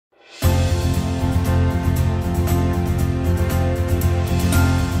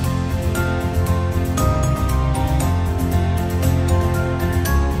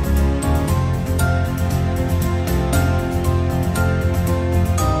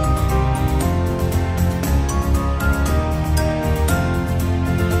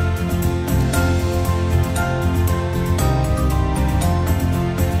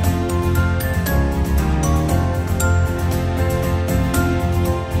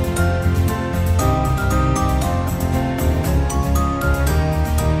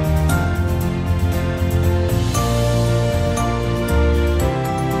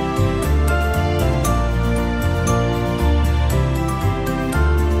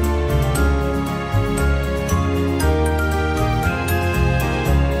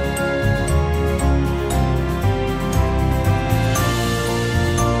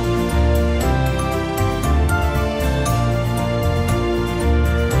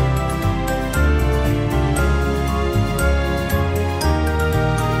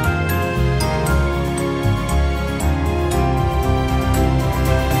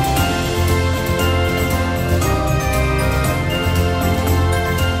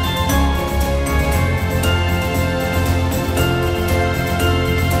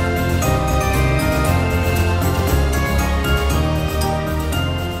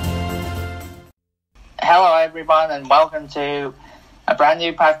everyone, and welcome to a brand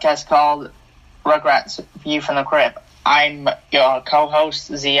new podcast called Rugrats View from the Crib. I'm your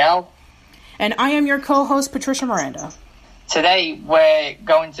co-host, Zee Ell. And I am your co-host, Patricia Miranda. Today, we're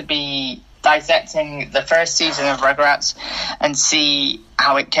going to be dissecting the first season of Rugrats and see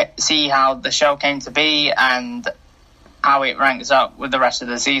how the show came to be and how it ranks up with the rest of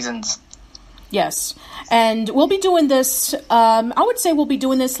the seasons. Yes, and we'll be doing this, I would say we'll be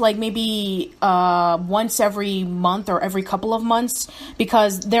doing this like maybe once every month or every couple of months,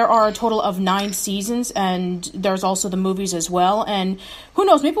 because there are a total of 9 seasons, and there's also the movies as well, and who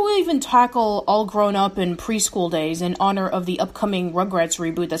knows, maybe we'll even tackle All Grown Up in Preschool Days in honor of the upcoming Rugrats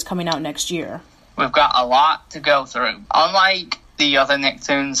reboot that's coming out next year. We've got a lot to go through. Unlike the other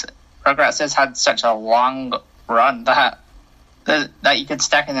Nicktoons, Rugrats has had such a long run that you could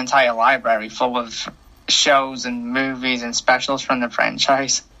stack an entire library full of shows and movies and specials from the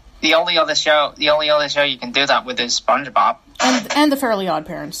franchise. The only other show you can do that with is SpongeBob. And the Fairly Odd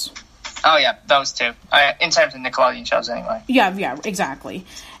Parents. Oh yeah, those two. In terms of Nickelodeon shows anyway. Yeah, exactly.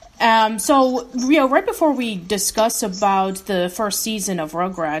 So, Rio, right before we discuss about the first season of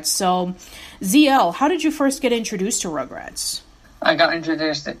Rugrats, so, Zee Ell, how did you first get introduced to Rugrats? I got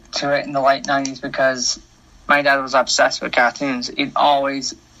introduced to it in the late 90s because my dad was obsessed with cartoons. He'd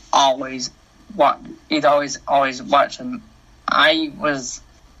always watch them. I was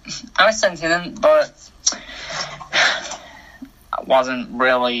sentient, but I wasn't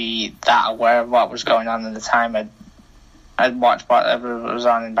really that aware of what was going on at the time. I'd watch whatever was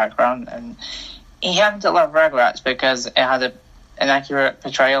on in the background, and he happened to love Rugrats because it had an accurate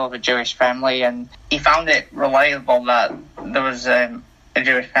portrayal of a Jewish family, and he found it relatable that there was a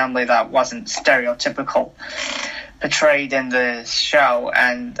Jewish family that wasn't stereotypical portrayed in the show,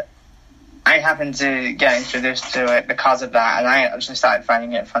 and I happened to get introduced to it because of that, and I actually started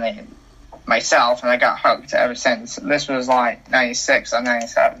finding it funny myself, and I got hooked ever since. This was like 96 or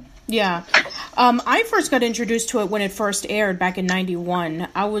 97. Yeah. I first got introduced to it when it first aired back in 91.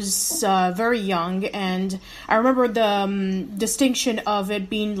 I was very young, and I remember the distinction of it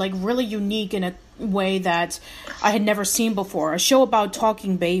being like really unique in a way that I had never seen before. A show about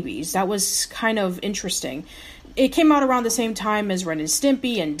talking babies. That was kind of interesting. It came out around the same time as Ren and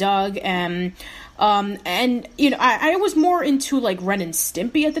Stimpy and Doug, and you know, I was more into like Ren and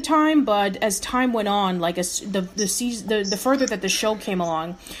Stimpy at the time, but as time went on, like as the further that the show came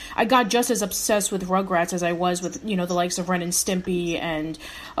along, I got just as obsessed with Rugrats as I was with, you know, the likes of Ren and Stimpy and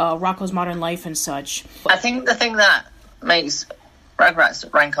Rocko's Modern Life and such. I think the thing that makes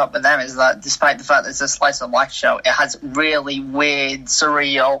Rugrats rank up with them is that despite the fact that it's a slice of life show, it has really weird,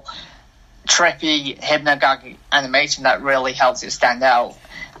 surreal, trippy, hypnagogic animation that really helps it stand out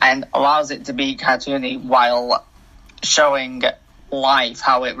and allows it to be cartoony while showing life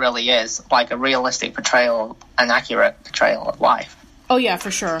how it really is, like a realistic portrayal, an accurate portrayal of life. Oh yeah, for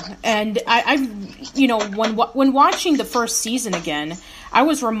sure. And I you know, when watching the first season again, I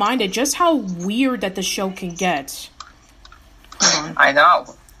was reminded just how weird that the show can get. I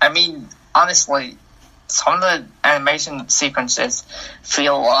know. I mean, honestly, some of the animation sequences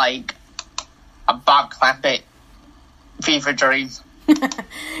feel like a Bob Clampett fever dream.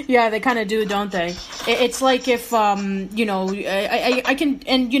 Yeah, they kind of do, don't they? It's like if, you know, I can,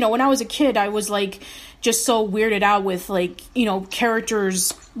 and, you know, when I was a kid, I was, like, just so weirded out with, like, you know,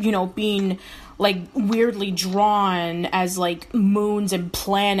 characters, you know, being, like, weirdly drawn as, like, moons and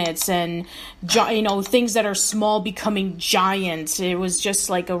planets and, you know, things that are small becoming giant. It was just,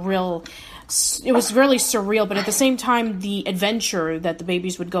 like, it was really surreal, but at the same time, the adventure that the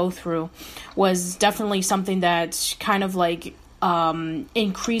babies would go through was definitely something that kind of, like,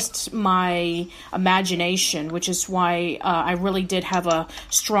 increased my imagination, which is why I really did have a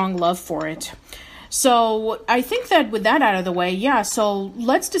strong love for it. So I think that with that out of the way, yeah, so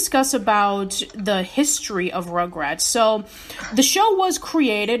let's discuss about the history of Rugrats. So the show was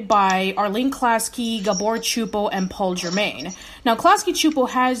created by Arlene Klasky, Gabor Chupo, and Paul Germain. Now, Klasky Chupo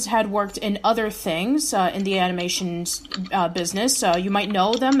has had worked in other things in the animation business. You might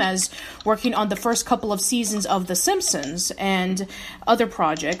know them as working on the first couple of seasons of The Simpsons and other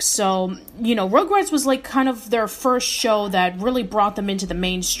projects. So, you know, Rugrats was like kind of their first show that really brought them into the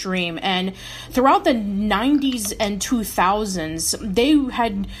mainstream. And throughout the 90s and 2000s, they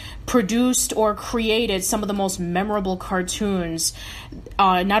had produced or created some of the most memorable cartoons,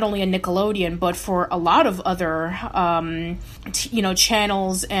 not only in Nickelodeon, but for a lot of other, you know,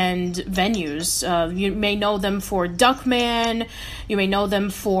 channels and venues. You may know them for Duckman, you may know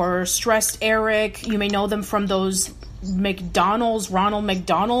them for Stressed Eric, you may know them from those Ronald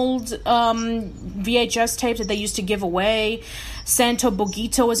McDonald VHS tapes that they used to give away. Santo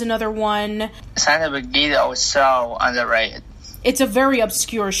Bogito is another one. Santo Bogito is so underrated. It's a very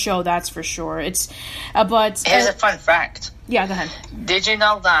obscure show, that's for sure. It's, but here's a fun fact. Yeah, go ahead. Did you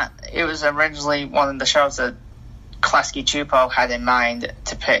know that it was originally one of the shows that Klasky Csupo had in mind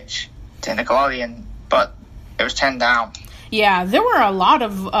to pitch to Nickelodeon, but it was turned down? Yeah, there were a lot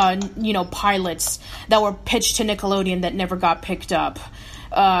of, pilots that were pitched to Nickelodeon that never got picked up.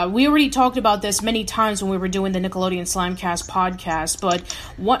 We already talked about this many times when we were doing the Nickelodeon Slimecast podcast, but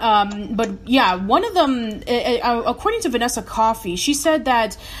one of them, according to Vanessa Coffey, she said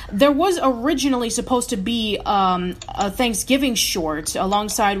that there was originally supposed to be a Thanksgiving short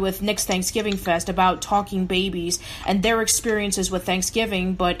alongside with Nick's Thanksgiving Fest about talking babies and their experiences with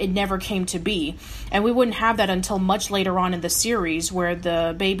Thanksgiving, but it never came to be. And we wouldn't have that until much later on in the series, where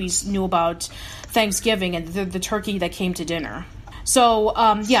the babies knew about Thanksgiving and the turkey that came to dinner. So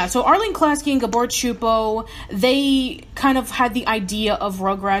Arlene Klasky and Gabor Csupo, they kind of had the idea of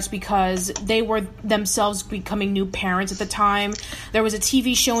Rugrats because they were themselves becoming new parents at the time. There was a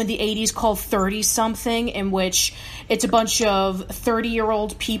TV show in the 80s called 30-something, in which it's a bunch of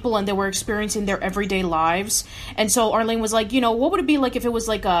 30-year-old people and they were experiencing their everyday lives. And so Arlene was like, what would it be like if it was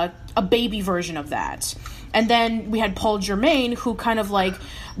like a baby version of that? And then we had Paul Germain, who kind of like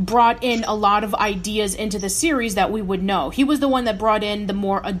brought in a lot of ideas into the series that we would know. He was the one that brought in the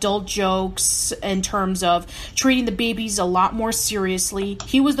more adult jokes in terms of treating the babies a lot more seriously.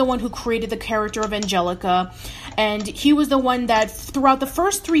 He was the one who created the character of Angelica. And he was the one that throughout the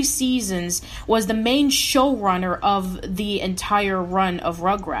first 3 seasons was the main showrunner of the entire run of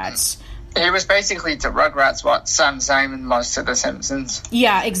Rugrats. It was basically to Rugrats what Sam Simon was to The Simpsons.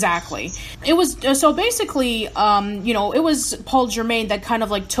 Yeah, exactly. It was, so basically, it was Paul Germain that kind of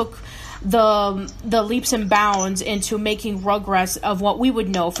like took the leaps and bounds into making Rugrats of what we would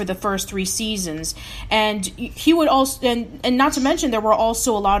know for the first 3 seasons. And he would also, and not to mention, there were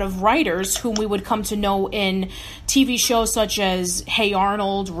also a lot of writers whom we would come to know in TV shows such as Hey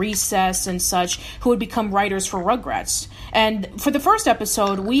Arnold, Recess, and such, who would become writers for Rugrats. And for the first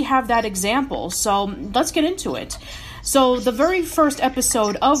episode, we have that example. So let's get into it. So the very first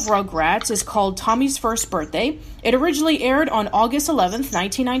episode of Rugrats is called Tommy's First Birthday. It originally aired on August 11th,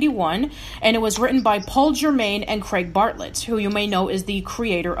 1991, and it was written by Paul Germain and Craig Bartlett, who you may know is the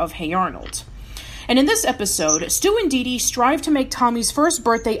creator of Hey Arnold. And in this episode, Stu and Dee Dee strive to make Tommy's first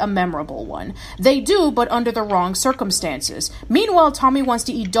birthday a memorable one. They do, but under the wrong circumstances. Meanwhile, Tommy wants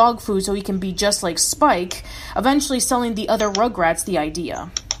to eat dog food so he can be just like Spike, eventually selling the other Rugrats the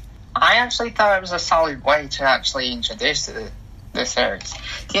idea. I actually thought it was a solid way to actually introduce the series.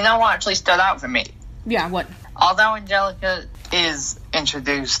 Do you know what actually stood out for me? Yeah, what? Although Angelica is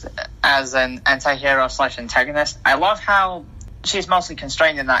introduced as an anti-hero / antagonist, I love how she's mostly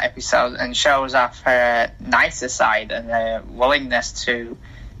constrained in that episode and shows off her nicer side and her willingness to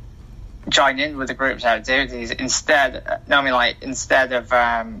join in with the group's activities instead of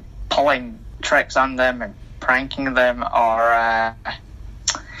pulling tricks on them and pranking them or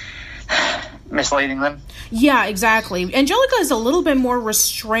misleading them. Yeah, exactly. Angelica is a little bit more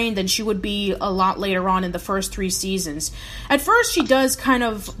restrained than she would be a lot later on in the first 3 seasons. At first, she does kind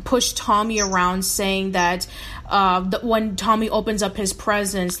of push Tommy around, saying that when Tommy opens up his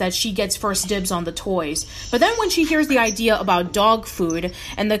presents, that she gets first dibs on the toys. But then when she hears the idea about dog food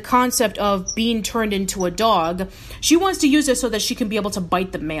and the concept of being turned into a dog, she wants to use it so that she can be able to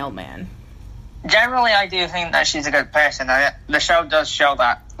bite the mailman. Generally, I do think that she's a good person. The show does show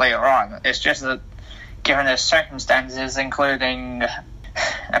that later on. It's just that, given her circumstances, including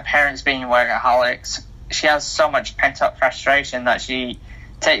her parents being workaholics, she has so much pent-up frustration that she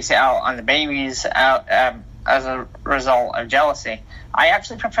takes it out on the babies as a result of jealousy. I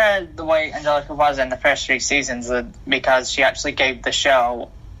actually preferred the way Angelica was in the first 3 seasons because she actually gave the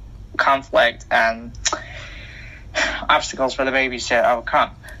show conflict and obstacles for the babies to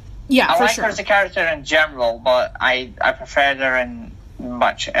overcome. Yeah, I for like sure. her as a character in general, but I preferred her in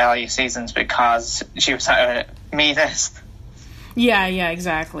much earlier seasons because she was the meanest. Yeah,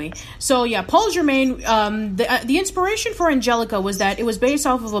 exactly. So, yeah, Paul Germain, the inspiration for Angelica was that it was based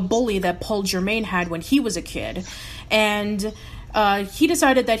off of a bully that Paul Germain had when he was a kid. And he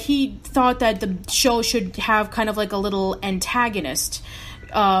decided that he thought that the show should have kind of like a little antagonist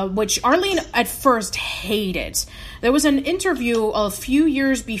which Arlene at first hated. There was an interview a few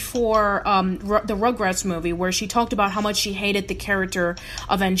years before the Rugrats movie where she talked about how much she hated the character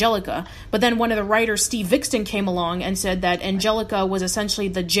of Angelica. But then one of the writers, Steve Vixton, came along and said that Angelica was essentially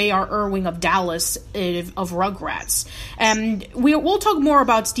the J.R. Irving of Dallas of Rugrats. And we'll talk more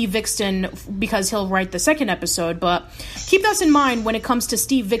about Steve Vixton because he'll write the second episode, but keep this in mind when it comes to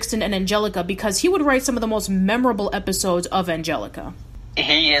Steve Vixton and Angelica, because he would write some of the most memorable episodes of Angelica.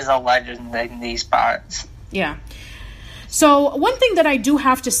 He is a legend in these parts. Yeah. So one thing that I do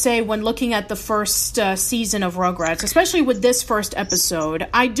have to say when looking at the first season of Rugrats, especially with this first episode,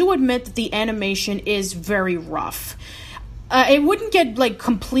 I do admit that the animation is very rough. It wouldn't get, like,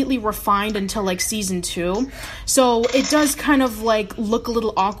 completely refined until, like, season 2. So it does kind of, like, look a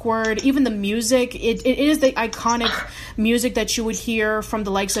little awkward. Even the music, it is the iconic music that you would hear from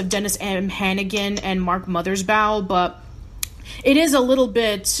the likes of Dennis M. Hannigan and Mark Mothersbaugh, but it is a little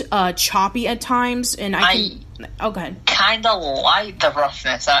bit choppy at times, and oh, go ahead. Kind of like the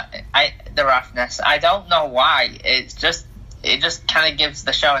roughness. The roughness. I don't know why. It just kind of gives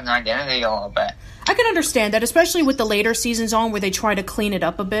the show an identity a little bit. I can understand that, especially with the later seasons on where they try to clean it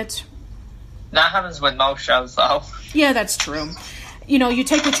up a bit. That happens with most shows, though. Yeah, that's true. You know, you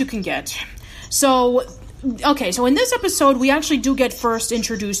take what you can get. So, okay, so in this episode, we actually do get first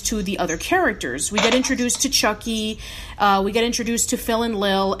introduced to the other characters. We get introduced to Chucky, we get introduced to Phil and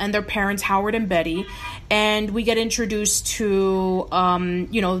Lil, and their parents, Howard and Betty, and we get introduced to,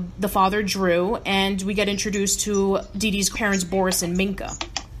 the father, Drew, and we get introduced to Dee Dee's parents, Boris and Minka.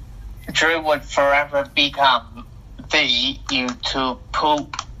 Drew would forever become the YouTube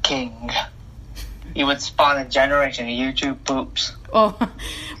poop king. He would spawn a generation of YouTube poops. Oh,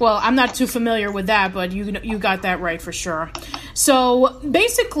 well, I'm not too familiar with that, but you got that right for sure. So,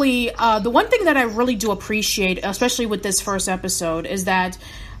 basically, the one thing that I really do appreciate, especially with this first episode, is that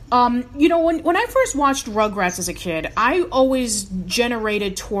when I first watched Rugrats as a kid, I always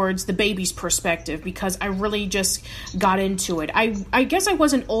generated towards the baby's perspective because I really just got into it. I guess I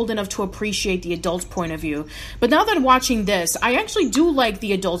wasn't old enough to appreciate the adult's point of view. But now that I'm watching this, I actually do like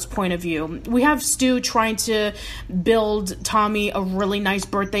the adult's point of view. We have Stu trying to build Tommy a really nice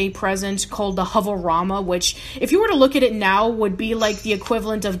birthday present called the Hoverama, which, if you were to look at it now, would be like the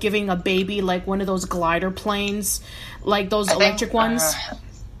equivalent of giving a baby like one of those glider planes, like those electric ones.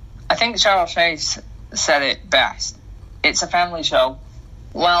 I think Cheryl Chase said it best. It's a family show.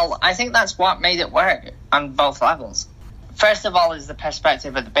 Well, I think that's what made it work on both levels. First of all is the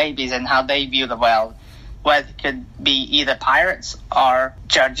perspective of the babies and how they view the world, where they could be either pirates or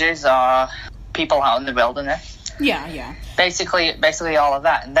judges or people out in the wilderness. Yeah. Basically all of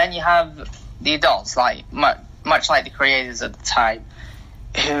that. And then you have the adults, like much like the creators at the time,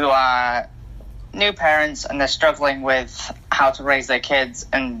 who are new parents and they're struggling with how to raise their kids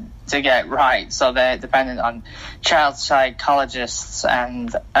and to get right, so they're dependent on child psychologists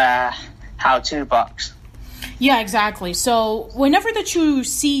and how-to books. Yeah, exactly. So whenever that you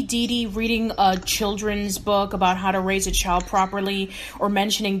see Dee Dee reading a children's book about how to raise a child properly or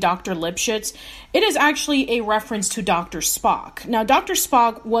mentioning Dr. Lipschitz, it is actually a reference to Dr. Spock. Now, Dr.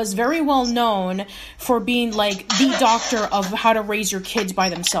 Spock was very well known for being like the doctor of how to raise your kids by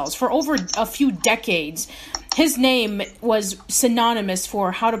themselves. For over a few decades, his name was synonymous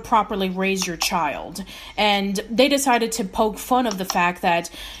for how to properly raise your child. And they decided to poke fun of the fact that,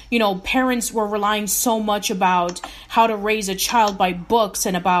 parents were relying so much about how to raise a child by books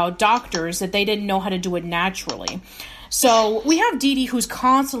and about doctors that they didn't know how to do it naturally. So we have Dee Dee who's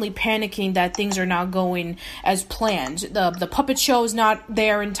constantly panicking that things are not going as planned. The puppet show is not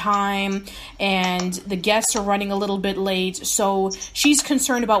there in time, and the guests are running a little bit late. So she's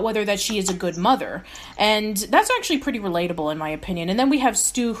concerned about whether that she is a good mother. And that's actually pretty relatable in my opinion. And then we have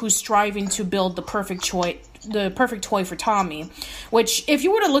Stu who's striving to build the perfect toy for Tommy, which if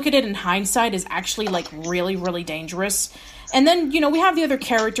you were to look at it in hindsight is actually like really, really dangerous. And then, we have the other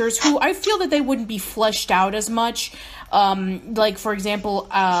characters who I feel that they wouldn't be fleshed out as much. Like, for example,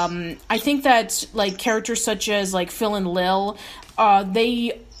 I think that, like, characters such as, like, Phil and Lil,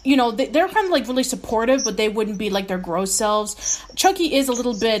 they're kind of, like, really supportive, but they wouldn't be, like, their gross selves. Chucky is a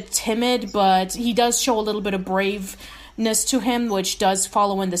little bit timid, but he does show a little bit of braveness to him, which does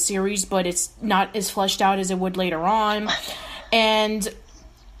follow in the series, but it's not as fleshed out as it would later on. And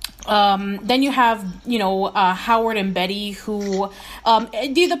then you have, Howard and Betty who,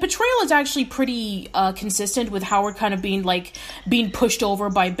 the portrayal is actually pretty, consistent with Howard kind of being pushed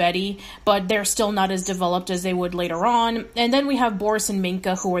over by Betty, but they're still not as developed as they would later on. And then we have Boris and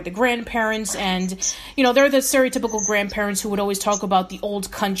Minka who are the grandparents, and, they're the stereotypical grandparents who would always talk about the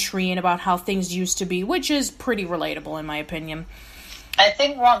old country and about how things used to be, which is pretty relatable in my opinion. I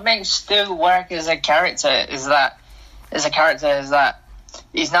think what makes Stu work as a character is that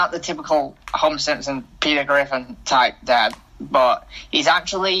he's not the typical Homer Simpson, Peter Griffin type dad, but he's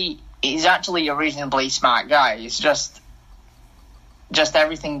actually a reasonably smart guy. He's just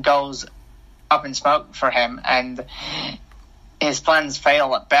everything goes up in smoke for him, and his plans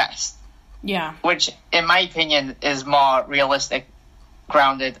fail at best. Yeah. Which, in my opinion, is more realistic,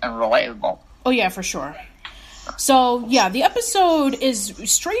 grounded, and relatable. Oh, yeah, for sure. So, yeah, the episode is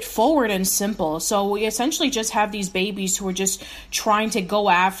straightforward and simple. So we essentially just have these babies who are just trying to go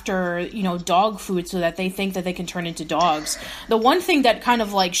after, dog food so that they think that they can turn into dogs. The one thing that kind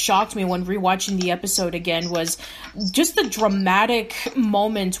of, shocked me when rewatching the episode again was just the dramatic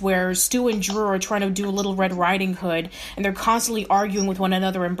moment where Stu and Drew are trying to do Little Red Riding Hood, and they're constantly arguing with one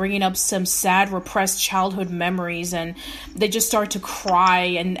another and bringing up some sad, repressed childhood memories, and they just start to cry,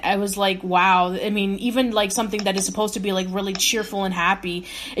 and I was like, wow. I mean, even, something that is supposed to be really cheerful and happy,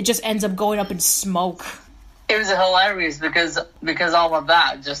 it just ends up going up in smoke. It was hilarious because all of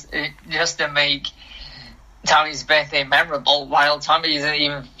that just to make Tommy's birthday memorable, while Tommy isn't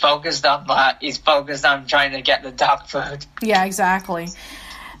even focused on that. He's focused on trying to get the dog food. Yeah, exactly.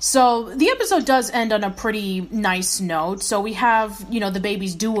 So the episode does end on a pretty nice note. So we have, the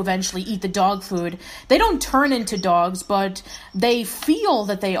babies do eventually eat the dog food. They don't turn into dogs, but they feel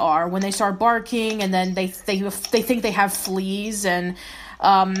that they are when they start barking, and then they think they have fleas. And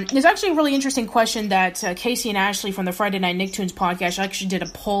there's actually a really interesting question that Casey and Ashley from the Friday Night Nicktoons podcast actually did a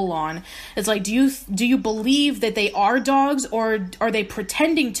poll on. It's like, do you believe that they are dogs, or are they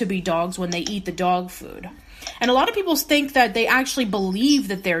pretending to be dogs when they eat the dog food? And a lot of people think that they actually believe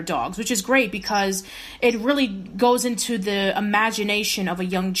that they're dogs, which is great because it really goes into the imagination of a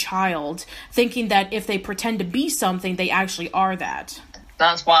young child, thinking that if they pretend to be something, they actually are that.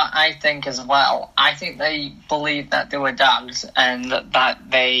 That's what I think as well. I think they believed that they were dogs, and that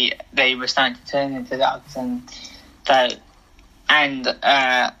they were starting to turn into dogs, and that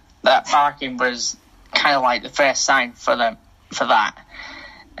barking was kind of like the first sign for them for that.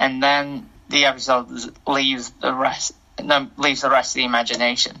 And then the episode leaves the rest of the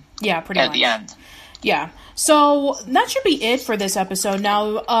imagination. Yeah, pretty much. At the end. Yeah. So that should be it for this episode.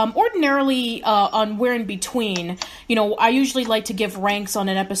 Now, ordinarily on We're in Between, I usually like to give ranks on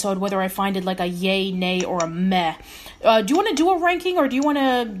an episode, whether I find it a yay, nay, or a meh. Do you want to do a ranking, or do you want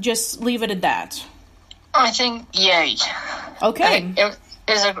to just leave it at that? I think yay. Okay. It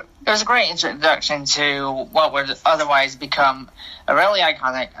was a great introduction to what would otherwise become a really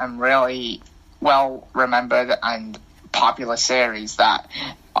iconic and really well-remembered and popular series that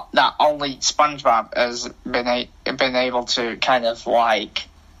only SpongeBob has been able to kind of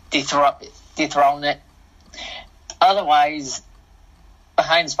dethrone it. Otherwise,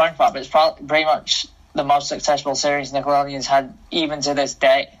 behind SpongeBob, it's probably pretty much the most successful series Nickelodeon's had even to this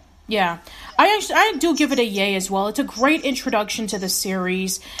day. Yeah, I do give it a yay as well. It's a great introduction to the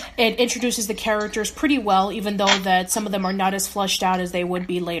series. It introduces the characters pretty well, even though that some of them are not as fleshed out as they would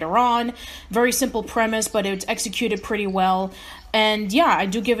be later on. Very simple premise, but it's executed pretty well. And yeah, I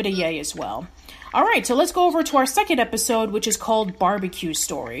do give it a yay as well. Alright, so let's go over to our second episode, which is called Barbecue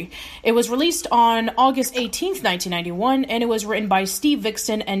Story. It was released on August 18th, 1991, and it was written by Steve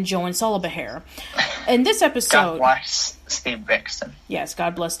Vixen and Joan Sullivan. In this episode... God bless Steve Vixen. Yes,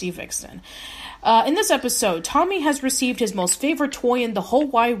 God bless Steve Vixen. In this episode, Tommy has received his most favorite toy in the whole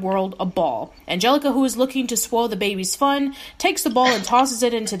wide world, a ball. Angelica, who is looking to spoil the baby's fun, takes the ball and tosses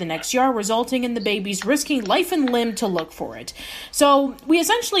it into the next yard, resulting in the babies risking life and limb to look for it. So, we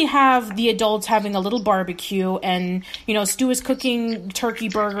essentially have the adults having a little barbecue, and, Stu is cooking turkey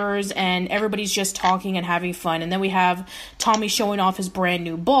burgers, and everybody's just talking and having fun. And then we have Tommy showing off his brand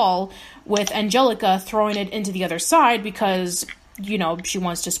new ball, with Angelica throwing it into the other side because... she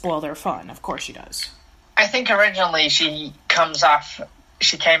wants to spoil their fun. Of course she does. I think originally she came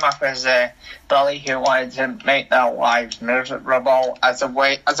off as a bully who wanted to make their lives miserable as a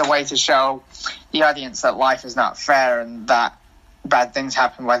way to show the audience that life is not fair and that bad things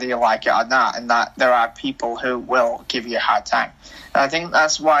happen whether you like it or not, and that there are people who will give you a hard time. And I think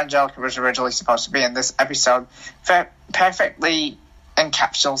that's what Angelica was originally supposed to be, in this episode perfectly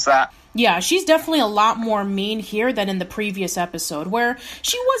encapsulates that. Yeah, she's definitely a lot more mean here than in the previous episode, where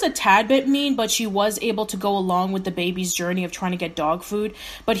she was a tad bit mean, but she was able to go along with the baby's journey of trying to get dog food.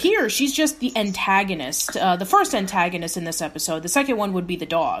 But here, she's just the antagonist, the first antagonist in this episode. The second one would be the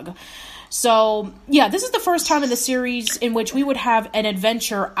dog. So, yeah, this is the first time in the series in which we would have an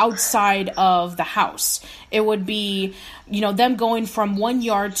adventure outside of the house. It would be, them going from one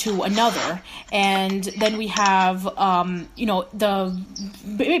yard to another. And then we have, basically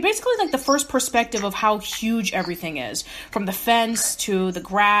like the first perspective of how huge everything is. From the fence to the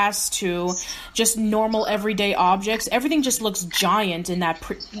grass to just normal everyday objects. Everything just looks giant in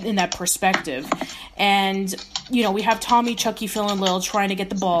that perspective. And, we have Tommy, Chucky, Phil, and Lil trying to get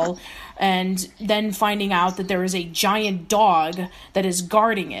the ball. And then finding out that there is a giant dog that is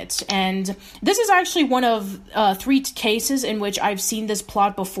guarding it. And this is actually one of 3 cases in which I've seen this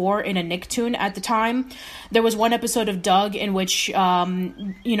plot before in a Nicktoon at the time. There was one episode of Doug in which,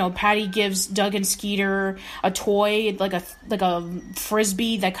 Patty gives Doug and Skeeter a toy, like a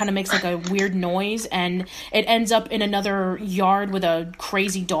frisbee that kind of makes like a weird noise. And it ends up in another yard with a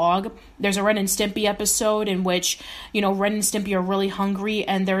crazy dog. There's a Ren and Stimpy episode in which, Ren and Stimpy are really hungry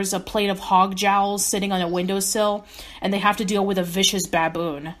and there's a plate of hog jowls sitting on a windowsill and they have to deal with a vicious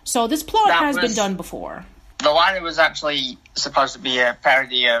baboon. So this plot has been done before. The line was actually supposed to be a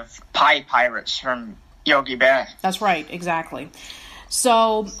parody of Pie Pirates from Yogi Bear. That's right, exactly.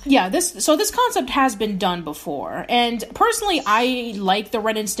 So, yeah, this concept has been done before. And personally, I like the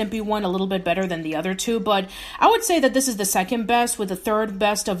Ren and Stimpy one a little bit better than the other 2, but I would say that this is the second best, with the third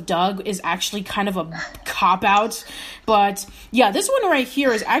best of Doug is actually kind of a cop-out. But, yeah, this one right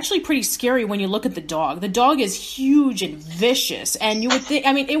here is actually pretty scary when you look at the dog. The dog is huge and vicious, and you would think,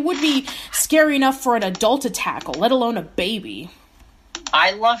 it would be scary enough for an adult to tackle, let alone a baby.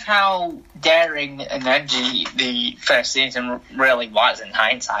 I love how daring and edgy the first season really was in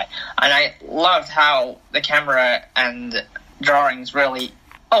hindsight. And I loved how the camera and drawings really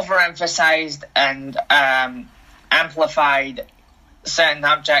overemphasized and amplified certain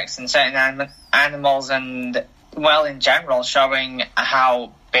objects and certain animals and, well, in general, showing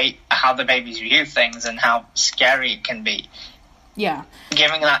how the babies view things and how scary it can be. Yeah.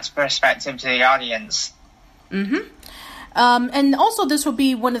 Giving that perspective to the audience. Mm-hmm. And also this would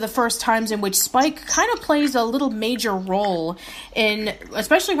be one of the first times in which Spike kind of plays a little major role in,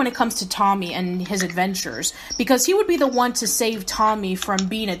 especially when it comes to Tommy and his adventures, because he would be the one to save Tommy from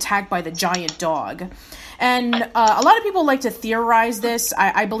being attacked by the giant dog. And a lot of people like to theorize this.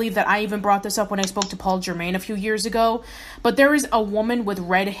 I believe that I even brought this up when I spoke to Paul Germain a few years ago. But there is a woman with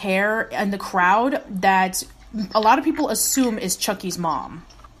red hair in the crowd that a lot of people assume is Chucky's mom.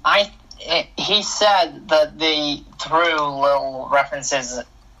 He said that they threw little references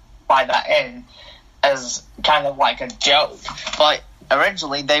by that in as kind of like a joke. But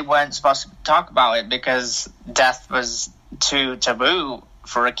originally they weren't supposed to talk about it because death was too taboo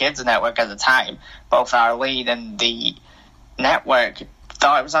for a kids network at the time. Both our lead and the network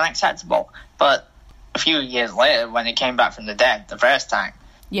thought it was unacceptable. But a few years later, when it came back from the dead the first time,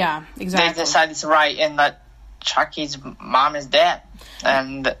 yeah, exactly, they decided to write in that Chucky's mom is dead.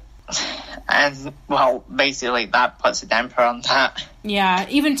 And well, basically that puts a damper on that. Yeah,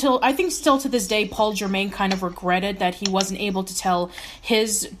 I think still to this day, Paul Germain kind of regretted that he wasn't able to tell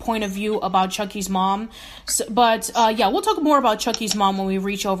his point of view about Chucky's mom. But we'll talk more about Chucky's mom when we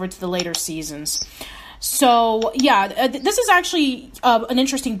reach over to the later seasons. So, yeah, this is actually an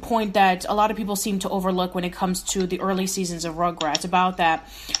interesting point that a lot of people seem to overlook when it comes to the early seasons of Rugrats, about that,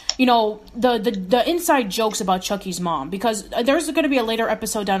 the inside jokes about Chucky's mom, because there's going to be a later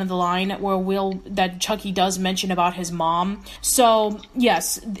episode down the line where that Chucky does mention about his mom. So,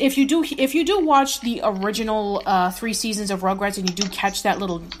 yes, if you do watch the original 3 seasons of Rugrats and you do catch that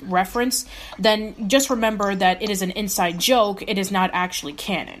little reference, then just remember that it is an inside joke. It is not actually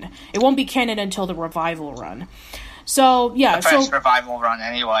canon. It won't be canon until the revival run. So, yeah. The first revival run,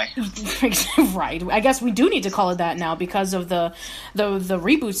 anyway. Right. I guess we do need to call it that now because of the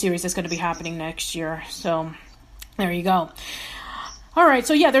reboot series that's going to be happening next year. So, there you go. All right.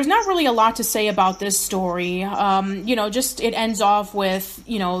 So, yeah, there's not really a lot to say about this story. Just it ends off with,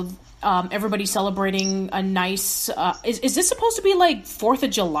 everybody celebrating a nice... Is this supposed to be, like, 4th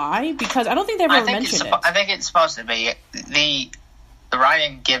of July? Because I don't think they've ever mentioned it. I think it's supposed to be. The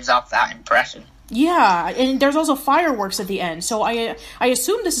writing gives off that impression. Yeah, and there's also fireworks at the end, so I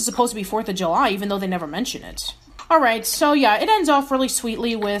assume this is supposed to be 4th of July, even though they never mention it. Alright, so yeah, it ends off really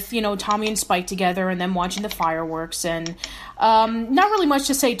sweetly with, Tommy and Spike together and them watching the fireworks, and not really much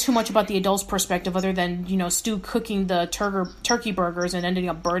to say too much about the adults' perspective other than, Stu cooking the turkey burgers and ending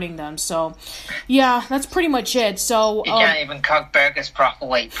up burning them, so yeah, that's pretty much it. So you can't even cook burgers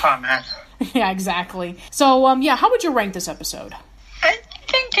properly, poor man. Yeah, exactly. So, how would you rank this episode? I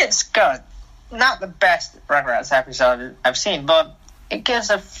think it's good. Not the best Rugrats episode I've seen, but it gives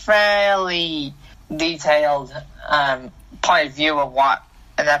a fairly detailed point of view of what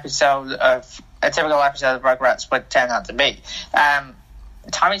a typical episode of Rugrats would turn out to be.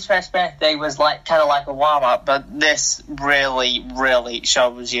 Tommy's first birthday was kind of like a warm-up, but this really, really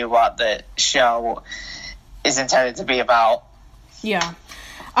shows you what the show is intended to be about. Yeah.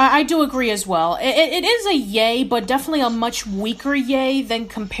 I do agree as well. It is a yay, but definitely a much weaker yay than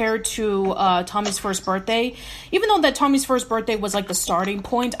compared to Tommy's first birthday. Even though that Tommy's first birthday was like the starting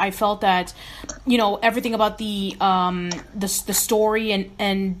point, I felt that, everything about the story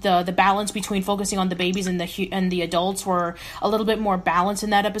and the balance between focusing on the babies and the adults were a little bit more balanced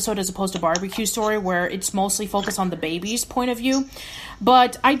in that episode as opposed to Barbecue Story, where it's mostly focused on the baby's point of view.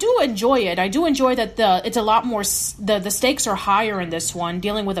 But I do enjoy it. I do enjoy that it's a lot more, the stakes are higher in this one,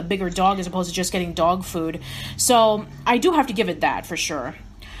 dealing with a bigger dog as opposed to just getting dog food. So I do have to give it that for sure.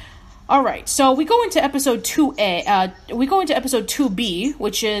 All right, so we go into episode 2A. We go into episode 2B,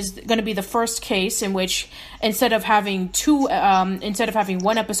 which is going to be the first case in which instead of having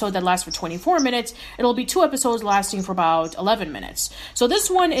one episode that lasts for 24 minutes, it'll be 2 episodes lasting for about 11 minutes. So this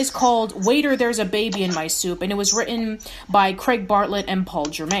one is called Waiter, There's a Baby in My Soup, and it was written by Craig Bartlett and Paul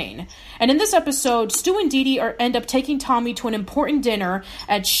Germain. And in this episode, Stu and Dee Dee end up taking Tommy to an important dinner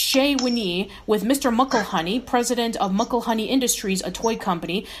at Chez Winnie with Mr. Mucklehoney, president of Mucklehoney Industries, a toy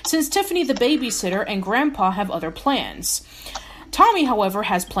company, since Tiffany the babysitter and Grandpa have other plans. Tommy, however,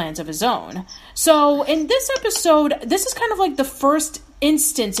 has plans of his own. So in this episode, this is kind of like the first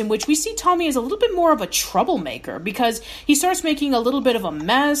instance in which we see Tommy as a little bit more of a troublemaker, because he starts making a little bit of a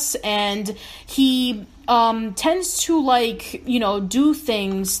mess, and he tends to do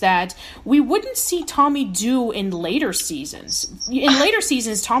things that we wouldn't see Tommy do in later seasons. In later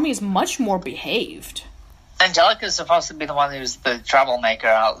seasons, Tommy is much more behaved. Angelica's supposed to be the one who's the troublemaker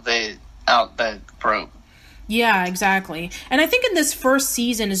out the group. Yeah, exactly. And I think in this first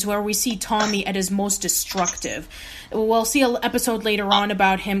season is where we see Tommy at his most destructive. We'll see an episode later on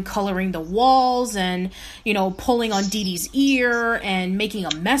about him coloring the walls and, pulling on Dee Dee's ear and making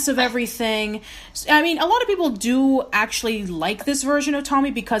a mess of everything. I mean, a lot of people do actually like this version of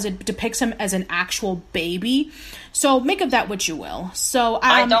Tommy because it depicts him as an actual baby. So make of that what you will. So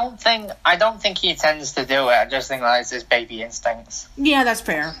I don't think he tends to do it. I just think that it's his baby instincts. Yeah, that's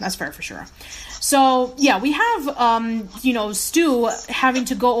fair. That's fair for sure. So, yeah, we have, Stu having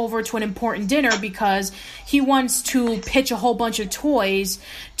to go over to an important dinner because he wants to pitch a whole bunch of toys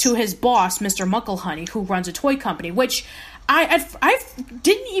to his boss, Mr. Mucklehoney, who runs a toy company, which I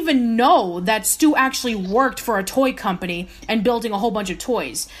didn't even know that Stu actually worked for a toy company and building a whole bunch of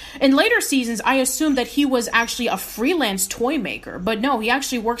toys. In later seasons, I assumed that he was actually a freelance toy maker, but no, he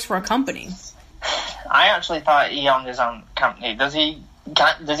actually works for a company. I actually thought he owned his own company. Does he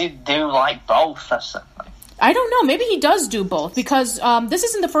do both or something? I don't know. Maybe he does do both because this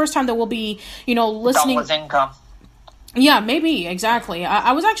isn't the first time that we'll be, listening. Double his income. Yeah, maybe, exactly.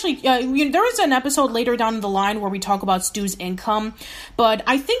 I was actually, there is an episode later down the line where we talk about Stu's income, but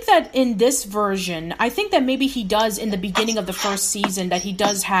I think that in this version, I think that maybe he does in the beginning of the first season, that he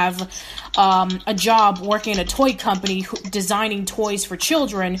does have a job working in a toy company designing toys for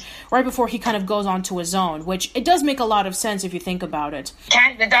children right before he kind of goes on to his own, which it does make a lot of sense if you think about it.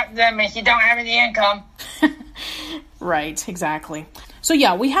 Can't deduct them if you don't have any income. Right, exactly. So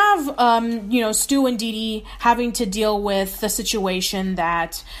yeah, we have, Stu and Dee Dee having to deal with the situation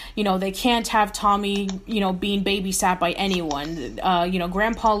that, they can't have Tommy, being babysat by anyone.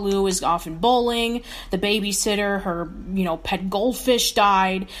 Grandpa Lou is often bowling, the babysitter, her, pet goldfish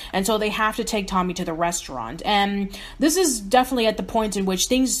died, and so they have to take Tommy to the restaurant. And this is definitely at the point in which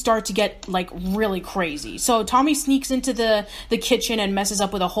things start to get, really crazy. So Tommy sneaks into the kitchen and messes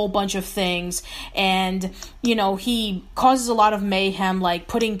up with a whole bunch of things, and, he causes a lot of mayhem, like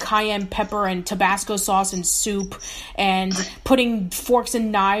putting cayenne pepper and Tabasco sauce in soup and putting forks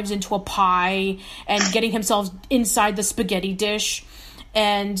and knives into a pie and getting himself inside the spaghetti dish.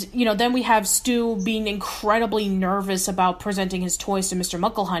 And, then we have Stu being incredibly nervous about presenting his toys to Mr.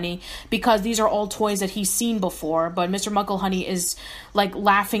 Mucklehoney because these are all toys that he's seen before, but Mr. Mucklehoney is,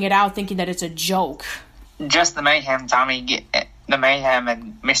 laughing it out, thinking that it's a joke. Just the mayhem the mayhem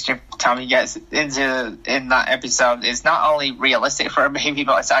and mischief Tommy gets into in that episode is not only realistic for a baby,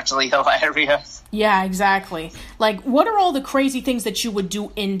 but it's actually hilarious. Yeah, exactly. What are all the crazy things that you would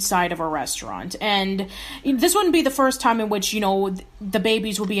do inside of a restaurant? And this wouldn't be the first time in which, the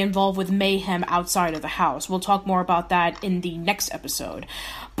babies will be involved with mayhem outside of the house. We'll talk more about that in the next episode.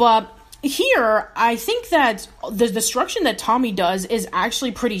 But here, I think that the destruction that Tommy does is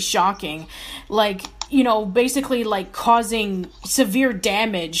actually pretty shocking. Like, basically like causing severe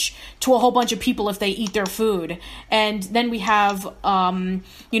damage to a whole bunch of people if they eat their food. And then we have, Mr.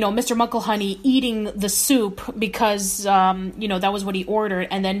 Mucklehoney eating the soup because, that was what he ordered,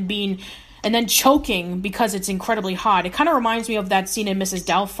 and then choking because it's incredibly hot. It kind of reminds me of that scene in Mrs.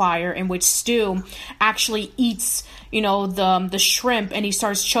 Doubtfire in which Stu actually eats, the shrimp, and he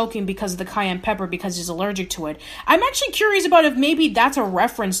starts choking because of the cayenne pepper because he's allergic to it. I'm actually curious about if maybe that's a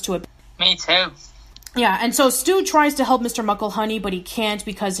reference to it. Me too. Yeah, and so Stu tries to help Mr. Mucklehoney, but he can't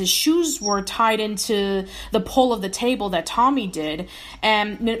because his shoes were tied into the pole of the table that Tommy did,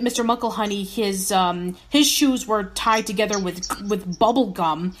 and Mr. Mucklehoney, his shoes were tied together with bubble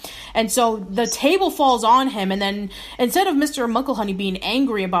gum, and so the table falls on him, and then instead of Mr. Mucklehoney being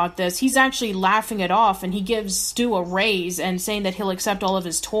angry about this, he's actually laughing it off, and he gives Stu a raise and saying that he'll accept all of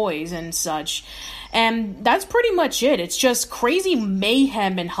his toys and such, and that's pretty much it. It's just crazy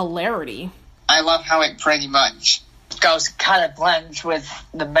mayhem and hilarity. I love how it pretty much goes kind of blends with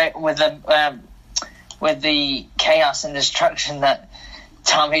the chaos and destruction that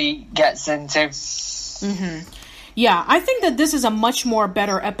Tommy gets into. Mm-hmm. Yeah, I think that this is a much more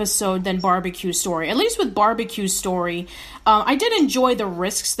better episode than Barbecue Story. At least with Barbecue Story, I did enjoy the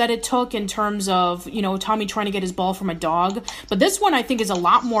risks that it took in terms of, Tommy trying to get his ball from a dog. But this one I think is a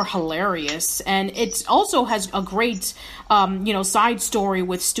lot more hilarious. And it also has a great, side story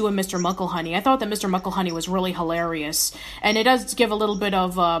with Stu and Mr. Mucklehoney. I thought that Mr. Mucklehoney was really hilarious. And it does give a little bit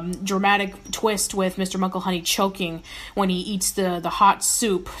of dramatic twist with Mr. Mucklehoney choking when he eats the hot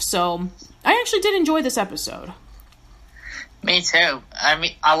soup. So I actually did enjoy this episode. Me too. I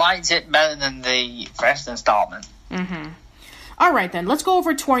mean, I liked it better than the first installment. Mm-hmm. All right, then. Let's go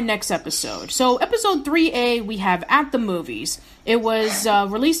over to our next episode. So, episode 3A, we have At the Movies. It was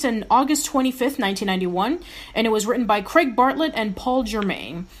released on August 25th, 1991, and it was written by Craig Bartlett and Paul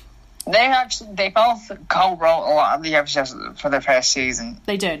Germain. They both co-wrote a lot of the episodes for the first season.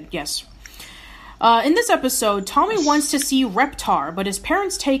 They did, yes. In this episode, Tommy wants to see Reptar, but his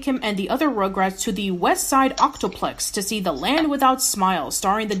parents take him and the other Rugrats to the West Side Octoplex to see The Land Without Smiles,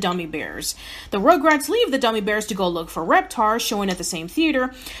 starring the Dummy Bears. The Rugrats leave the Dummy Bears to go look for Reptar, showing at the same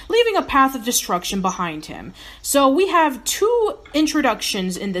theater, leaving a path of destruction behind him. So we have 2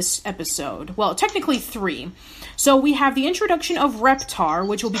 introductions in this episode. Well, technically 3. So we have the introduction of Reptar,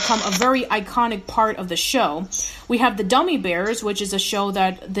 which will become a very iconic part of the show. We have the Dummy Bears, which is a show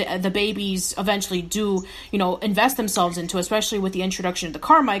that the babies eventually do, invest themselves into, especially with the introduction of the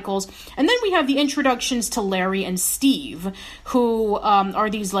Carmichaels. And then we have the introductions to Larry and Steve, who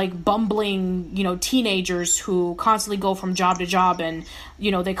are these like bumbling, teenagers who constantly go from job to job and,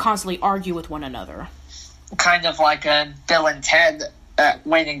 they constantly argue with one another. Kind of like Bill and Ted,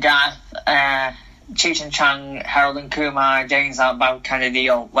 Wayne and Garth, Cheech and Chong, Harold and Kumar, James Outbound kind of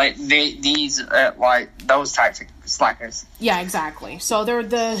deal. Like these, like those types of slackers. Yeah, exactly. So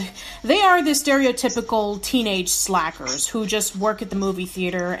they are the stereotypical teenage slackers who just work at the movie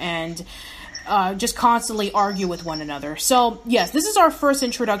theater and just constantly argue with one another. So yes, this is our first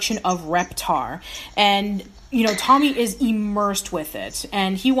introduction of Reptar, and Tommy is immersed with it,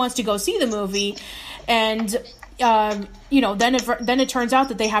 and he wants to go see the movie, and then it turns out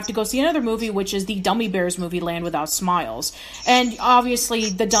that they have to go see another movie, which is the Dummy Bears movie, Land Without Smiles. And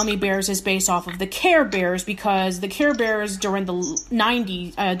obviously, the Dummy Bears is based off of the Care Bears, because the Care Bears during the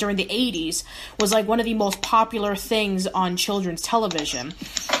 80s, was like one of the most popular things on children's television.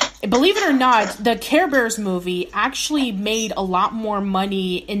 Believe it or not, the Care Bears movie actually made a lot more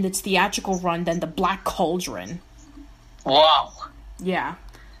money in its theatrical run than the Black Cauldron. Wow. Yeah.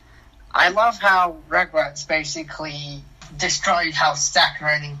 I love how Rugrats basically destroyed how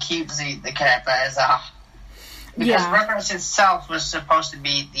saccharine and cutesy the Care Bears are. Because Rugrats itself was supposed to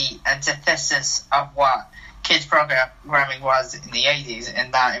be the antithesis of what kids programming was in the 80s,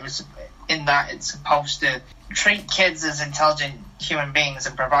 in that it's supposed to treat kids as intelligent human beings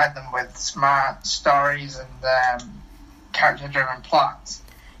and provide them with smart stories and character-driven plots.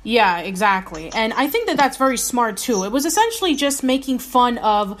 Yeah, exactly. And I think that that's very smart, too. It was essentially just making fun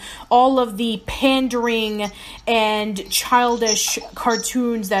of all of the pandering and childish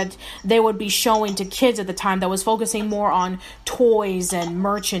cartoons that they would be showing to kids at the time that was focusing more on toys and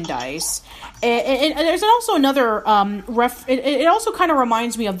merchandise. And there's also another it also kind of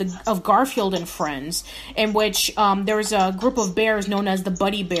reminds me of Garfield and Friends, in which there's a group of bears known as the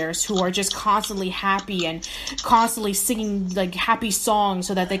Buddy Bears who are just constantly happy and constantly singing like happy songs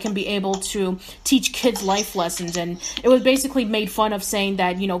so that they can be able to teach kids life lessons. And it was basically made fun of, saying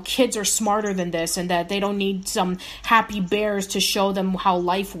that, kids are smarter than this and that they don't need some happy bears to show them how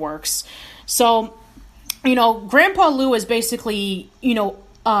life works. So, Grandpa Lou is basically,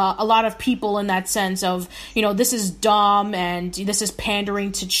 a lot of people in that sense of, this is dumb and this is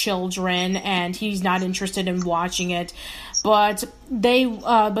pandering to children and he's not interested in watching it. But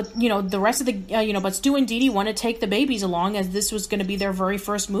the rest of the, but Stu and Dee Dee want to take the babies along, as this was going to be their very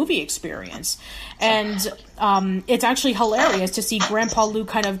first movie experience. And it's actually hilarious to see Grandpa Lou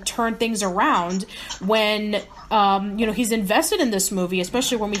kind of turn things around when, he's invested in this movie,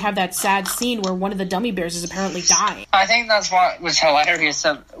 especially when we have that sad scene where one of the dummy bears is apparently dying. I think that's what was hilarious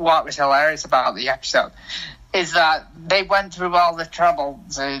about the episode. Is that they went through all the trouble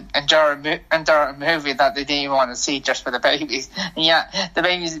to endure a movie that they didn't even want to see just for the babies. And yet, the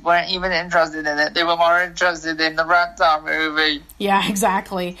babies weren't even interested in it. They were more interested in the Reptar movie. Yeah,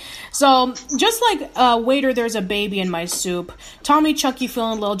 exactly. So, just like Waiter, There's a Baby in My Soup, Tommy, Chucky, Phil,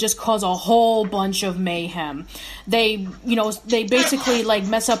 and Lil just cause a whole bunch of mayhem. They basically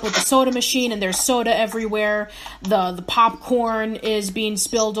mess up with the soda machine and there's soda everywhere. The popcorn is being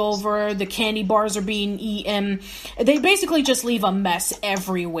spilled over. The candy bars are being eaten. They basically just leave a mess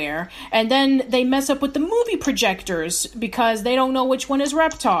everywhere. And then they mess up with the movie projectors because they don't know which one is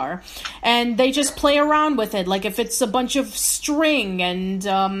Reptar. And they just play around with it. Like if it's a bunch of string and,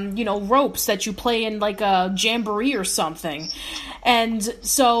 ropes that you play in like a jamboree or something. And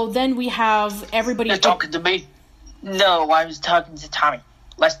so then we have everybody... You're talking to me? No, I was talking to Tommy.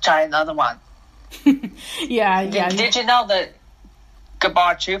 Let's try another one. Yeah. Did you know that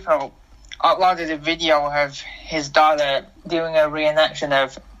Gabar Chufo uploaded a video of his daughter doing a reenaction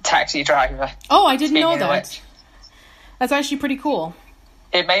of Taxi Driver? Oh, I didn't know that. That's actually pretty cool.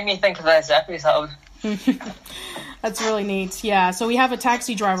 It made me think of this episode. That's really neat. Yeah, so we have a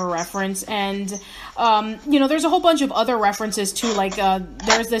Taxi Driver reference, and there's a whole bunch of other references too. Like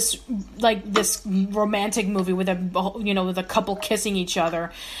there's this romantic movie with a couple kissing each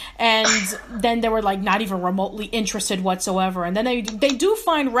other, and then they were not even remotely interested whatsoever. And then they do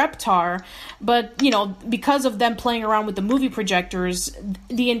find Reptar, but because of them playing around with the movie projectors,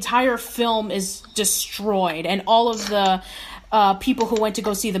 the entire film is destroyed, and all of the people who went to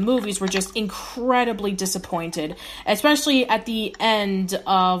go see the movies were just incredibly disappointed, especially at the end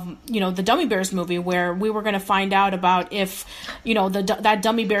of, the Dummy Bears movie, where we were going to find out about if, that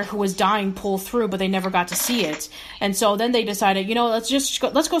dummy bear who was dying pulled through, but they never got to see it. And so then they decided,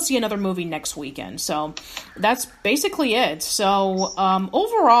 let's go see another movie next weekend. So that's basically it. So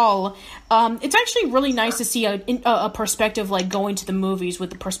overall, it's actually really nice to see a perspective going to the movies with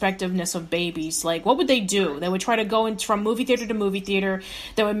the perspectiveness of babies. Like, what would they do? They would try to go from movie theater to movie theater.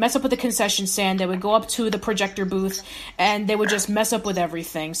 They would mess up with the concession stand. They would go up to the projector booth, and they would just mess up with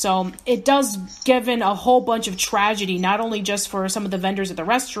everything. So it does give in a whole bunch of tragedy, not only just for some of the vendors at the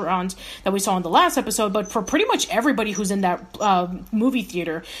restaurant that we saw in the last episode, but for pretty much everybody who's in that movie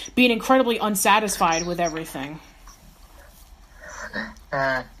theater being incredibly unsatisfied with everything.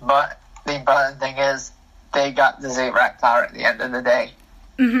 But the important thing is they got the Zee Reptar at the end of the day.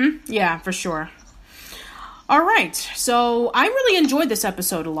 Mm-hmm. Yeah, for sure. All right. So I really enjoyed this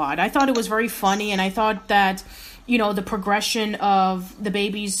episode a lot. I thought it was very funny, and I thought that, the progression of the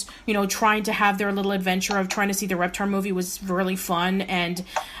babies, trying to have their little adventure of trying to see the Reptar movie was really fun. And,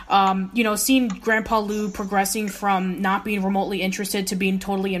 seeing Grandpa Lou progressing from not being remotely interested to being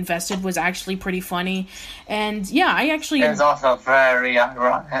totally invested was actually pretty funny. And yeah, I actually... It's also very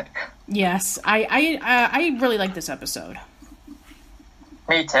ironic. Yes, I really like this episode.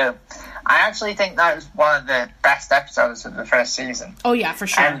 Me too. I actually think that was one of the best episodes of the first season. Oh yeah, for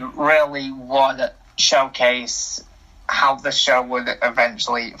sure. And really would showcase how the show would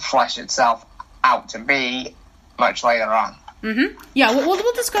eventually flesh itself out to be much later on. Mm-hmm. Yeah,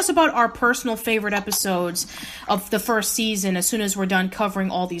 we'll discuss about our personal favorite episodes of the first season as soon as we're done covering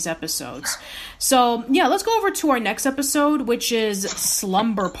all these episodes. So, yeah, let's go over to our next episode, which is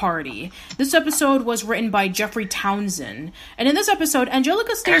Slumber Party. This episode was written by Jeffrey Townsend. And in this episode,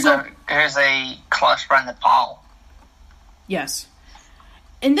 Angelica stays over... Here's a close friend of Paul. Yes.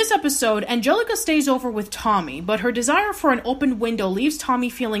 In this episode, Angelica stays over with Tommy, but her desire for an open window leaves Tommy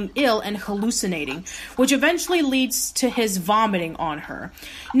feeling ill and hallucinating, which eventually leads to his vomiting on her.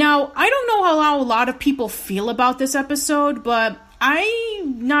 Now, I don't know how a lot of people feel about this episode, but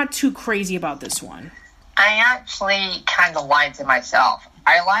I'm not too crazy about this one. I actually kind of liked it myself.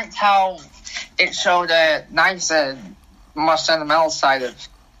 I liked how it showed a nicer, more sentimental side of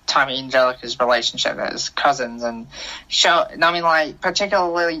Tommy and Angelica's relationship as cousins, and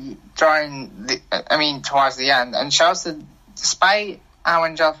particularly towards the end, and shows that despite how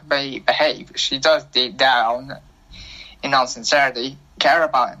Angelica may behave, she does deep down, in all sincerity, care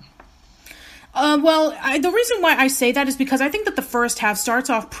about him. The reason why I say that is because I think that the first half starts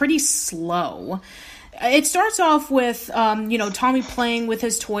off pretty slow. It starts off with, Tommy playing with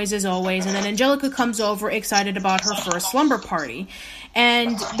his toys as always, and then Angelica comes over excited about her first slumber party.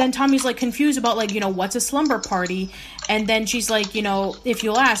 And then Tommy's, like, confused about, like, what's a slumber party? And then she's like, if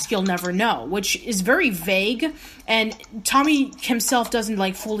you'll ask, you'll never know, which is very vague, and Tommy himself doesn't,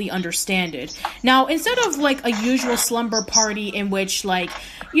 like, fully understand it. Now, instead of, like, a usual slumber party in which, like,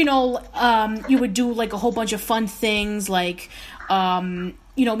 you would do, like, a whole bunch of fun things, like,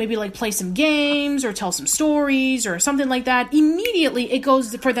 maybe, like, play some games or tell some stories or something like that, immediately it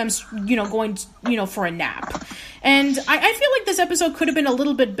goes for them, going, for a nap. And I feel like this episode could have been a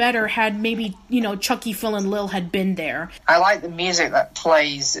little bit better had maybe, Chucky, Phil, and Lil had been there. I like the music that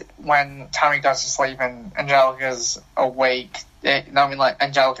plays when Tommy goes to sleep and Angelica's awake.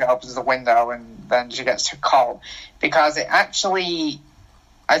 Angelica opens the window and then she gets to call. Because it actually,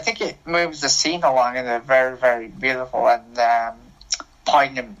 I think it moves the scene along in a very, very beautiful and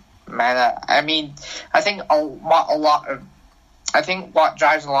poignant manner. I mean, I think what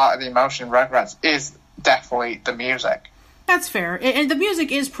drives a lot of the emotion in Rugrats is definitely the music. That's fair. And the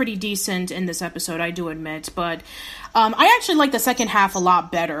music is pretty decent in this episode, I do admit. But I actually like the second half a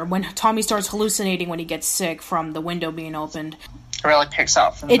lot better when Tommy starts hallucinating when he gets sick from the window being opened. It really picks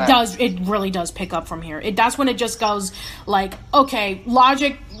up from there. It really does pick up from here. That's when it just goes like, okay,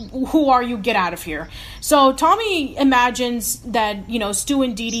 logic, who are you? Get out of here. So Tommy imagines that, Stu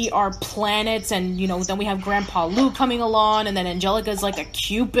and Dee Dee are planets, and, then we have Grandpa Lou coming along, and then Angelica's like a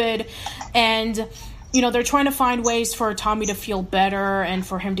Cupid, and they're trying to find ways for Tommy to feel better and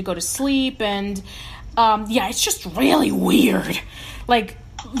for him to go to sleep. And, it's just really weird. Like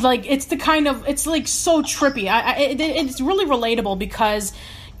it's the kind of, it's like so trippy. It's really relatable because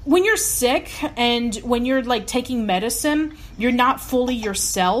when you're sick and when you're like taking medicine, you're not fully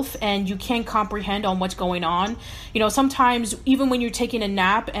yourself and you can't comprehend on what's going on. Sometimes even when you're taking a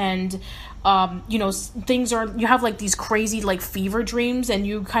nap and things are, you have like these crazy like fever dreams and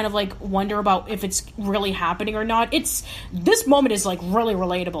you kind of like wonder about if it's really happening or not. This moment is like really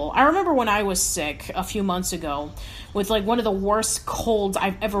relatable. I remember when I was sick a few months ago with like one of the worst colds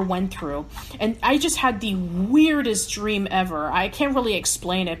I've ever went through, and I just had the weirdest dream ever. I can't really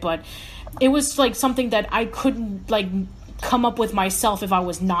explain it, but it was like something that I couldn't like come up with myself if I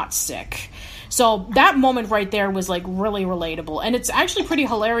was not sick. So that moment right there was like really relatable. And it's actually pretty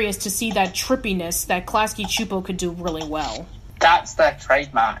hilarious to see that trippiness that Klasky Csupo could do really well. That's their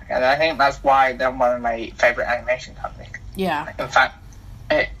trademark, and I think that's why they're one of my favorite animation companies. Yeah. In fact,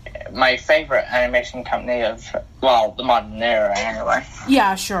 my favorite animation company of, the modern era anyway.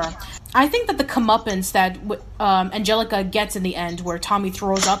 Yeah, sure. I think that the comeuppance that Angelica gets in the end, where Tommy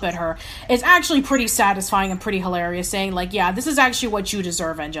throws up at her, is actually pretty satisfying and pretty hilarious, saying, like, yeah, this is actually what you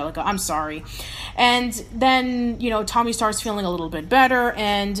deserve, Angelica. I'm sorry. And then, Tommy starts feeling a little bit better,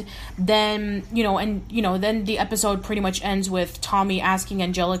 and then, then the episode pretty much ends with Tommy asking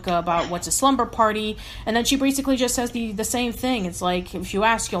Angelica about what's a slumber party, and then she basically just says the same thing. It's like, if you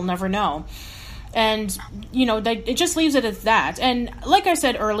ask, you'll never know. And, it just leaves it at that. And like I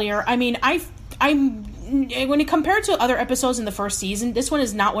said earlier, I mean, when it compared to other episodes in the first season, this one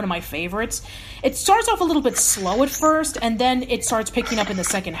is not one of my favorites. It starts off a little bit slow at first, and then it starts picking up in the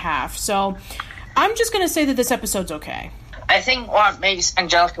second half. So I'm just going to say that this episode's okay. I think what makes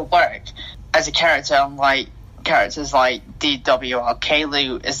Angelica work as a character, unlike characters like D.W. or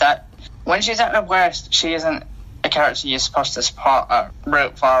K-Lou, is that when she's at her worst, she isn't a character you're supposed to support or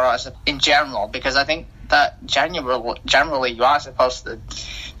root for as in general, because I think that generally you are supposed to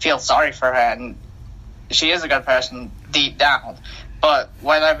feel sorry for her, and she is a good person deep down. But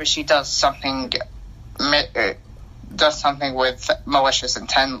whenever she does something with malicious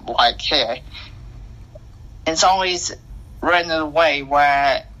intent, like here, it's always written in a way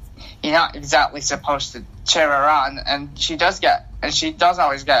where you're not exactly supposed to cheer her on, and she does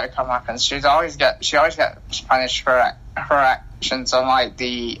always get a comeuppance. She always gets punished for her actions, unlike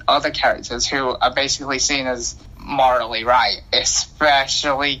the other characters who are basically seen as morally right,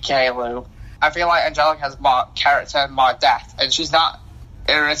 especially K-Lou. I feel like Angelica has more character and more depth, and she's not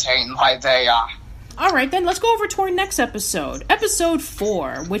irritating like they are. Alright, then let's go over to our next episode. Episode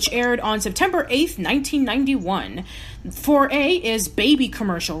 4, which aired on September 8th, 1991. 4A is Baby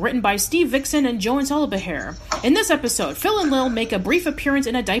Commercial, written by Steve Vixen and Joan Sullivan. In this episode, Phil and Lil make a brief appearance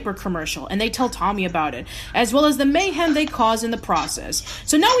in a diaper commercial, and they tell Tommy about it, as well as the mayhem they cause in the process.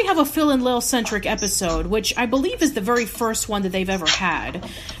 So now we have a Phil and Lil-centric episode, which I believe is the very first one that they've ever had,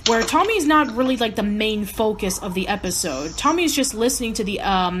 where Tommy's not really like the main focus of the episode. Tommy's just listening to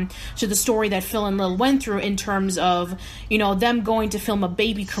the story that Phil and Lil went through in terms of, you know, them going to film a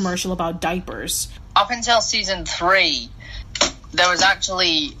baby commercial about diapers. Up until season 3, there was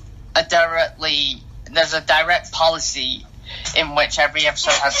actually there's a direct policy in which every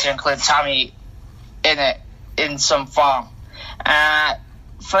episode has to include Tommy in it in some form.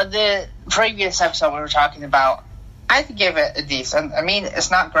 For the previous episode we were talking about, I could give it a decent. I mean, it's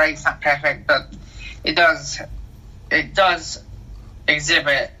not great, it's not perfect, but it does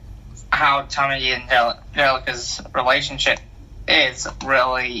exhibit how Tommy and Angelica's relationship is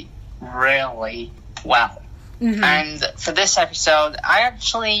really, really well. Mm-hmm. And for this episode, I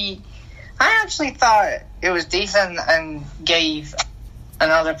actually thought it was decent and gave a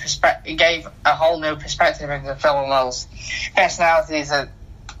whole new perspective into Phil and Lil's personalities, in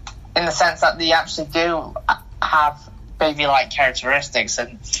the sense that they actually do have baby-like characteristics,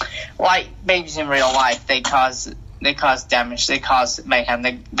 and like babies in real life, they cause damage, they cause mayhem,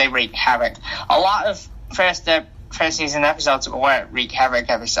 they wreak havoc. A lot of first season episodes were wreak havoc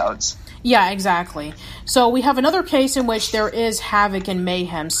episodes. Yeah, exactly. So we have another case in which there is havoc and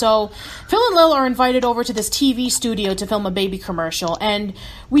mayhem. So Phil and Lil are invited over to this TV studio to film a baby commercial, and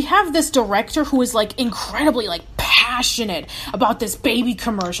we have this director who is like incredibly like passionate about this baby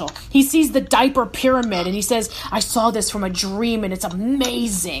commercial. He sees the diaper pyramid and he says, "I saw this from a dream and it's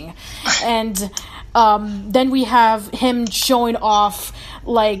amazing." And then we have him showing off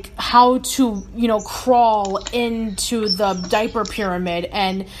like how to, you know, crawl into the diaper pyramid,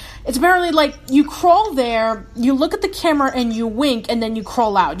 and it's apparently like you crawl there, you look at the camera and you wink, and then you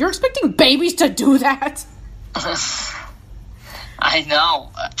crawl out. You're expecting babies to do that? I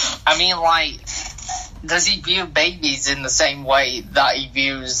know. I mean, like, does he view babies in the same way that he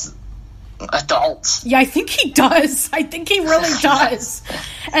views adults? Yeah, I think he does. I think he really does.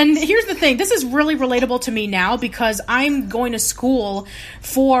 And here's the thing. This is really relatable to me now because I'm going to school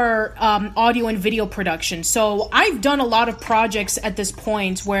for audio and video production. So I've done a lot of projects at this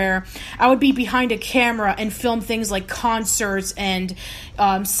point where I would be behind a camera and film things like concerts and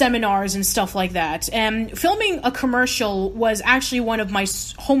seminars and stuff like that. And filming a commercial was actually one of my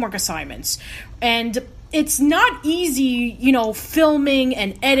homework assignments. And it's not easy, you know, filming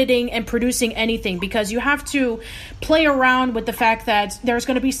and editing and producing anything, because you have to play around with the fact that there's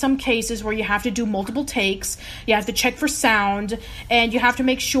going to be some cases where you have to do multiple takes, you have to check for sound, and you have to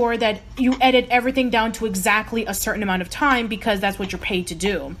make sure that you edit everything down to exactly a certain amount of time, because that's what you're paid to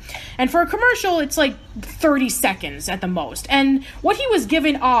do. And for a commercial, it's like 30 seconds at the most. And what he was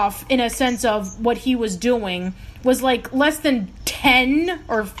giving off, in a sense of what he was doing, was like less than 10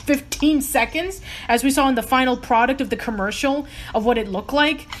 or 15 seconds, as we saw in the final product of the commercial, of what it looked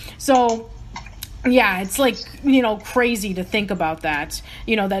like. So yeah, it's like, you know, crazy to think about that,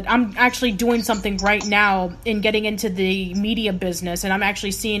 you know, that I'm actually doing something right now in getting into the media business, and I'm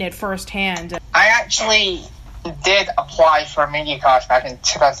actually seeing it firsthand. I actually did apply for a media course back in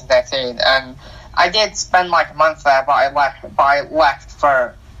 2013, and I did spend like a month there, but I left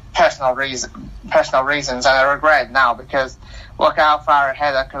for personal reasons, and I regret it now, because look how far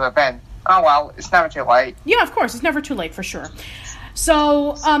ahead I could have been. Oh well, it's never too late. Yeah, of course, it's never too late, for sure.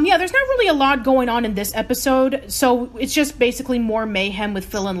 So, yeah, there's not really a lot going on in this episode, so it's just basically more mayhem with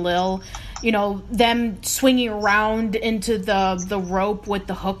Phil and Lil. You know, them swinging around into the rope with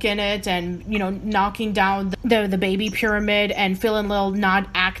the hook in it, and, you know, knocking down the baby pyramid, and Phil and Lil not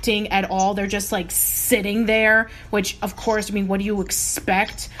acting at all. They're just, like, sitting there, which, of course, I mean, what do you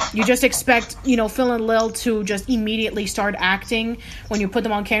expect? You just expect, you know, Phil and Lil to just immediately start acting when you put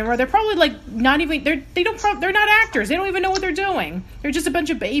them on camera. They're probably, like, not even, they're not actors. They don't even know what they're doing. They're just a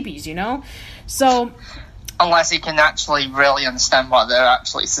bunch of babies, you know? So, unless you can actually really understand what they're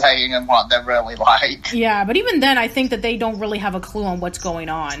actually saying and what they're really like. Yeah, but even then, I think that they don't really have a clue on what's going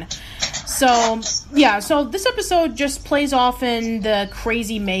on. So, yeah, so this episode just plays off in the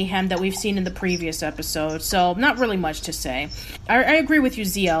crazy mayhem that we've seen in the previous episode, so not really much to say. I agree with you,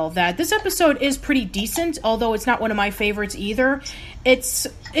 Zee Ell, that this episode is pretty decent, although it's not one of my favorites either. It's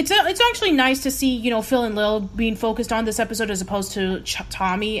actually nice to see, you know, Phil and Lil being focused on this episode as opposed to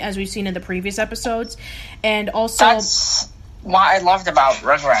Tommy, as we've seen in the previous episodes. And also, that's what I loved about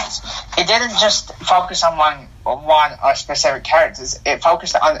Rugrats. It didn't just focus on one or specific characters. It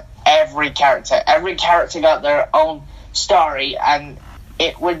focused on every character. Every character got their own story, and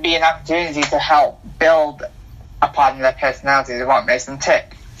it would be an opportunity to help build a part of their personalities is what makes them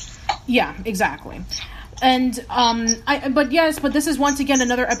tick. Yeah, exactly. And but this is once again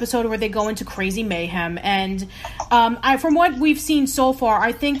another episode where they go into crazy mayhem. And from what we've seen so far,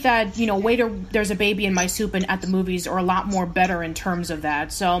 I think that, you know, Waiter, There's a Baby in My Soup and At the Movies are a lot more better in terms of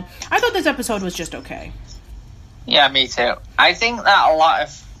that. So I thought this episode was just okay. Yeah, me too. I think that a lot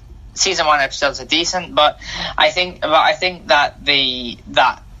of season 1 episodes are decent, but I think that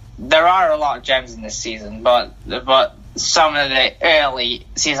there are a lot of gems in this season, but some of the early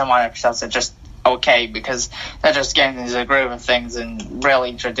season 1 episodes are just okay because they're just getting into the groove of things and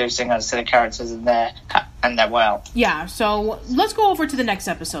really introducing us to the characters in their world. Yeah, so let's go over to the next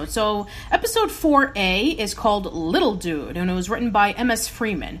episode. So episode 4A is called Little Dude, and it was written by M.S.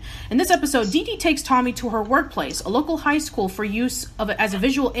 Freeman. In this episode, Dee Dee takes Tommy to her workplace, a local high school for use as a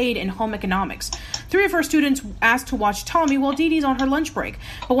visual aid in home economics. 3 of her students ask to watch Tommy while Dee Dee's on her lunch break,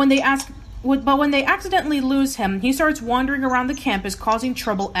 but when they accidentally lose him, he starts wandering around the campus causing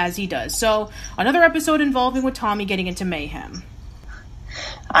trouble as he does. So, another episode involving with Tommy getting into mayhem.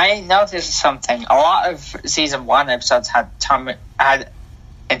 I noticed something. A lot of season 1 episodes had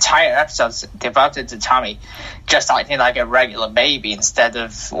entire episodes devoted to Tommy just acting like a regular baby instead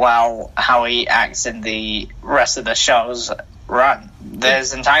of, well, how he acts in the rest of the show's run.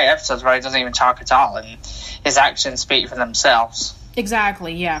 There's entire episodes where he doesn't even talk at all, and his actions speak for themselves.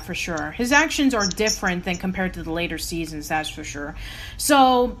 Exactly, yeah, for sure. His actions are different than compared to the later seasons, that's for sure.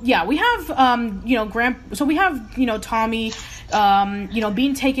 So, yeah, we have, Tommy,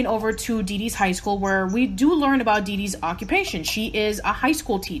 being taken over to Dee Dee's high school, where we do learn about Dee Dee's occupation. She is a high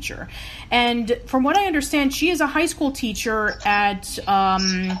school teacher. And from what I understand, she is a high school teacher at,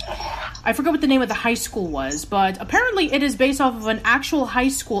 I forget what the name of the high school was, but apparently it is based off of an actual high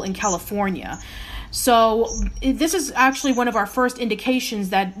school in California. So this is actually one of our first indications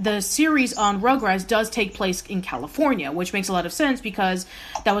that the series on Rugrats does take place in California, which makes a lot of sense because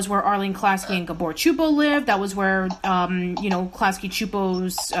that was where Arlene Klasky and Gabor Chupo lived. That was where, Klasky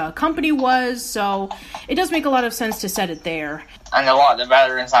Chupo's company was. So it does make a lot of sense to set it there. And a lot of the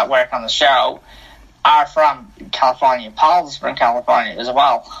veterans that work on the show are from California. Paul's from California as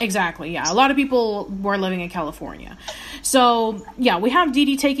well. Exactly, yeah. A lot of people were living in California. So, yeah, we have Dee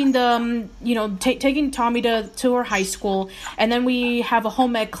Dee taking taking Tommy to her high school, and then we have a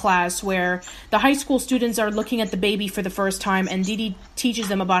home ec class where the high school students are looking at the baby for the first time, and Dee Dee teaches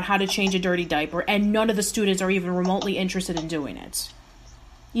them about how to change a dirty diaper, and none of the students are even remotely interested in doing it,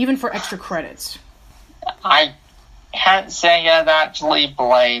 even for extra credits. I can't say I'd actually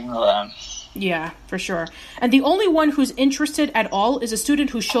blame them. Yeah, for sure. And the only one who's interested at all is a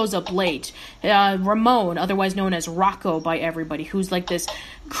student who shows up late. Ramon, otherwise known as Rocco by everybody, who's like this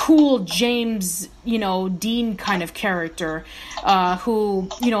cool James, Dean kind of character, who,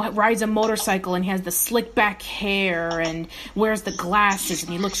 rides a motorcycle and he has the slick back hair and wears the glasses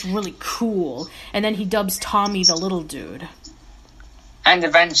and he looks really cool. And then he dubs Tommy the little dude. And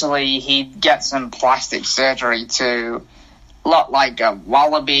eventually he gets some plastic surgery to look like a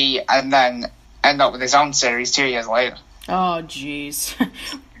wallaby and then end up with his own series 2 years later. Oh, jeez.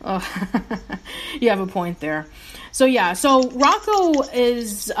 You have a point there. So, yeah, Rocco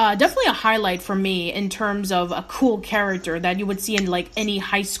is definitely a highlight for me in terms of a cool character that you would see in, like, any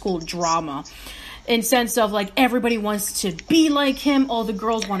high school drama. In sense of, like, everybody wants to be like him, all the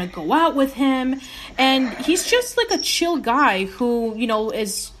girls want to go out with him, and he's just, like, a chill guy who,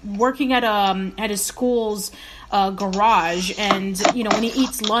 is working at his school's garage, and when he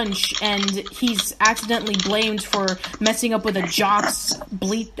eats lunch and he's accidentally blamed for messing up with a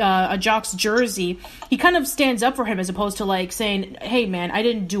jock's jersey, he kind of stands up for him as opposed to like saying, hey man, I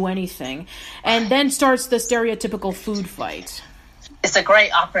didn't do anything, and then starts the stereotypical food fight. It's a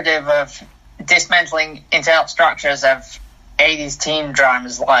great operative of dismantling internal structures of 80s teen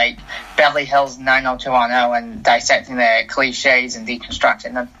dramas like Beverly Hills 90210 and dissecting their cliches and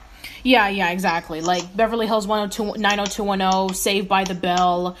deconstructing them. Yeah, exactly. Like Beverly Hills 90210, Saved by the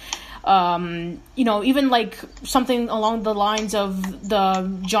Bell, even like something along the lines of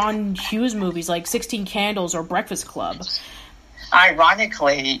the John Hughes movies like 16 Candles or Breakfast Club.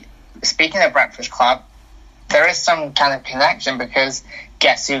 Ironically, speaking of Breakfast Club, there is some kind of connection because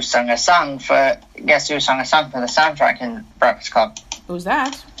guess who sung a song for the soundtrack in Breakfast Club? Who's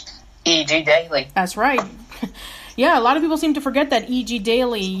that? E.G. Daily. That's right. Yeah, a lot of people seem to forget that E.G.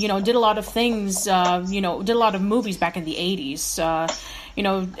 Daily, did a lot of things, did a lot of movies back in the 80s,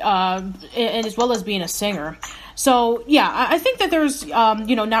 and as well as being a singer. So, yeah, I think that there's,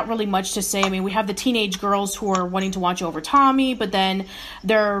 not really much to say. I mean, we have the teenage girls who are wanting to watch over Tommy, but then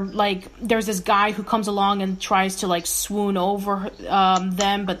there's this guy who comes along and tries to, swoon over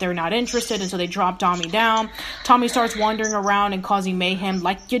them, but they're not interested, and so they drop Tommy down. Tommy starts wandering around and causing mayhem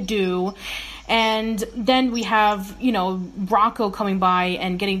like you do. And then we have, Rocco coming by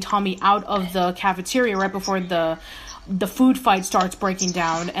and getting Tommy out of the cafeteria right before the food fight starts breaking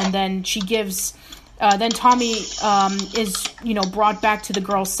down. And then then Tommy is, brought back to the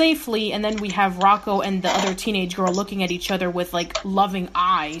girls safely. And then we have Rocco and the other teenage girl looking at each other with, loving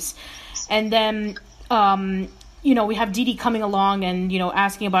eyes. And then, we have Dee Dee coming along and,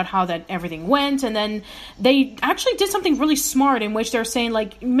 asking about how that everything went. And then they actually did something really smart in which they're saying,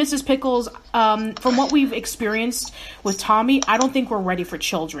 Mrs. Pickles, from what we've experienced with Tommy, I don't think we're ready for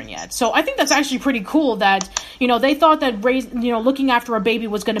children yet. So I think that's actually pretty cool that, they thought that looking after a baby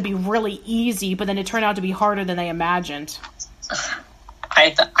was going to be really easy, but then it turned out to be harder than they imagined.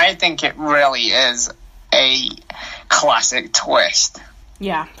 I think it really is a classic twist.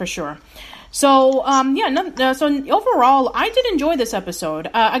 Yeah, for sure. So, so overall, I did enjoy this episode.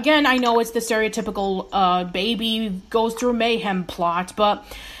 Again, I know it's the stereotypical baby goes through mayhem plot, but,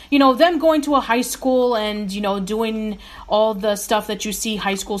 them going to a high school and, doing all the stuff that you see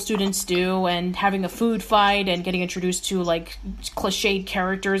high school students do and having a food fight and getting introduced to, cliched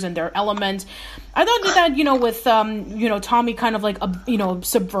characters and their element. I thought that, with, Tommy kind of,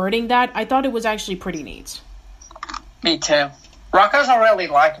 subverting that, I thought it was actually pretty neat. Me too. Rocco's a really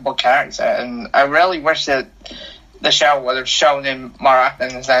likable character, and I really wish that the show would have shown him more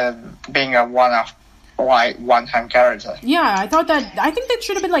often instead of being a one-off, one-time character. Yeah, I think that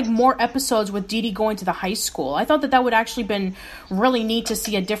should have been, more episodes with Dee Dee going to the high school. I thought that would actually been really neat to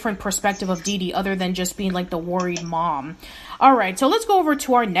see a different perspective of Dee Dee other than just being, the worried mom. All right, so let's go over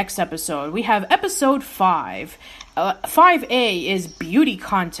to our next episode. We have episode 5. 5A is Beauty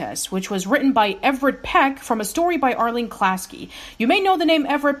Contest, which was written by Everett Peck from a story by Arlene Klasky. You may know the name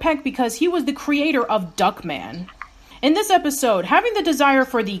Everett Peck because he was the creator of Duckman. In this episode, having the desire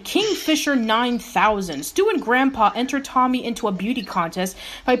for the Kingfisher 9000, Stu and Grandpa enter Tommy into a beauty contest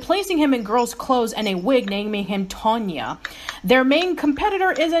by placing him in girls' clothes and a wig, naming him Tonya. Their main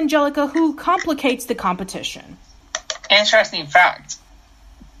competitor is Angelica, who complicates the competition. Interesting fact.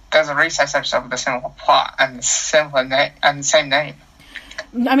 There's a Recess episode with a similar plot and the same name.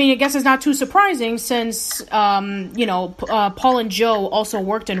 I mean, I guess it's not too surprising since, Paul and Joe also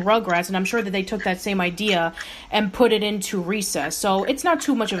worked in Rugrats, and I'm sure that they took that same idea and put it into Recess, so it's not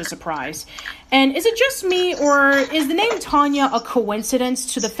too much of a surprise. And is it just me, or is the name Tonya a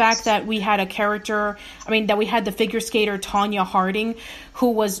coincidence to the fact that we had that we had the figure skater Tonya Harding,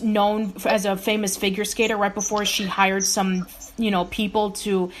 who was known as a famous figure skater right before she hired some people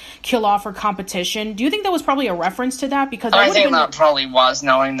to kill off her competition? Do you think that was probably a reference to that? Because I think that probably was,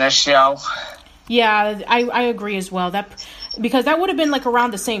 knowing this show. Yeah, I agree as well. Because that would have been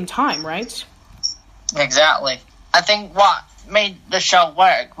around the same time, right? Exactly. I think what made the show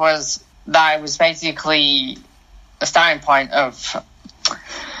work was that it was basically a starting point of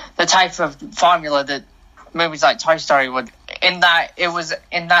the type of formula that movies like Toy Story would, in that it was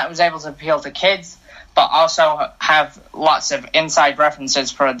able to appeal to kids, but also have lots of inside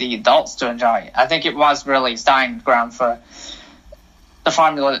references for the adults to enjoy. I think it was really starting ground for the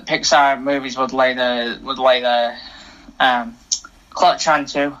formula that Pixar movies would lay the clutch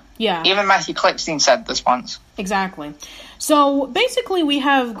onto. Yeah. Even Matthew Klickstein said this once. Exactly. So basically we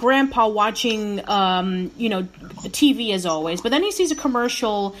have Grandpa watching, TV as always, but then he sees a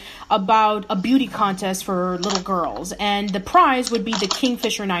commercial about a beauty contest for little girls, and the prize would be the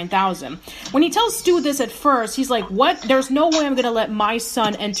Kingfisher 9000. When he tells Stu this at first, he's like, what? There's no way I'm going to let my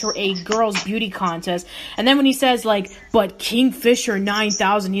son enter a girls' beauty contest. And then when he says, but Kingfisher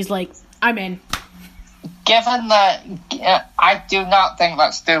 9000, he's like, I'm in. Given that, I do not think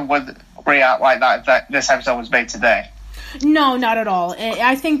that Stu would react like that if this episode was made today. No, not at all.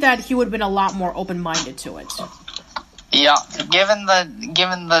 I think that he would have been a lot more open-minded to it. Yeah, given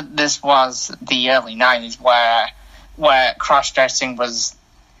that this was the early 90s where cross-dressing was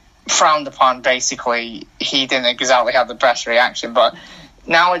frowned upon, basically, he didn't exactly have the best reaction, but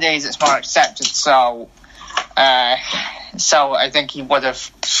nowadays it's more accepted, so I think he would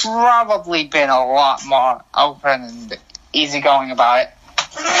have probably been a lot more open and easygoing about it.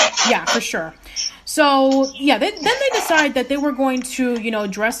 Yeah, for sure. So, yeah, then they decide that they were going to,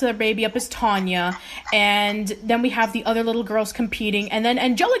 dress their baby up as Tanya, and then we have the other little girls competing, and then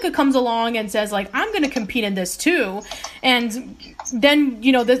Angelica comes along and says, like, I'm going to compete in this too, and then,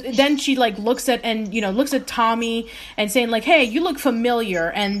 then she, like, looks at Tommy and saying, like, hey, you look familiar,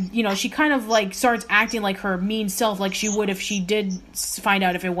 and, she kind of, like, starts acting like her mean self, like she would if she did find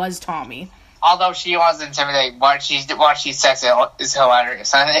out if it was Tommy. Although she was intimidated, what she says is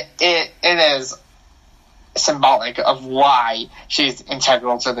hilarious, and it is symbolic of why she's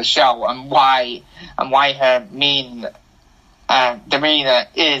integral to the show and why her demeanor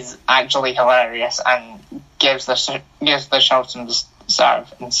is actually hilarious and gives the show some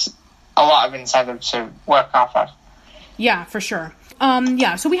serve and a lot of incentive to work off of. Yeah, for sure.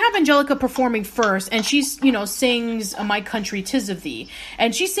 So we have Angelica performing first, and she's, sings My Country 'Tis of Thee.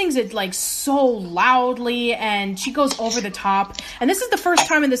 And she sings it, like, so loudly, and she goes over the top. And this is the first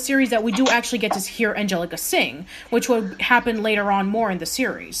time in the series that we do actually get to hear Angelica sing, which would happen later on more in the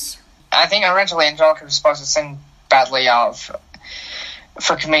series. I think originally Angelica was supposed to sing badly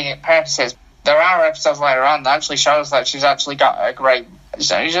for comedic purposes. There are episodes later on that actually shows that she's actually got a great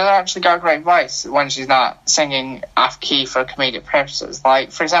voice when she's not singing off key for comedic purposes.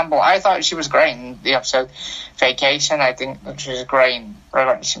 Like, for example, I thought she was great in the episode Vacation. I think that she was great in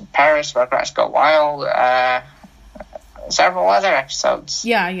Rugrats in Paris, Rugrats Go Wild, several other episodes.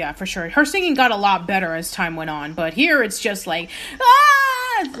 Yeah, for sure. Her singing got a lot better as time went on, but here it's just like,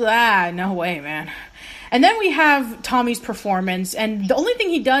 no way, man. And then we have Tommy's performance, and the only thing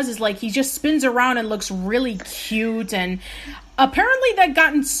he does is, like, he just spins around and looks really cute, and apparently that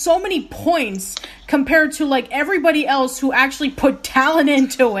gotten so many points compared to, like, everybody else who actually put talent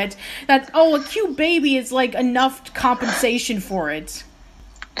into it that, a cute baby is, like, enough compensation for it.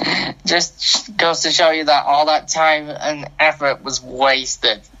 Just goes to show you that all that time and effort was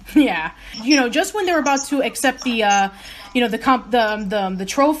wasted. Yeah. Just when they're about to accept the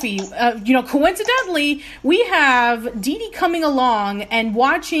trophy, coincidentally, we have Dee Dee coming along and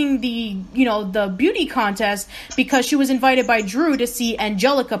watching the beauty contest because she was invited by Drew to see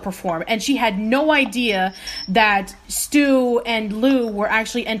Angelica perform, and she had no idea that Stu and Lou were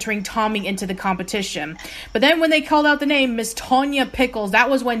actually entering Tommy into the competition. But then when they called out the name Miss Tonya Pickles, that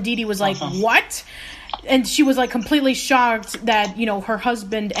was when Dee Dee was like, what? And she was, like, completely shocked that, her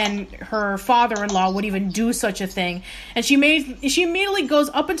husband and her father-in-law would even do such a thing. And she immediately goes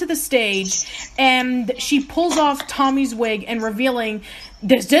up into the stage, and she pulls off Tommy's wig and revealing,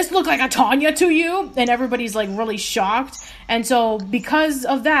 does this look like a Tanya to you? And everybody's, like, really shocked. And so, because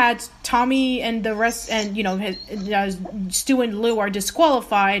of that, Tommy and the rest, and, Stu and Lou are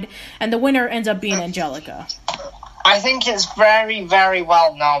disqualified, and the winner ends up being Angelica. I think it's very, very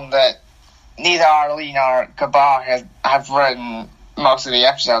well known that neither Arlene or Gabar have written most of the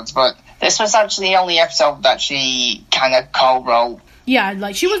episodes, but this was actually the only episode that she kind of co-wrote. Yeah,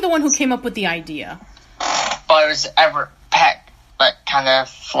 like, she was the one who came up with the idea. But it was Everett Peck that kind of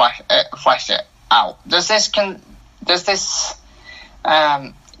fleshed it out. Does this count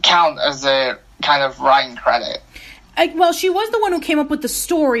as a kind of writing credit? Well, she was the one who came up with the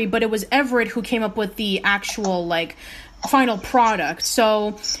story, but it was Everett who came up with the actual, like, final product.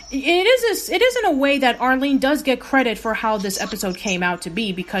 So it is in a way that Arlene does get credit for how this episode came out to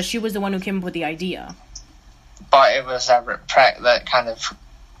be, because she was the one who came up with the idea. But it was Everett Peck that kind of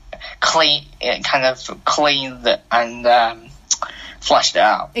cleaned and fleshed it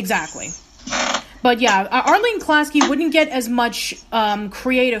out. Exactly. But yeah, Arlene Klasky wouldn't get as much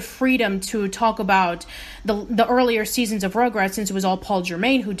creative freedom to talk about the earlier seasons of Rugrats, since it was all Paul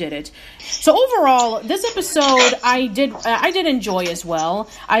Germain who did it. So overall, this episode I did enjoy as well.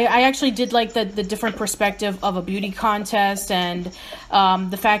 I actually did like the different perspective of a beauty contest, and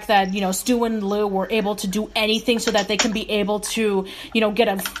the fact that Stu and Lou were able to do anything so that they can be able to get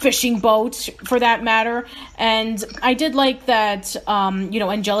a fishing boat, for that matter. And I did like that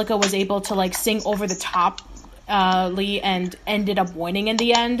Angelica was able to, like, sing over the top and ended up winning in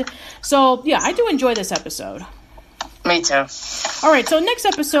the end. So yeah, I do enjoy this episode. Me too. Alright, so next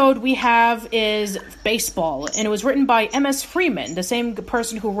episode we have is Baseball, and it was written by M.S. Freeman, the same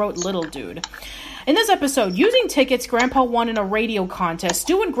person who wrote Little Dude. In this episode, using tickets Grandpa won in a radio contest,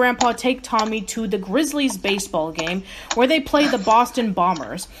 Stu and Grandpa take Tommy to the Grizzlies baseball game, where they play the Boston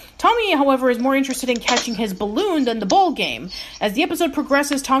Bombers. Tommy, however, is more interested in catching his balloon than the ball game. As the episode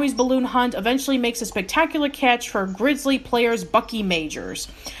progresses, Tommy's balloon hunt eventually makes a spectacular catch for Grizzly players Bucky Majors.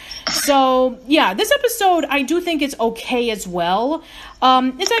 So, yeah, this episode, I do think it's okay as well.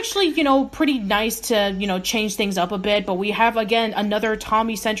 It's actually, pretty nice to, change things up a bit, but we have, again, another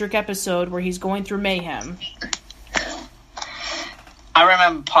Tommy-centric episode where he's going through mayhem. I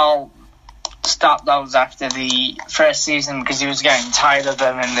remember Paul stopped those after the first season because he was getting tired of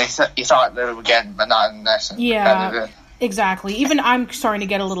them, and he thought they were getting monotonous. Yeah. Exactly. Even I'm starting to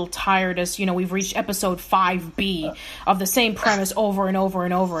get a little tired as, we've reached episode 5B of the same premise over and over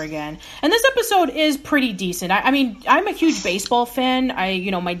and over again. And this episode is pretty decent. I mean, I'm a huge baseball fan.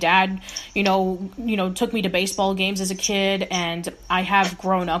 My dad, took me to baseball games as a kid, and I have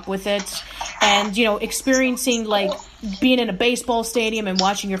grown up with it. And, experiencing, being in a baseball stadium and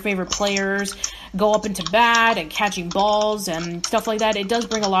watching your favorite players go up into bat and catching balls and stuff like that, it does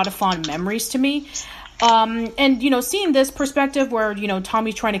bring a lot of fond memories to me. And, seeing this perspective where,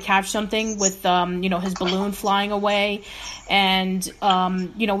 Tommy's trying to catch something with, his balloon flying away, and,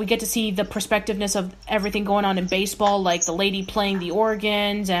 we get to see the perspectiveness of everything going on in baseball, like the lady playing the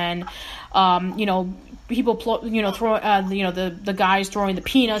organs, and, people, throw, the guys throwing the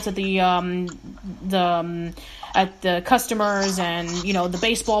peanuts at the customers, and, the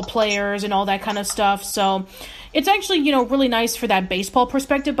baseball players and all that kind of stuff. So it's actually, really nice for that baseball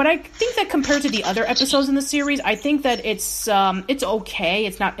perspective, but I think that compared to the other episodes in the series, I think that it's okay.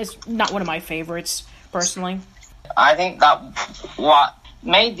 It's not one of my favorites, personally. I think that what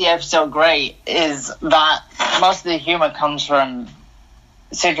made the episode great is that most of the humor comes from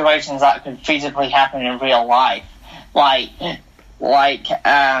situations that could feasibly happen in real life. Like the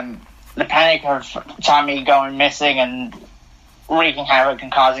panic of Tommy going missing and wreaking havoc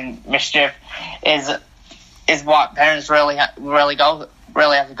and causing mischief is what parents really have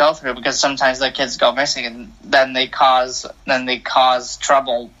to go through, because sometimes their kids go missing and then they cause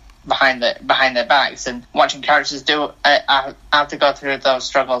trouble behind their backs, and watching characters have to go through those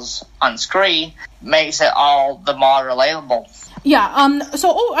struggles on screen makes it all the more relatable. Yeah, I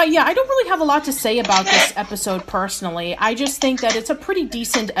don't really have a lot to say about this episode personally. I just think that it's a pretty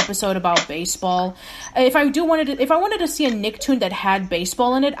decent episode about baseball. If I wanted to see a Nicktoon that had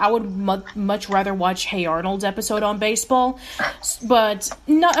baseball in it, I would much rather watch Hey Arnold's episode on baseball. But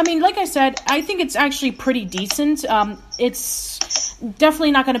no, I mean, like I said, I think it's actually pretty decent. It's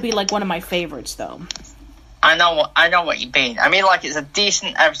definitely not going to be like one of my favorites, though. I know what you mean. I mean, it's a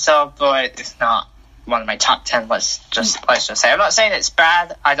decent episode, but it's not one of my top 10. Let's just say. I'm not saying it's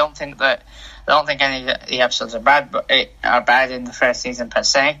bad. I don't think any of the episodes are bad, but are bad in the first season per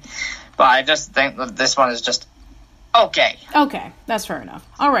se. But I just think that this one is just okay. Okay, that's fair enough.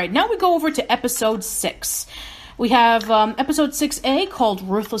 All right, now we go over to episode 6. We have episode 6A called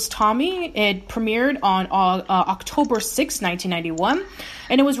Ruthless Tommy. It premiered on October 6, 1991,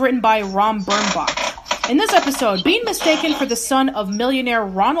 and it was written by Ron Birnbach. In this episode, being mistaken for the son of millionaire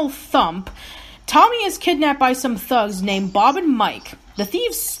Ronald Thump, Tommy is kidnapped by some thugs named Bob and Mike. The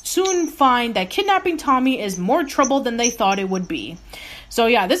thieves soon find that kidnapping Tommy is more trouble than they thought it would be. So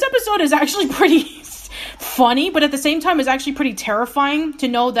yeah, this episode is actually pretty funny, but at the same time is actually pretty terrifying to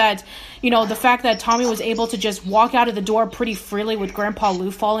know that, the fact that Tommy was able to just walk out of the door pretty freely with Grandpa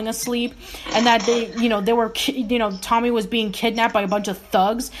Lou falling asleep, and that Tommy was being kidnapped by a bunch of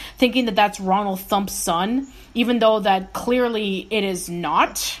thugs, thinking that that's Ronald Thump's son, even though that clearly it is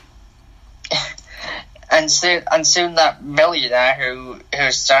not. And soon that millionaire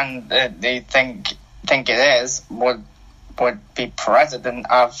whose son they think it is would be president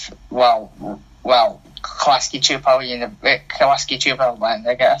of Klasky Chupo land,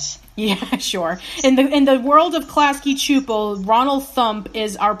 I guess. Yeah, sure. In the world of Klasky Chupo, Ronald Thump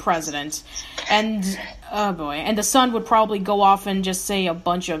is our president, and oh boy, and the son would probably go off and just say a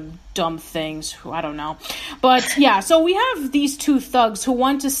bunch of dumb things. I don't know, but yeah. So we have these two thugs who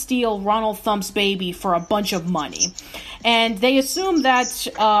want to steal Ronald Thump's baby for a bunch of money, and they assume that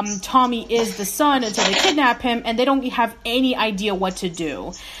Tommy is the son until they kidnap him, and they don't have any idea what to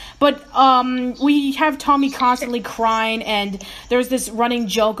do. But we have Tommy constantly crying, and there's this running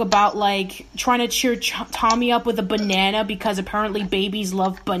joke about, trying to cheer Tommy up with a banana because apparently babies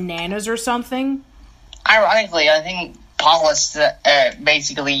love bananas or something. Ironically, I think Paulus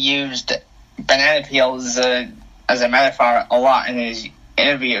basically used banana peels as a metaphor a lot in his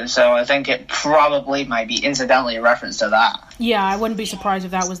interview, so I think it probably might be incidentally a reference to that. Yeah, I wouldn't be surprised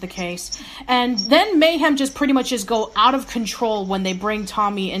if that was the case. And then mayhem just pretty much go out of control when they bring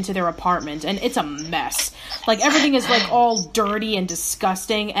Tommy into their apartment, and it's a mess. Everything is all dirty and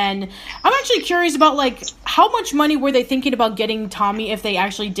disgusting, and I'm actually curious about how much money were they thinking about getting Tommy if they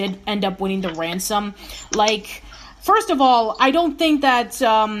actually did end up winning the ransom. First of all, I don't think that,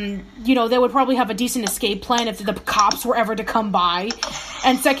 they would probably have a decent escape plan if the cops were ever to come by.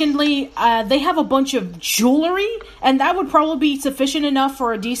 And secondly, they have a bunch of jewelry, and that would probably be sufficient enough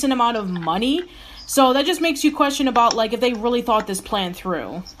for a decent amount of money. So that just makes you question about, if they really thought this plan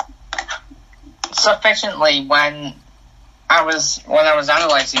through. Sufficiently when when I was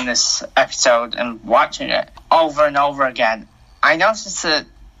analysing this episode and watching it over and over again, I noticed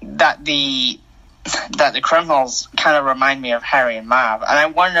that the criminals kind of remind me of Harry and Marv, and I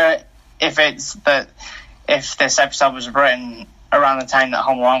wonder if this episode was written around the time that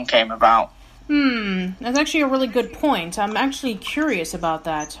Home Alone came about. That's actually a really good point. I'm actually curious about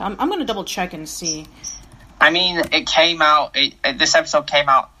that. I'm going to double check and see. I mean, it came out. This episode came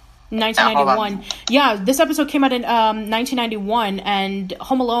out 1991. Yeah, this episode came out in 1991, and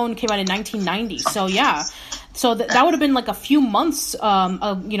Home Alone came out in 1990. So yeah, so that would have been like a few months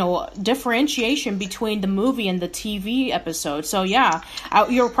of differentiation between the movie and the TV episode. So yeah,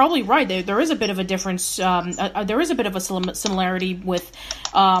 you're probably right. There is a bit of a difference. There is a bit of a similarity with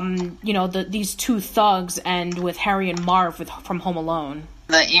these two thugs and with Harry and Marv from Home Alone.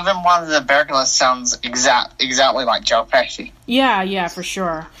 Even one of the burglars sounds exactly like Joe Pesci. Yeah, for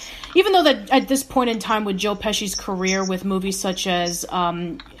sure. Even though that at this point in time with Joe Pesci's career with movies such as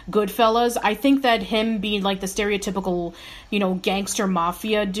Goodfellas, I think that him being like the stereotypical, gangster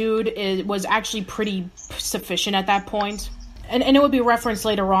mafia dude was actually pretty sufficient at that point. And it would be referenced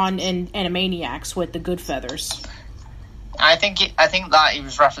later on in Animaniacs with the Goodfeathers. I think that he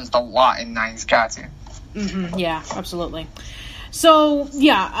was referenced a lot in 90s cartoon. Mm-hmm, yeah, absolutely. So,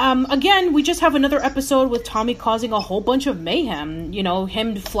 yeah, again, we just have another episode with Tommy causing a whole bunch of mayhem.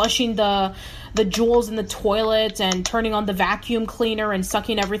 Him flushing the jewels in the toilet and turning on the vacuum cleaner and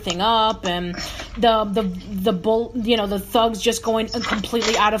sucking everything up, and the thugs just going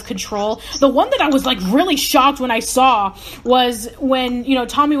completely out of control. The one that I was like really shocked when I saw was when,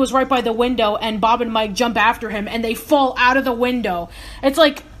 Tommy was right by the window and Bob and Mike jump after him and they fall out of the window. It's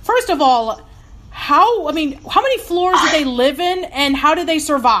like, first of all, how many floors did they live in, and how did they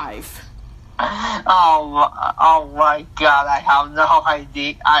survive? Oh my God, I have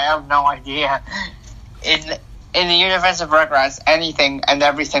no idea. In the universe of Rugrats, anything and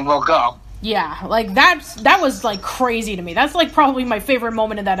everything will go. Yeah, like that was like crazy to me. That's like probably my favorite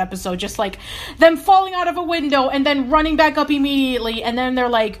moment in that episode. Just like them falling out of a window and then running back up immediately, and then they're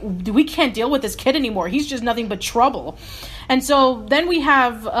like, we can't deal with this kid anymore. He's just nothing but trouble. And so then we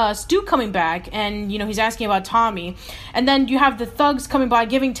have Stu coming back, and, he's asking about Tommy. And then you have the thugs coming by,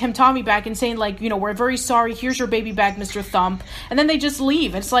 giving Tim Tommy back and saying, like, we're very sorry. Here's your baby back, Mr. Thump. And then they just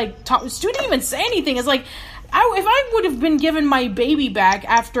leave. It's like, Stu didn't even say anything. It's like, if I would have been given my baby back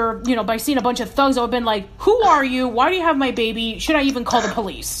after, by seeing a bunch of thugs, I would have been like, who are you? Why do you have my baby? Should I even call the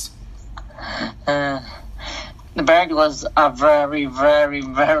police? The burglars are very, very,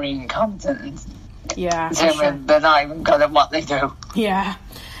 very incompetent. Yeah, sure. They're not even good at what they do. Yeah.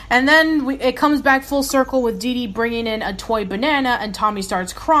 And then it comes back full circle with Dee Dee bringing in a toy banana, and Tommy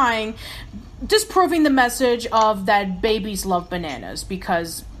starts crying, disproving the message of that babies love bananas,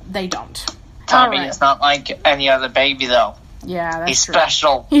 because they don't. Tommy is not like any other baby, though. Yeah, that's He's true.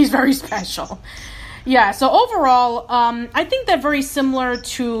 Special. He's very special. Yeah, so overall, I think that very similar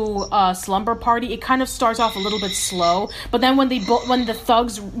to Slumber Party, it kind of starts off a little bit slow, but then when the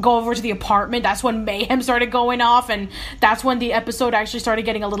thugs go over to the apartment, that's when mayhem started going off, and that's when the episode actually started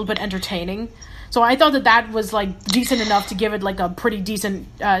getting a little bit entertaining. So I thought that was like decent enough to give it like a pretty decent,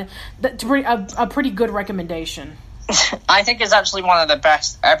 a pretty good recommendation. I think it's actually one of the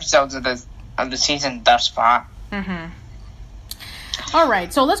best episodes of the season thus far. Mm-hmm. All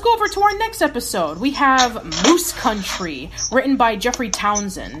right, so let's go over to our next episode. We have Moose Country, written by Jeffrey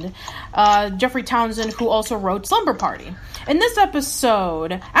Townsend. Jeffrey Townsend, who also wrote Slumber Party. In this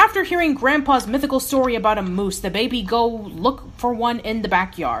episode, after hearing Grandpa's mythical story about a moose, the baby go look for one in the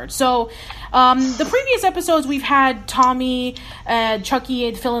backyard. So, the previous episodes, we've had Tommy, Chucky,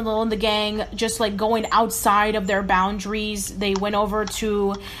 and Phil and the gang just like going outside of their boundaries. They went over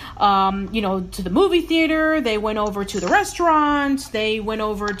to, to the movie theater. They went over to the restaurant. They went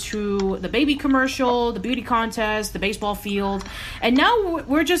over to the baby commercial, the beauty contest, the baseball field. And now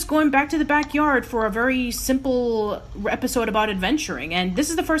we're just going back to the backyard for a very simple episode about adventuring. And this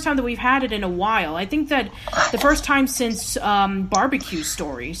is the first time that we've had it in a while. I think that the first time since Barbecue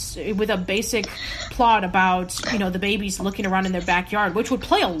Stories, with a basic plot about, the babies looking around in their backyard, which would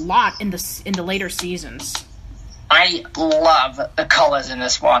play a lot in the later seasons. I love the colors in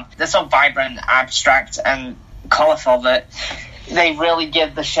this one. They're so vibrant, abstract, and colorful that they really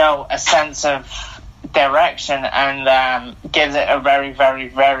give the show a sense of direction and gives it a very, very,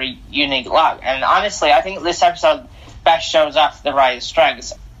 very unique look. And honestly, I think this episode best shows off the writer's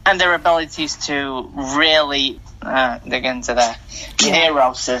strengths and their abilities to really dig into their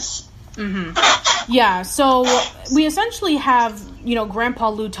neurosis Yeah, so we essentially have, Grandpa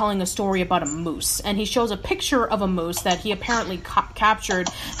Lou telling a story about a moose, and he shows a picture of a moose that he apparently captured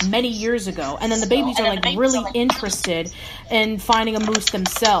many years ago, and then the babies are, really interested in finding a moose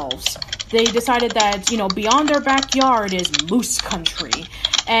themselves. They decided that, beyond their backyard is moose country,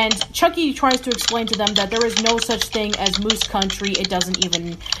 and Chucky tries to explain to them that there is no such thing as moose country. It doesn't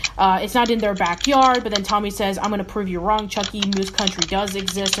even, it's not in their backyard, but then Tommy says, I'm going to prove you wrong, Chucky. Moose country does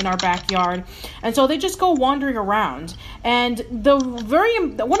exist in our backyard. And so they just go wandering around. And one of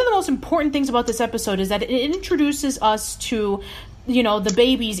the most important things about this episode is that it introduces us to, the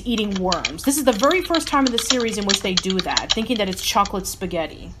babies eating worms. This is the very first time in the series in which they do that, thinking that it's chocolate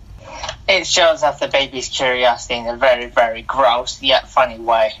spaghetti. It shows off the baby's curiosity in a very, very gross yet funny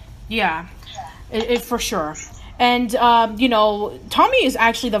way. Yeah, it for sure. And, Tommy is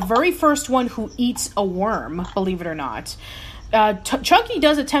actually the very first one who eats a worm, believe it or not. Chucky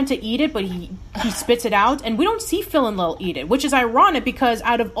does attempt to eat it, but he spits it out, and we don't see Phil and Lil eat it, which is ironic because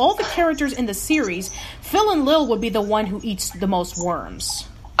out of all the characters in the series, Phil and Lil would be the one who eats the most worms.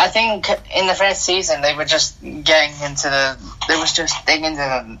 I think in the first season they were just digging into the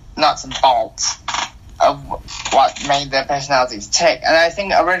nuts and bolts of what made their personalities tick. And I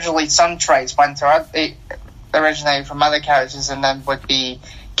think originally some traits originated from other characters and then would be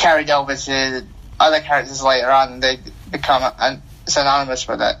carried over to other characters later on, and they become synonymous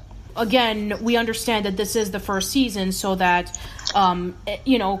with it. Again, we understand that this is the first season, so that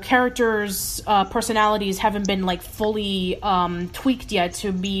characters' personalities haven't been fully tweaked yet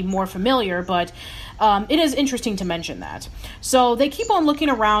to be more familiar, but it is interesting to mention that. So they keep on looking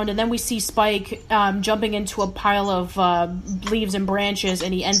around, and then we see Spike jumping into a pile of leaves and branches,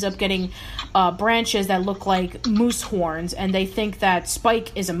 and he ends up getting branches that look like moose horns, and they think that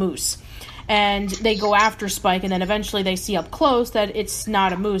Spike is a moose. And they go after Spike, and then eventually they see up close that it's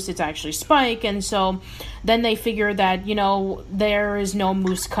not a moose, it's actually Spike. And so then they figure that, there is no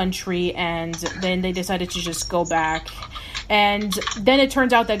moose country, and then they decided to just go back. And then it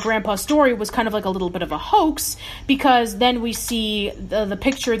turns out that Grandpa's story was kind of like a little bit of a hoax, because then we see the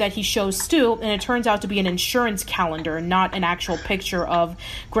picture that he shows Stu, and it turns out to be an insurance calendar, not an actual picture of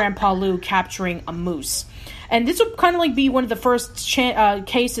Grandpa Lou capturing a moose. And this would kind of be one of the first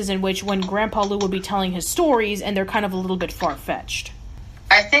cases in which when Grandpa Lou would be telling his stories, and they're kind of a little bit far-fetched.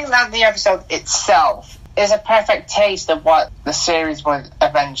 I think that the episode itself is a perfect taste of what the series would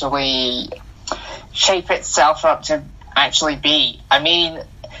eventually shape itself up to actually be. I mean,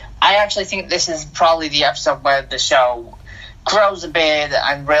 I actually think this is probably the episode where the show grows a bit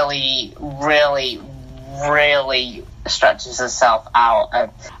and really, really, really stretches itself out.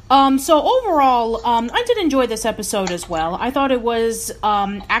 So overall, I did enjoy this episode as well. I thought it was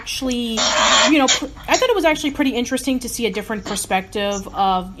actually pretty interesting to see a different perspective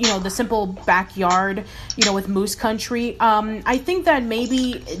of, the simple backyard, with Moose Country. I think that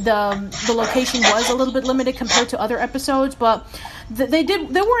maybe the location was a little bit limited compared to other episodes, but they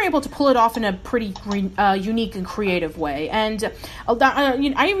were able to pull it off in a pretty unique and creative way. And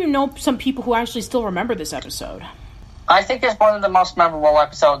I even know some people who actually still remember this episode. I think it's one of the most memorable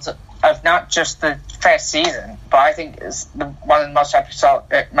episodes of not just the first season, but I think it's one of the most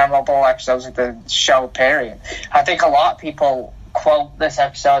memorable episodes of the show, period. I think a lot of people quote this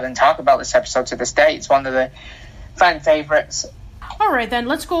episode and talk about this episode to this day. It's one of the fan favorites. All right, then,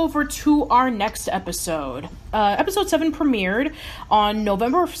 let's go over to our next episode. Episode 7 premiered on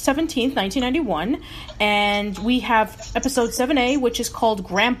November 17th, 1991, and we have episode 7A, which is called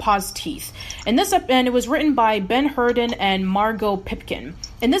Grandpa's Teeth. And it was written by Ben Herden and Margot Pipkin.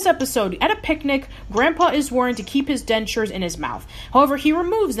 In this episode, at a picnic, Grandpa is warned to keep his dentures in his mouth. However, he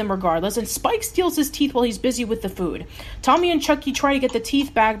removes them regardless, and Spike steals his teeth while he's busy with the food. Tommy and Chucky try to get the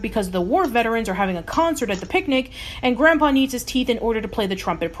teeth back because the war veterans are having a concert at the picnic, and Grandpa needs his teeth in order to play the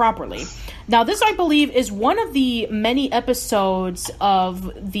trumpet properly. Now, this, I believe, is one of the many episodes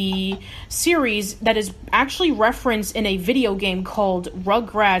of the series that is actually referenced in a video game called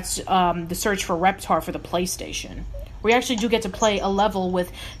Rugrats, The Search for Reptar for the PlayStation. We actually do get to play a level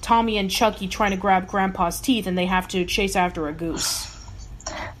with Tommy and Chucky trying to grab Grandpa's teeth, and they have to chase after a goose.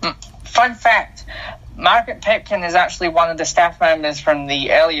 Fun fact, Margaret Pipkin is actually one of the staff members from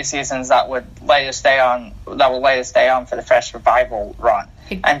the earlier seasons that will later stay on for the first revival run.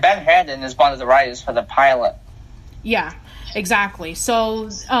 And Ben Herden is one of the writers for the pilot. Yeah, exactly. So,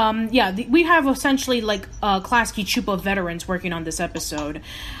 we have essentially Klasky Chupa veterans working on this episode.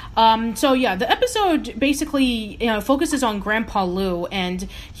 So yeah, the episode basically focuses on Grandpa Lou, and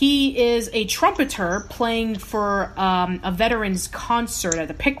he is a trumpeter playing for a veterans concert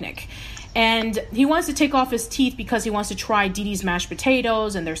at a picnic. And he wants to take off his teeth because he wants to try Dee Dee's mashed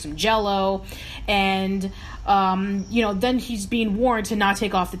potatoes, and there's some Jell-O. And, then he's being warned to not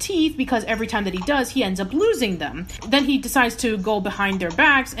take off the teeth because every time that he does, he ends up losing them. Then he decides to go behind their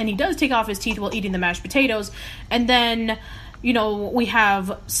backs, and he does take off his teeth while eating the mashed potatoes. And then we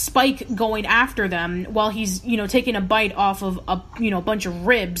have Spike going after them while he's, taking a bite off of a bunch of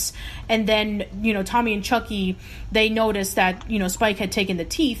ribs. And then, Tommy and Chucky, they noticed that, Spike had taken the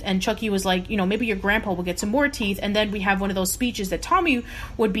teeth, and Chucky was like, maybe your grandpa will get some more teeth. And then we have one of those speeches that Tommy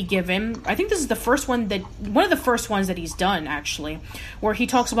would be given. I think this is one of the first ones that he's done, actually, where he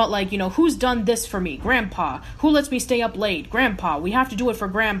talks about, like, who's done this for me? Grandpa. Who lets me stay up late? Grandpa. We have to do it for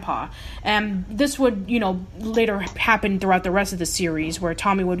Grandpa. And this would, later happen throughout the rest of the series, where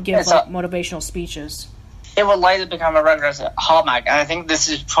Tommy would give motivational speeches. It would later become a regular hallmark, and I think this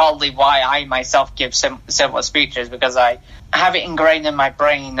is probably why I myself give similar speeches, because I have it ingrained in my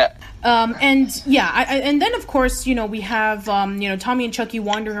brain. And then of course, we have Tommy and Chucky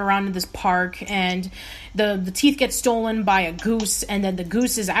wandering around in this park, and the teeth get stolen by a goose, and then the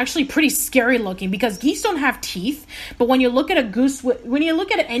goose is actually pretty scary looking because geese don't have teeth. But when you look at a goose, when you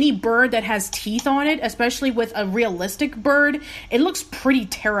look at any bird that has teeth on it, especially with a realistic bird, it looks pretty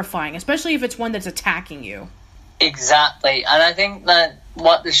terrifying, especially if it's one that's attacking you. Exactly, and I think that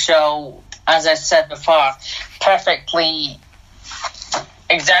what the show, as I said before, perfectly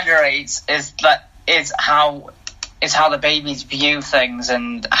exaggerates is how the babies view things,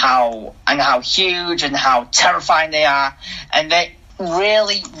 and how huge and how terrifying they are, and they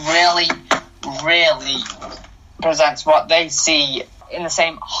really, really, really presents what they see in the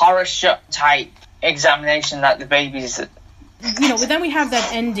same horror show type examination that the babies. But then we have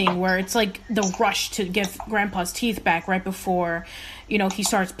that ending where it's like the rush to give Grandpa's teeth back right before, he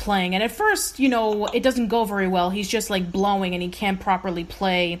starts playing. And at first, it doesn't go very well. He's just like blowing, and he can't properly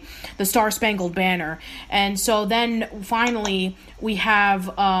play the Star Spangled Banner. And so then finally we have,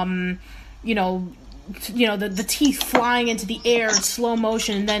 the teeth flying into the air in slow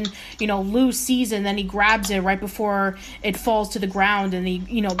motion, and then, Lou sees it, and then he grabs it right before it falls to the ground, and he,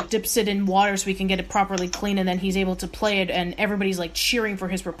 dips it in water so he can get it properly clean, and then he's able to play it, and everybody's, like, cheering for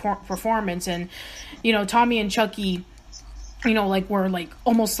his performance, and, Tommy and Chucky, were,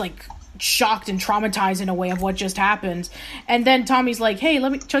 almost, shocked and traumatized in a way of what just happened. And then Tommy's like, hey,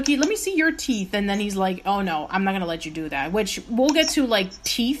 Chucky, let me see your teeth, and then he's like, oh, no, I'm not gonna let you do that, which we'll get to,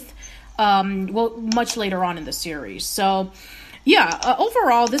 teeth much later on in the series. So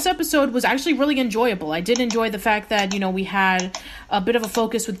overall, this episode was actually really enjoyable. I did enjoy the fact that, we had a bit of a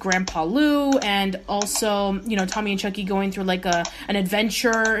focus with Grandpa Lou, and also, Tommy and Chucky going through an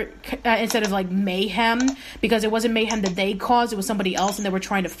adventure instead of mayhem, because it wasn't mayhem that they caused, it was somebody else, and they were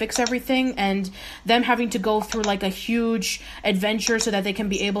trying to fix everything, and them having to go through a huge adventure so that they can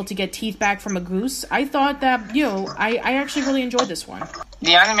be able to get teeth back from a goose. I thought that, I actually really enjoyed this one.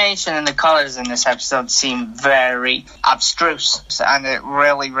 The animation and the colors in this episode seem very abstruse, and it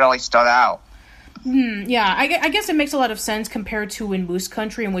really, really stood out. I guess it makes a lot of sense compared to in Moose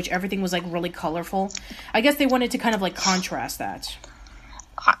Country, in which everything was really colorful. I guess they wanted to kind of contrast that.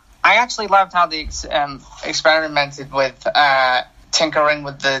 I actually loved how they experimented with tinkering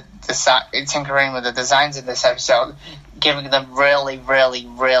with the designs in this episode, giving them really, really,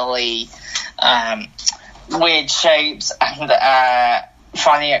 really weird shapes and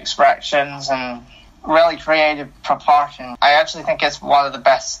funny expressions and really creative proportions. I actually think it's one of the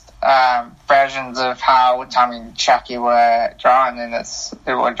best versions of how Tommy and Chucky were drawn in this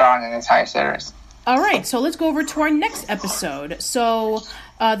entire series. All right, so let's go over to our next episode. So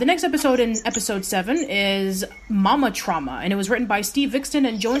the next episode, in episode 7, is Mama Trauma, and it was written by Steve Vixton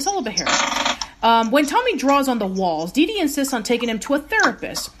and Joan Sullivan. When Tommy draws on the walls, Dee Dee insists on taking him to a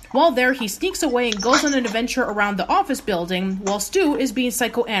therapist. While there, he sneaks away and goes on an adventure around the office building while Stu is being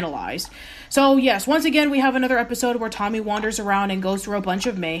psychoanalyzed. So yes, once again, we have another episode where Tommy wanders around and goes through a bunch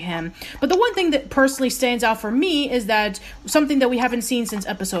of mayhem. But the one thing that personally stands out for me is that something that we haven't seen since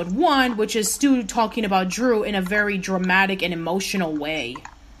episode 1, which is Stu talking about Drew in a very dramatic and emotional way.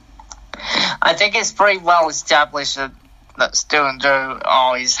 I think it's pretty well established that Stu and Drew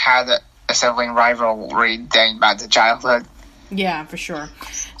always had a sibling rivalry dating back to childhood. Yeah, for sure.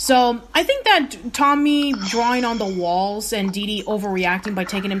 So, I think that Tommy drawing on the walls and Dee Dee overreacting by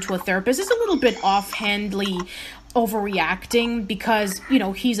taking him to a therapist is a little bit offhandedly overreacting because,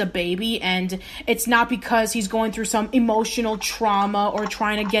 he's a baby, and it's not because he's going through some emotional trauma or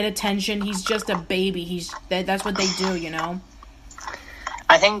trying to get attention. He's just a baby. That's what they do,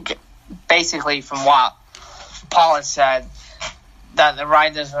 I think basically from what Paul has said, that the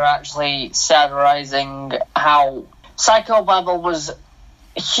writers were actually satirizing how psychobabble was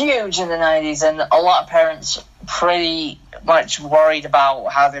huge in the 90s, and a lot of parents pretty much worried about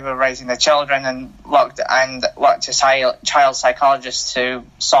how they were raising their children and looked to child psychologists to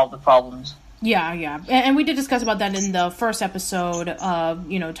solve the problems. Yeah. And we did discuss about that in the first episode of,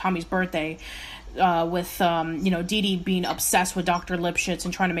 Tommy's birthday, with, Dee Dee being obsessed with Dr. Lipschitz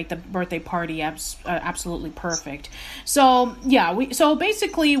and trying to make the birthday party absolutely perfect. So, so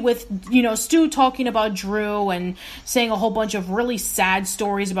basically with, Stu talking about Drew and saying a whole bunch of really sad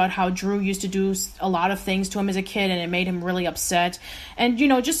stories about how Drew used to do a lot of things to him as a kid and it made him really upset. And,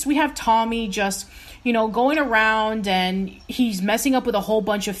 we have Tommy just... going around and he's messing up with a whole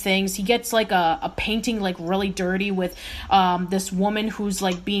bunch of things. He gets like a painting like really dirty with this woman who's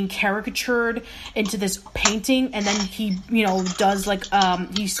like being caricatured into this painting, and then he does like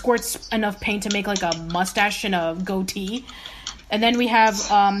he squirts enough paint to make like a mustache and a goatee. And then we have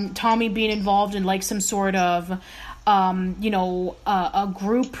Tommy being involved in like some sort of a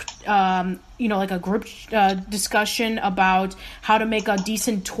group, like a group discussion about how to make a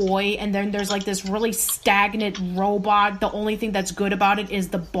decent toy. And then there's like this really stagnant robot. The only thing that's good about it is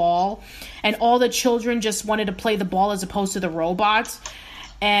the ball. And all the children just wanted to play the ball as opposed to the robots.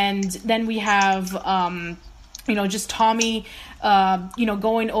 And then we have, just Tommy,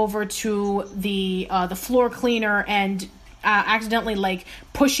 going over to the floor cleaner and accidentally like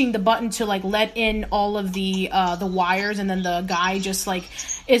pushing the button to like let in all of the wires, and then the guy just like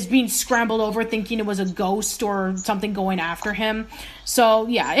is being scrambled over thinking it was a ghost or something going after him. So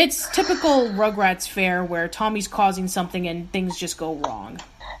yeah, it's typical Rugrats fare where Tommy's causing something and things just go wrong.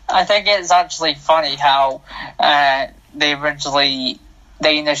 I think it's actually funny how they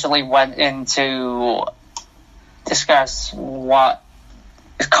initially went in to discuss what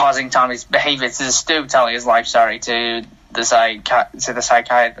is causing Tommy's behavior to Stu telling his life story to the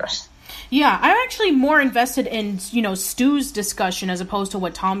psychiatrist. Yeah, I'm actually more invested in, Stu's discussion as opposed to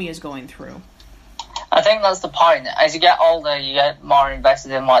what Tommy is going through. I think that's the point. As you get older, you get more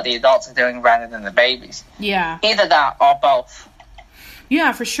invested in what the adults are doing rather than the babies. Yeah. Either that or both.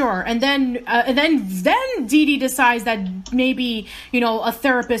 Yeah, for sure. And then Dee Dee decides that maybe, a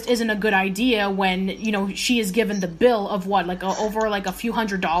therapist isn't a good idea when, she is given the bill of over a few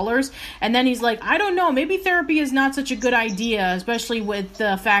 $100s. And then he's like, I don't know, maybe therapy is not such a good idea, especially with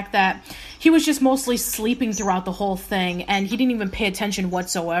the fact that he was just mostly sleeping throughout the whole thing and he didn't even pay attention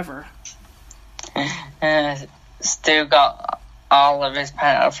whatsoever. Stu got all of his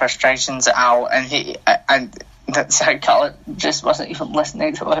pent-up frustrations out, and that psychologist wasn't even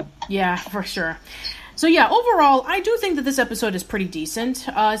listening to it. Yeah, for sure. So yeah, overall, I do think that this episode is pretty decent.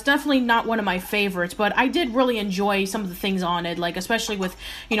 It's definitely not one of my favorites, but I did really enjoy some of the things on it, like especially with,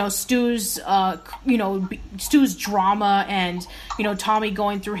 Stu's, Stu's drama and, Tommy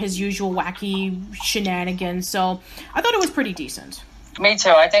going through his usual wacky shenanigans. So I thought it was pretty decent. Me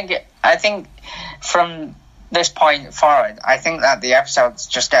too. I think from this point forward, I think that the episodes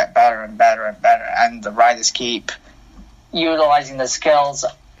just get better and better and better, and the writers keep utilizing the skills.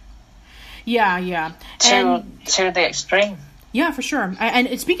 Yeah. To the extreme. Yeah, for sure.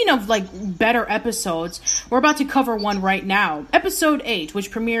 And speaking of, better episodes, we're about to cover one right now. Episode 8,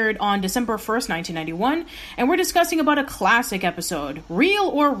 which premiered on December 1st, 1991. And we're discussing about a classic episode, Real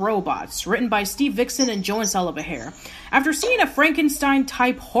or Robots, written by Steve Vixen and Joan Sullivan. After seeing a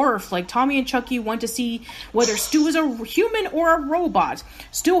Frankenstein-type horror flick, Tommy and Chucky want to see whether Stu is a human or a robot.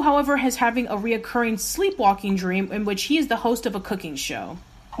 Stu, however, is having a reoccurring sleepwalking dream in which he is the host of a cooking show.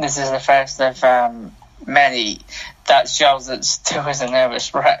 This is the first of many that shows that Stu is a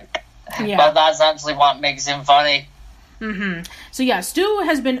nervous wreck. Yeah. But that's actually what makes him funny. Mm-hmm. So yeah, Stu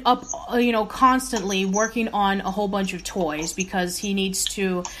has been up, constantly working on a whole bunch of toys because he needs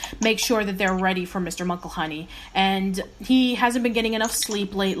to make sure that they're ready for Mr. Mucklehoney. And he hasn't been getting enough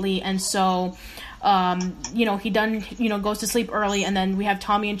sleep lately, and so... he goes to sleep early, and then we have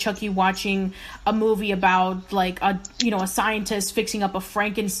Tommy and Chucky watching a movie about, a scientist fixing up a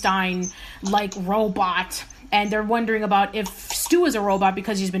Frankenstein-like robot, and they're wondering about if Stu is a robot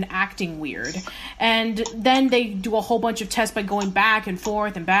because he's been acting weird. And then they do a whole bunch of tests by going back and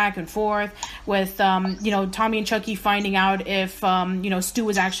forth with, Tommy and Chucky finding out if, Stu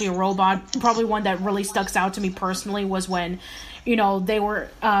is actually a robot. Probably one that really stuck out to me personally was when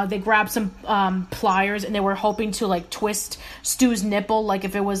they grabbed some pliers and they were hoping to twist Stu's nipple like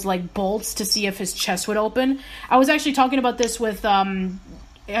if it was bolts to see if his chest would open. I was actually talking about this with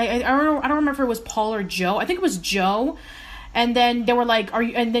I don't remember if it was Paul or Joe. I think it was Joe. And then they were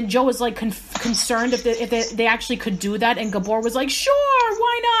and then Joe was concerned if they actually could do that, and Gabor was like, sure, why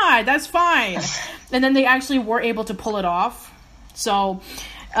why not? That's fine. And then they actually were able to pull it off. So...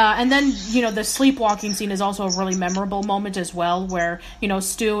 and then, the sleepwalking scene is also a really memorable moment as well, where,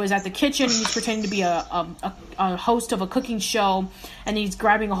 Stu is at the kitchen and he's pretending to be a host of a cooking show, and he's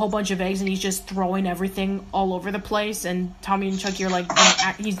grabbing a whole bunch of eggs and he's just throwing everything all over the place, and Tommy and Chucky are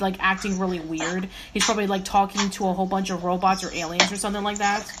he's acting really weird. He's probably talking to a whole bunch of robots or aliens or something like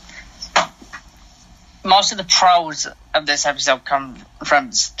that. Most of the pros of this episode come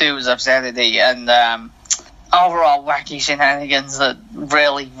from Stu's absurdity and, overall wacky shenanigans that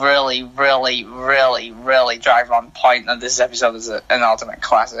really, really, really, really, really drive on point, and this episode is an ultimate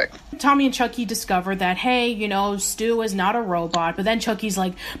classic. Tommy and Chucky discover that, hey, Stu is not a robot, but then Chucky's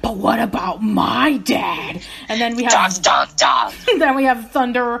like, but what about my dad? And then we have... Dun, dun, dun. Then we have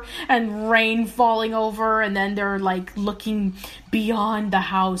thunder and rain falling over, and then they're, looking beyond the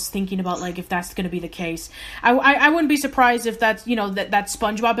house, thinking about, if that's going to be the case. I wouldn't be surprised if that's, that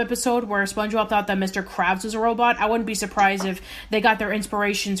SpongeBob episode where SpongeBob thought that Mr. Krabs was a robot. I wouldn't be surprised if they got their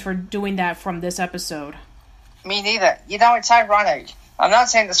inspirations for doing that from this episode. Me neither. It's ironic. I'm not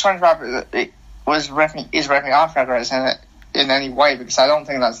saying that SpongeBob is ripping off Rugrats in any way, because I don't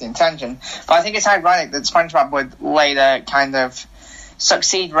think that's the intention. But I think it's ironic that SpongeBob would later kind of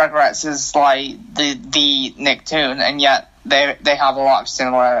succeed Rugrats as, the Nicktoon, and yet they have a lot of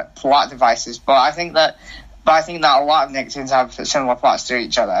similar plot devices. But I think that a lot of Nicktoons have similar plots to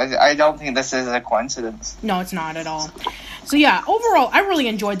each other. I don't think this is a coincidence. No, it's not at all. So yeah, overall, I really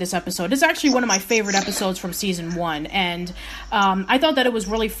enjoyed this episode. It's actually one of my favorite episodes from season 1, and I thought that it was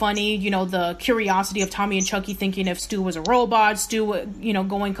really funny, the curiosity of Tommy and Chucky thinking if Stu was a robot, Stu,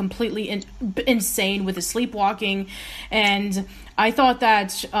 going completely insane with his sleepwalking, and I thought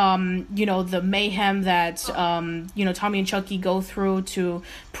that, the mayhem that, Tommy and Chucky go through to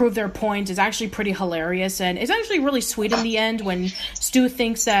prove their point is actually pretty hilarious, and it's actually really sweet in the end when Stu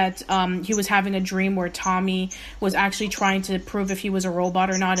thinks that he was having a dream where Tommy was actually trying to prove if he was a robot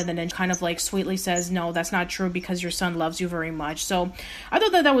or not, and then kind of sweetly says, no, that's not true because your son loves you very much. So I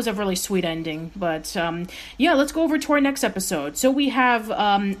thought that was a really sweet ending. But yeah, let's go over to our next episode. So we have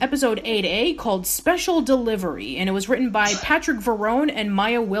episode 8A called Special Delivery, and it was written by Patrick Verone and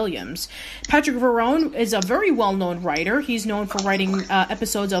Maya Williams. Patrick Verone is a very well-known writer. He's known for writing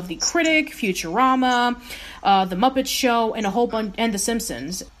episodes of The Critic, Futurama, The Muppet Show, and a whole bunch, and The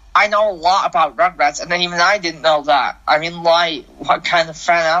Simpsons. I know a lot about Rugrats, and even I didn't know that. I mean, what kind of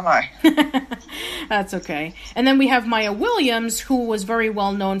fan am I? That's okay. And then we have Maya Williams, who was very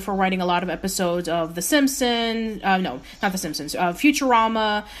well known for writing a lot of episodes of The Simpsons. No, not The Simpsons.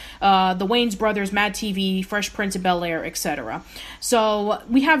 Futurama, The Wayans Brothers, Mad TV, Fresh Prince of Bel-Air, etc. So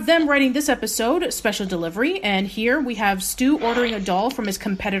we have them writing this episode, Special Delivery, and here we have Stu ordering a doll from his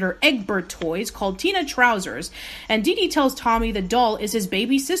competitor Egbert Toys called Tina Trousers, and Dee Dee tells Tommy the doll is his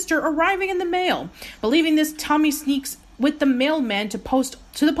baby sister arriving in the mail. Believing this, Tommy sneaks with the mailman to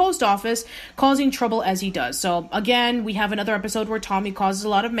the post office, causing trouble as he does. So again, we have another episode where Tommy causes a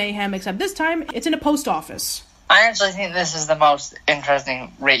lot of mayhem, except this time it's in a post office. I actually think this is the most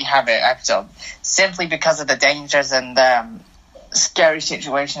interesting Rate Habit episode, simply because of the dangers and scary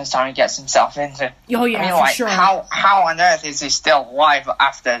situations Tommy gets himself into. Oh yeah, for sure. How on earth is he still alive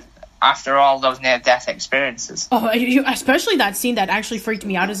after all those near-death experiences? Oh, especially that scene that actually freaked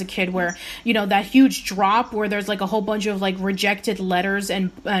me out as a kid where, that huge drop where there's a whole bunch of rejected letters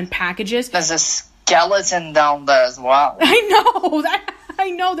and packages. There's a skeleton down there as well. I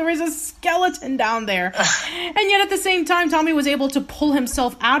know, there is a skeleton down there. And yet at the same time, Tommy was able to pull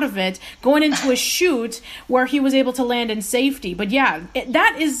himself out of it, going into a chute where he was able to land in safety. But yeah,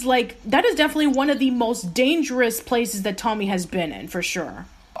 that is definitely one of the most dangerous places that Tommy has been in, for sure.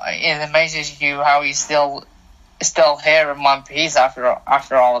 It amazes you how he's still here in one piece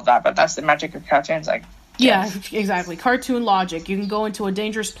after all of that, but that's the magic of cartoons. Yeah, exactly. Cartoon logic. You can go into a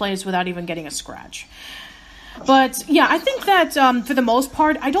dangerous place without even getting a scratch. But yeah, I think that for the most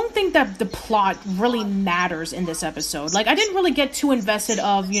part, I don't think that the plot really matters in this episode. I didn't really get too invested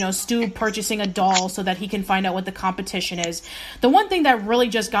of, Stu purchasing a doll so that he can find out what the competition is. The one thing that really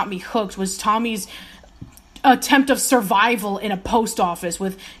just got me hooked was Tommy's attempt of survival in a post office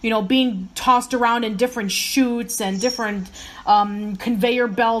with, being tossed around in different chutes and different conveyor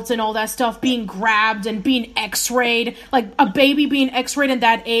belts and all that stuff, being grabbed and being x-rayed. A baby being x-rayed in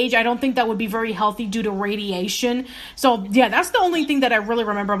that age, I don't think that would be very healthy due to radiation. So yeah, that's the only thing that I really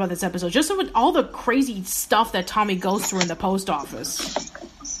remember about this episode, just with all the crazy stuff that Tommy goes through in the post office.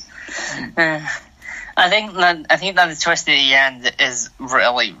 I think that the twist at the end is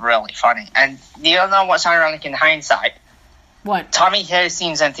really, really funny. And you don't know what's ironic in hindsight? What? Tommy here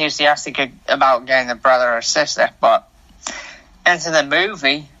seems enthusiastic about getting a brother or sister, but into the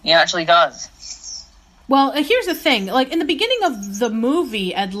movie, he actually does. Well, here's the thing. Like, in the beginning of the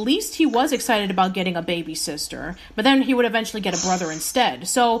movie, at least he was excited about getting a baby sister. But then he would eventually get a brother instead.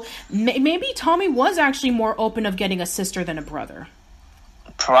 So, maybe Tommy was actually more open of getting a sister than a brother.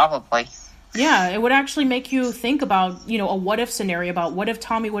 Probably. Yeah, it would actually make you think about, a what-if scenario about what if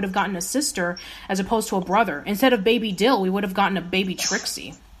Tommy would have gotten a sister as opposed to a brother. Instead of baby Dill, we would have gotten a baby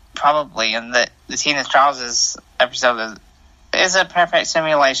Trixie. Probably, and the Teenage Trousers episode is a perfect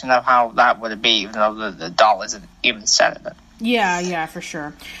simulation of how that would be, even though the doll isn't even said of it. Yeah, for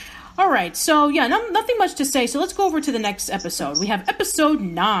sure. All right, so yeah, nothing much to say, so let's go over to the next episode. We have episode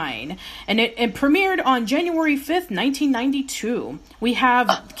 9, and it premiered on January 5th, 1992. We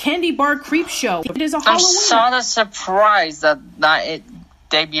have Candy Bar Creep Show. It is a Halloween. I'm sort of surprised that it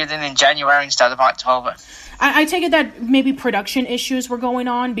debuted in January instead of October. I take it that maybe production issues were going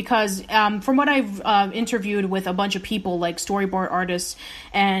on because from what I've interviewed with a bunch of people like storyboard artists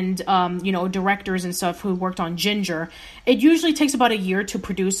and, directors and stuff who worked on Ginger, it usually takes about a year to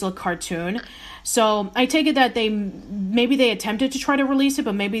produce a cartoon. So I take it that they attempted to try to release it,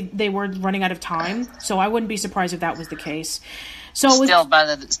 but maybe they were running out of time. So I wouldn't be surprised if that was the case. So still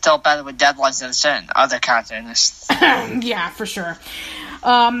better with deadlines than certain other cartoonists. Yeah, for sure.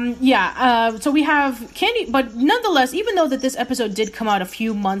 So we have Candy, but nonetheless, even though that this episode did come out a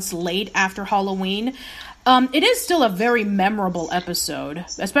few months late after Halloween, it is still a very memorable episode,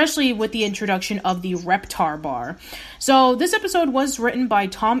 especially with the introduction of the Reptar Bar. So this episode was written by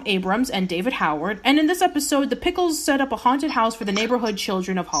Tom Abrams and David Howard, and in this episode, the Pickles set up a haunted house for the neighborhood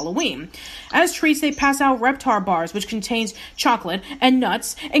children of Halloween. As treats, they pass out Reptar bars, which contains chocolate and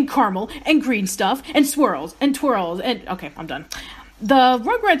nuts and caramel and green stuff and swirls and twirls and... Okay, I'm done. The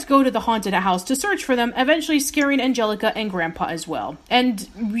Rugrats go to the haunted house to search for them, eventually scaring Angelica and Grandpa as well. And,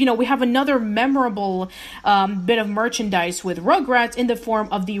 we have another memorable bit of merchandise with Rugrats in the form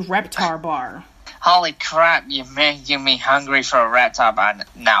of the Reptar Bar. Holy crap, you're making me hungry for a Reptar Bar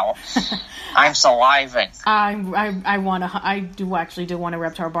now. I'm saliving. I do want a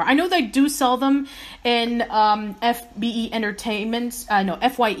Reptar Bar. I know they do sell them in FBE Entertainment.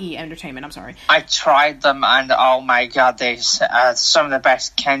 FYE Entertainment, I'm sorry. I tried them and oh my god, they're some of the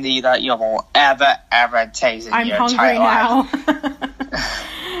best candy that you'll ever taste in your entire life. I'm hungry now.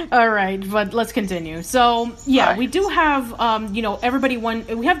 All right, but let's continue. So, yeah, right. We do have, everybody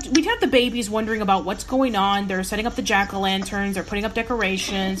we have the babies wondering about what's going on. They're setting up the jack-o'-lanterns. They're putting up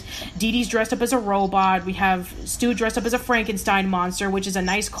decorations. Dee Dee's dressed up as a robot. We have Stu dressed up as a Frankenstein monster, which is a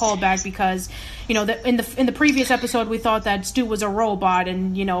nice callback because, in the previous episode we thought that Stu was a robot,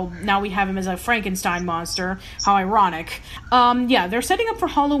 and now we have him as a Frankenstein monster. How ironic. They're setting up for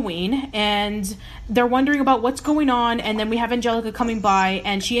Halloween, and they're wondering about what's going on. And then we have Angelica coming by,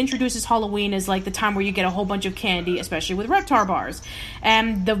 and she introduces Halloween as like the time where you get a whole bunch of candy, especially with Reptar bars.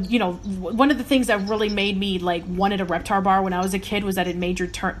 And one of the things that really made me like wanted a Reptar bar when I was a kid was that it made your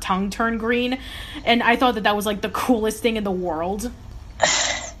tongue turn green, and I thought that was like the coolest thing in the world.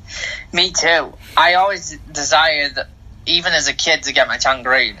 Me too. I always desired, even as a kid, to get my tongue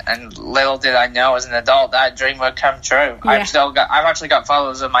green, and little did I know as an adult that dream would come true. Yeah. I've actually got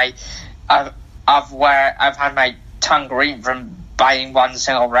photos of of where I've had my tongue green from buying one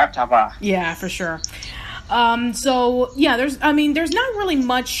single Reptar bar. Yeah, for sure. There's not really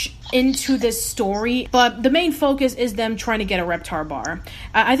much into this story, but the main focus is them trying to get a Reptar bar.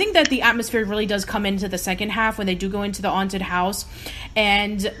 I think that the atmosphere really does come into the second half when they do go into the haunted house,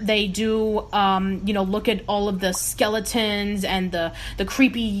 and they do, look at all of the skeletons and the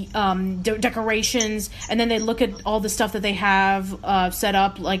creepy decorations, and then they look at all the stuff that they have set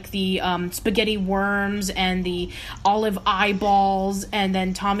up, like the spaghetti worms and the olive eyeballs, and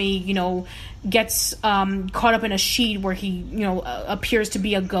then Tommy, gets caught up in a sheet where he appears to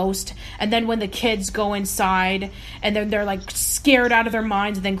be a ghost, and then when the kids go inside and then they're like scared out of their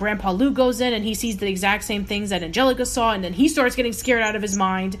minds, and then Grandpa Lou goes in and he sees the exact same things that Angelica saw, and then he starts getting scared out of his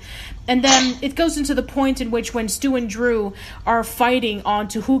mind, and then it goes into the point in which when Stu and Drew are fighting on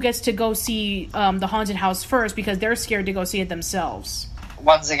to who gets to go see the haunted house first because they're scared to go see it themselves.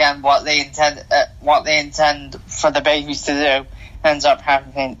 Once again, what they intend for the babies to do ends up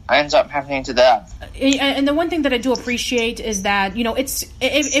happening to them. And the one thing that I do appreciate is that, it's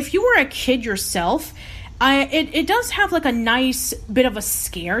if you were a kid yourself, it does have like a nice bit of a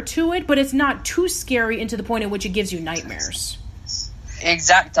scare to it, but it's not too scary into the point at which it gives you nightmares.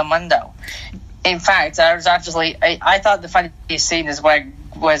 Exactamundo. In fact, I thought the funniest scene is where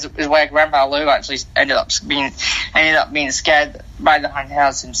Grandpa Lou actually ended up being scared by the haunted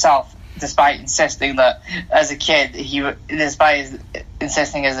house himself, despite insisting that as a kid that he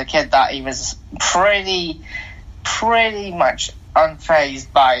was pretty much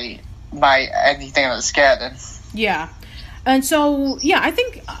unfazed by anything that scared him. Yeah. And so, yeah, I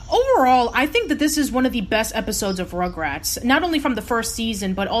think, overall, I think that this is one of the best episodes of Rugrats, not only from the first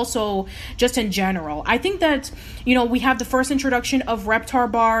season, but also just in general. I think that, we have the first introduction of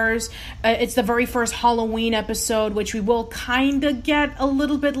Reptar bars. It's the very first Halloween episode, which we will kind of get a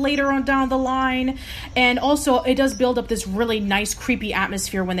little bit later on down the line. And also, it does build up this really nice, creepy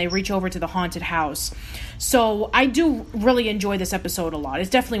atmosphere when they reach over to the haunted house. So, I do really enjoy this episode a lot.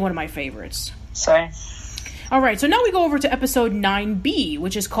 It's definitely one of my favorites. Same. Alright, so now we go over to episode 9B,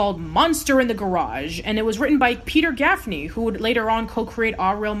 which is called Monster in the Garage, and it was written by Peter Gaffney, who would later on co-create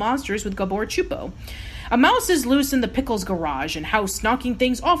Our Real Monsters with Gabor Chupo. A mouse is loose in the Pickles garage and house, knocking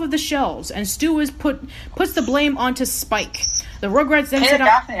things off of the shelves, and Stu puts the blame onto Spike. The Rugrats then Peter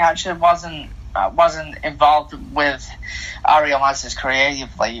Gaffney actually wasn't involved with Our Real Monsters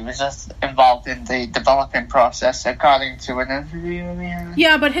creatively. He was just involved in the developing process, according to an interview.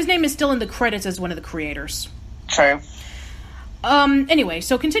 Yeah, but his name is still in the credits as one of the creators. True. Anyway,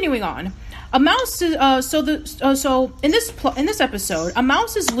 so continuing on. A mouse is, so in this episode, a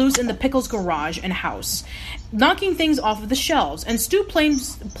mouse is loose in the Pickles garage and house, knocking things off of the shelves, and Stu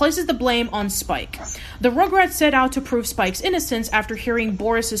places the blame on Spike. The Rugrats set out to prove Spike's innocence after hearing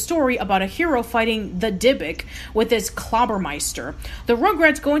Boris's story about a hero fighting the Dybbuk with his Clobbermeister. The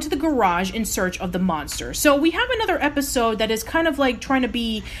Rugrats go into the garage in search of the monster. So we have another episode that is kind of like trying to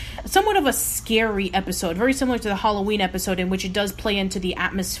be somewhat of a scary episode, very similar to the Halloween episode, in which it does play into the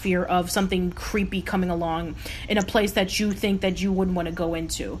atmosphere of something creepy coming along in a place that you think that you wouldn't want to go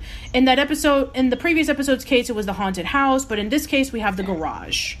into. In the previous episode's case, it was the haunted house, but in this case, we have the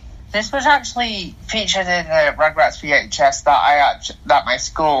garage. This was actually featured in the Rugrats VHS that my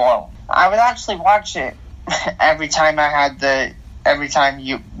school. I would actually watch it every time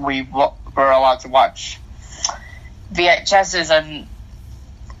we were allowed to watch VHSs, and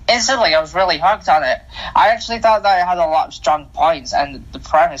instantly I was really hooked on it. I actually thought that it had a lot of strong points, and the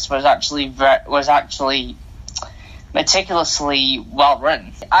premise was actually meticulously well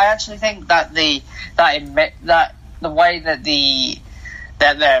written. I actually think that the way that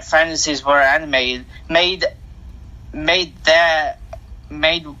their fantasies were animated made their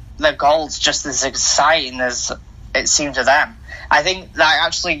goals just as exciting as it seemed to them. I think that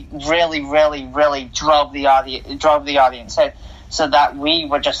actually really, really, really drove the audience in, so that we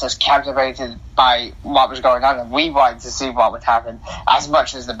were just as captivated by what was going on, and we wanted to see what would happen as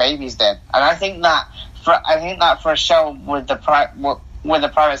much as the babies did. And I think that for a show with the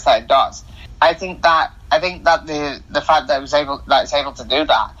premise that it does, I think that the fact that it's able to do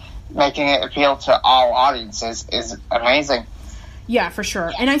that, making it appeal to all audiences, is amazing. Yeah, for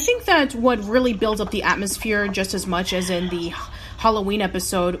sure. And I think that what really builds up the atmosphere just as much as in the Halloween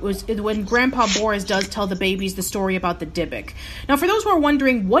episode was when Grandpa Boris does tell the babies the story about the Dybbuk. Now, for those who are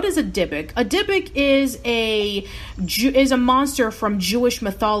wondering, what is a Dybbuk? A Dybbuk is a monster from Jewish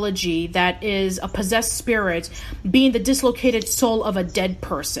mythology that is a possessed spirit, being the dislocated soul of a dead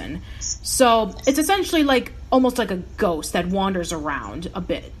person. So it's essentially almost like a ghost that wanders around a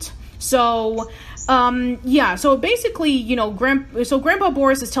bit. So so basically, Grandpa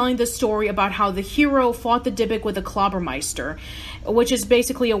Boris is telling this story about how the hero fought the Dybbuk with a Clobbermeister, which is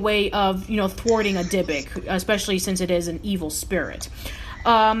basically a way of, thwarting a Dybbuk, especially since it is an evil spirit.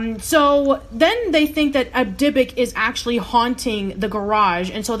 So then they think that a Dybbuk is actually haunting the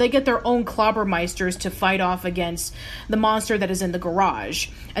garage, and so they get their own Clobbermeisters to fight off against the monster that is in the garage.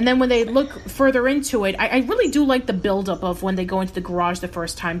 And then when they look further into it, I really do like the buildup of when they go into the garage the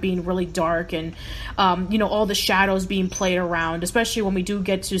first time being really dark, and all the shadows being played around, especially when we do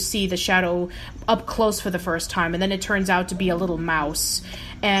get to see the shadow up close for the first time, and then it turns out to be a little mouse.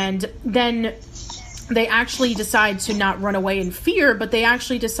 And then they actually decide to not run away in fear, but they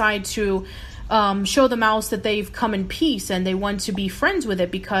actually decide to show the mouse that they've come in peace, and they want to be friends with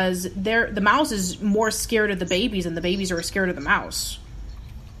it because the mouse is more scared of the babies, and the babies are scared of the mouse.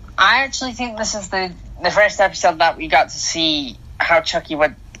 I actually think this is the first episode that we got to see how Chucky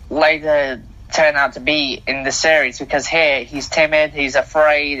would later turn out to be in the series, because here he's timid, he's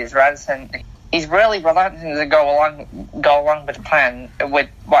afraid, he's reticent. He's really reluctant to go along with the plan, with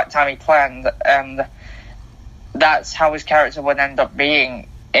what Tommy planned, and that's how his character would end up being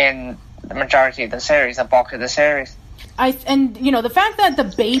in the majority of the series, the bulk of the series. The fact that the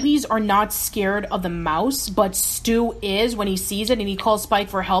babies are not scared of the mouse, but Stu is when he sees it, and he calls Spike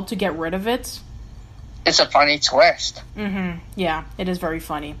for help to get rid of it. It's a funny twist. Mm-hmm. Yeah, it is very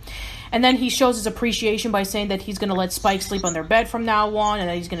funny. And then he shows his appreciation by saying that he's going to let Spike sleep on their bed from now on, and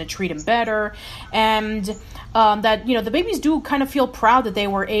that he's going to treat him better. And that, you know, the babies do kind of feel proud that they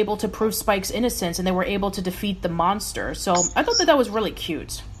were able to prove Spike's innocence and they were able to defeat the monster. So I thought that was really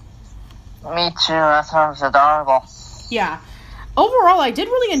cute. Me too. I thought it was adorable. Yeah. Overall, I did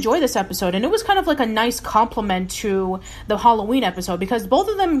really enjoy this episode, and it was kind of like a nice compliment to the Halloween episode, because both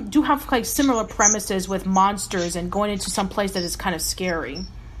of them do have like similar premises with monsters and going into some place that is kind of scary.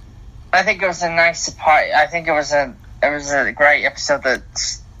 I think it was a nice surprise. I think it was a great episode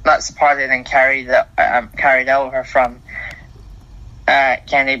that supported and carried over from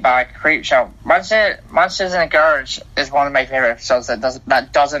Candy by Creepshow. Monsters in a Garage is one of my favorite episodes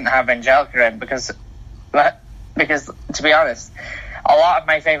that doesn't have Angelica in, because to be honest, a lot of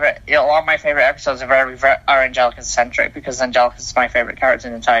my favorite episodes are Angelica centric, because Angelica is my favorite character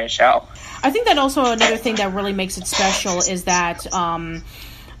in the entire show. I think that also another thing that really makes it special is that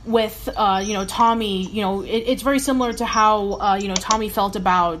with Tommy, it's very similar to how Tommy felt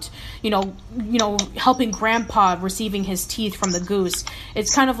about helping Grandpa receiving his teeth from the goose.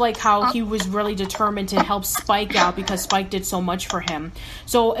 It's kind of like how he was really determined to help Spike out because Spike did so much for him.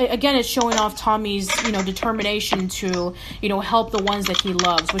 So again, it's showing off Tommy's determination to help the ones that he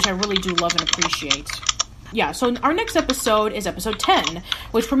loves, which I really do love and appreciate. Yeah, so our next episode is episode 10,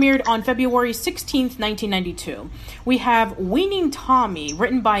 which premiered on February 16th, 1992. We have Weaning Tommy,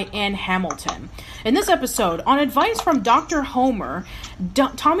 written by Ann Hamilton. In this episode, on advice from Dr. Homer,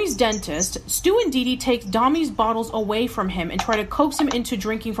 Tommy's dentist, Stu and Dee Dee take Tommy's bottles away from him and try to coax him into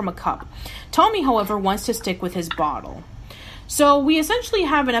drinking from a cup. Tommy, however, wants to stick with his bottle. So we essentially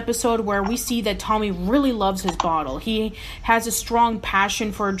have an episode where we see that Tommy really loves his bottle. He has a strong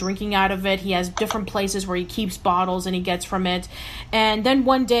passion for drinking out of it. He has different places where he keeps bottles and he gets from it. And then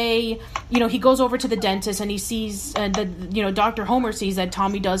one day, he goes over to the dentist and he sees that, Dr. Homer sees that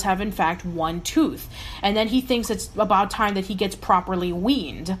Tommy does have, in fact, one tooth. And then he thinks it's about time that he gets properly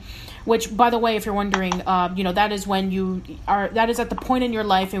weaned. Which, by the way, if you're wondering, that is when that is at the point in your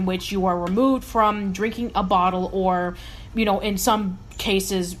life in which you are removed from drinking a bottle or, in some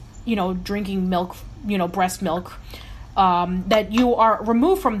cases, drinking milk, breast milk, that you are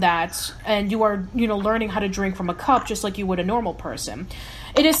removed from that and you are, learning how to drink from a cup just like you would a normal person.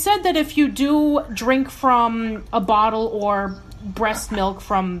 It is said that if you do drink from a bottle or breast milk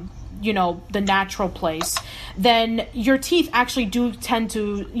from the natural place, then your teeth actually do tend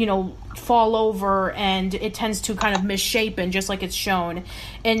to, fall over, and it tends to kind of misshapen, just like it's shown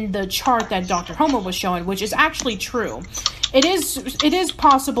in the chart that Dr. Homer was showing, which is actually true. It is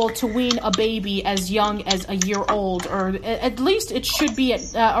possible to wean a baby as young as a year old, or at least it should be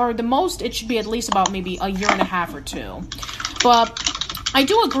or the most it should be at least about maybe a year and a half or two. But I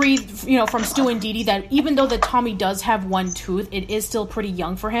do agree, from Stu and Dee Dee, that even though that Tommy does have one tooth, it is still pretty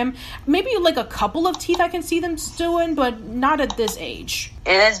young for him. Maybe like a couple of teeth I can see them doing, but not at this age.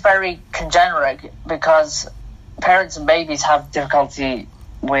 It is very congenital because parents and babies have difficulty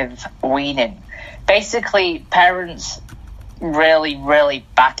with weaning. Basically, parents really, really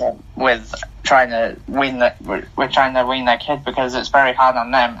battle with trying to wean their kid, because it's very hard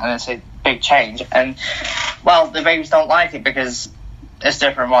on them and it's a big change. And the babies don't like it because it's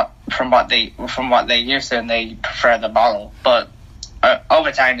different from what they used to, and they prefer the bottle. But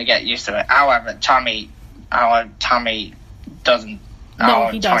over time they get used to it. However, Tommy doesn't. No,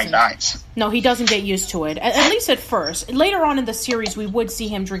 he doesn't. Tommy dies. No, he doesn't get used to it. At least at first. Later on in the series, we would see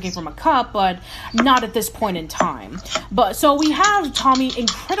him drinking from a cup, but not at this point in time. But so we have Tommy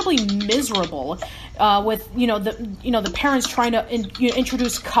incredibly miserable, with the parents trying to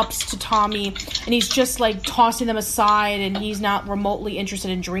introduce cups to Tommy, and he's just like tossing them aside, and he's not remotely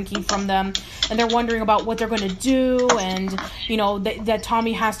interested in drinking from them. And they're wondering about what they're going to do, and that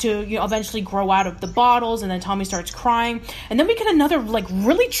Tommy has to eventually grow out of the bottles, and then Tommy starts crying, and then we get another like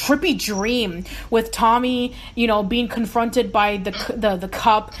really trippy dream with Tommy, being confronted by the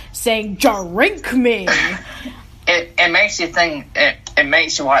cup saying, "Drink me." It makes you think. It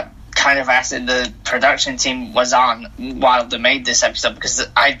makes you what kind of acid the production team was on while they made this episode, because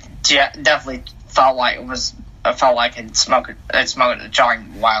I definitely felt like I'd smoked a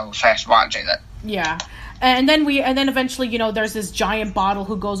joint while first watching it. Yeah. And then eventually, there's this giant bottle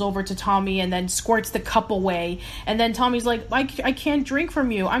who goes over to Tommy and then squirts the cup away. And then Tommy's like, I can't drink from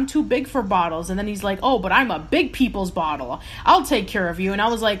you. I'm too big for bottles. And then he's like, oh, but I'm a big people's bottle. I'll take care of you. And I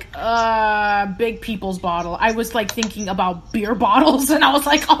was like, big people's bottle. I was like thinking about beer bottles, and I was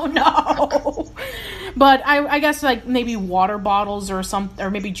like, oh no. But I guess like maybe water bottles or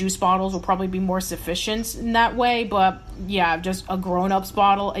maybe juice bottles will probably be more sufficient in that way. But yeah, just a grown-up's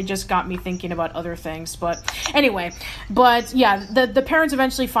bottle, it just got me thinking about other things. But anyway, yeah, the parents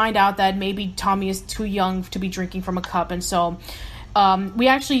eventually find out that maybe Tommy is too young to be drinking from a cup, and so we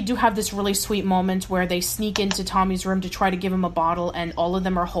actually do have this really sweet moment where they sneak into Tommy's room to try to give him a bottle, and all of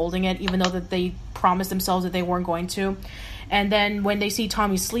them are holding it, even though that they promised themselves that they weren't going to. And then when they see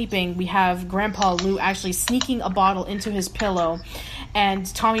Tommy sleeping, we have Grandpa Lou actually sneaking a bottle into his pillow, and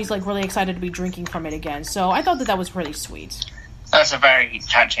Tommy's like really excited to be drinking from it again. So I thought that was really sweet. That's a very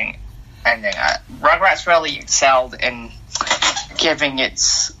touching ending. Rugrats really excelled in giving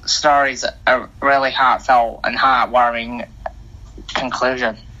its stories a really heartfelt and heart-warming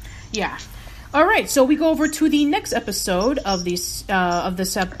conclusion. Yeah. All right, so we go over to the next episode of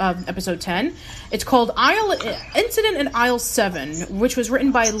episode 10. It's called Incident in Aisle 7, which was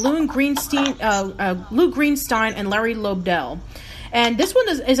written by Lou Greenstein and Larry Lobdell. And this one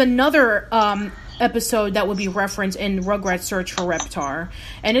is another episode that would be referenced in Rugrats Search for Reptar.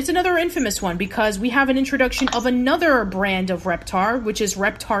 And it's another infamous one because we have an introduction of another brand of Reptar, which is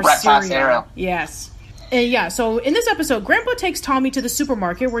Reptar cereal. Yes. Yeah, so in this episode, Grandpa takes Tommy to the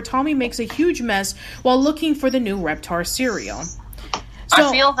supermarket where Tommy makes a huge mess while looking for the new Reptar cereal. So,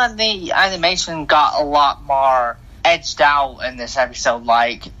 I feel that the animation got a lot more edged out in this episode.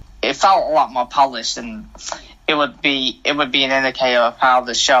 Like, it felt a lot more polished, and it would be an indicator of how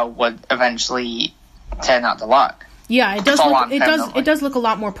the show would eventually turn out to look. Yeah, it does look a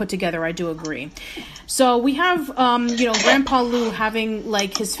lot more put together. I do agree. So we have, Grandpa Lou having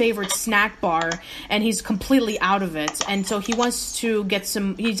like his favorite snack bar, and he's completely out of it. And so he wants to get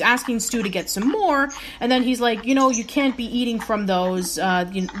some. He's asking Stu to get some more, and then he's like, you can't be eating from those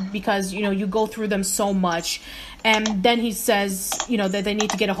because you go through them so much. And then he says, that they need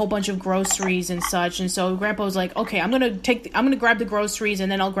to get a whole bunch of groceries and such. And so Grandpa's like, okay, I'm gonna grab the groceries,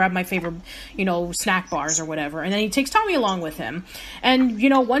 and then I'll grab my favorite, snack bars or whatever. And then he takes Tommy along with him. And,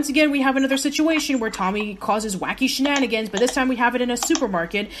 once again, we have another situation where Tommy causes wacky shenanigans, but this time we have it in a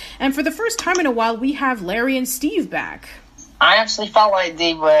supermarket. And for the first time in a while, we have Larry and Steve back. I actually felt like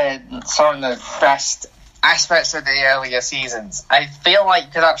they were some of the best aspects of the earlier seasons. I feel like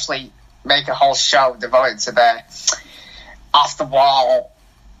you could actually make a whole show devoted to their off-the-wall,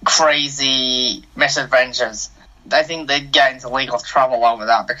 crazy misadventures. I think they'd get into legal trouble over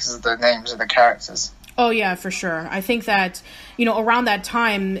that because of the names of the characters. Oh, yeah, for sure. I think that, around that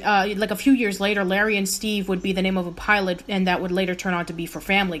time, like a few years later, Larry and Steve would be the name of a pilot, and that would later turn out to be for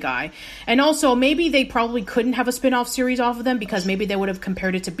Family Guy. And also, maybe they probably couldn't have a spin-off series off of them because maybe they would have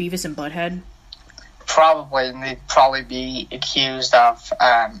compared it to Beavis and Butthead. Probably, and they'd probably be accused of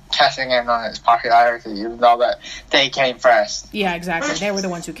cashing in on its popularity, even though that they came first. Yeah, exactly. They were the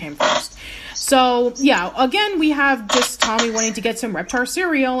ones who came first. So, yeah, again, we have just Tommy wanting to get some Reptar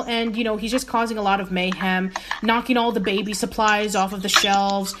cereal, and, he's just causing a lot of mayhem, knocking all the baby supplies off of the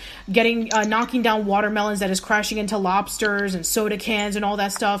shelves, knocking down watermelons that is crashing into lobsters and soda cans and all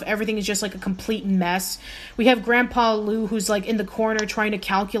that stuff. Everything is just like a complete mess. We have Grandpa Lou who's like in the corner trying to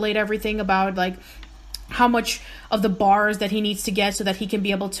calculate everything about like how much of the bars that he needs to get so that he can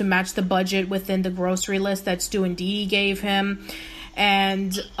be able to match the budget within the grocery list that Stu and Dee Dee gave him.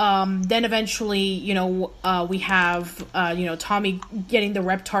 And then eventually, we have, Tommy getting the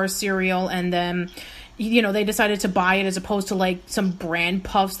Reptar cereal, and then, they decided to buy it as opposed to, like, some brand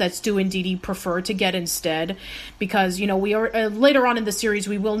puffs that Stu and Dee Dee prefer to get instead. Because, we are later on in the series,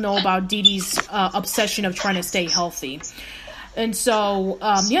 we will know about Dee Dee's obsession of trying to stay healthy. And so,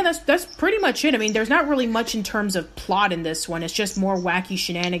 that's pretty much it. I mean, there's not really much in terms of plot in this one. It's just more wacky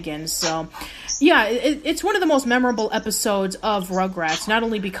shenanigans. So, yeah, it's one of the most memorable episodes of Rugrats, not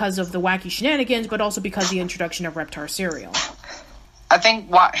only because of the wacky shenanigans, but also because of the introduction of Reptar cereal. I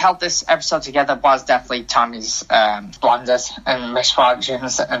think what held this episode together was definitely Tommy's blunders and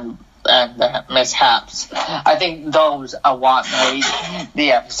misfortunes and mishaps. I think those are what made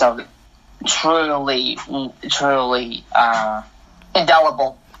the episode truly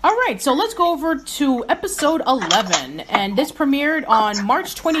indelible. All right, so let's go over to episode 11, and this premiered on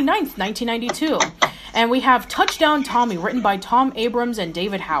March 29th, 1992. And we have Touchdown Tommy, written by Tom Abrams and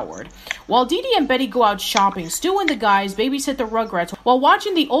David Howard. While Dee Dee and Betty go out shopping, Stu and the guys babysit the Rugrats while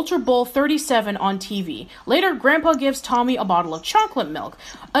watching the Ultra Bowl 37 on TV. Later, Grandpa gives Tommy a bottle of chocolate milk.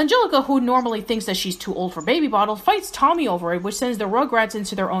 Angelica, who normally thinks that she's too old for baby bottles, fights Tommy over it, which sends the Rugrats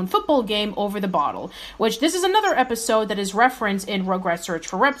into their own football game over the bottle. Which, this is another episode that is referenced in Rugrats Search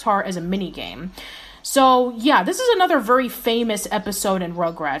for Reptar as a mini-game. So, yeah, this is another very famous episode in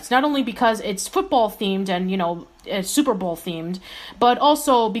Rugrats, not only because it's football themed and, it's Super Bowl themed, but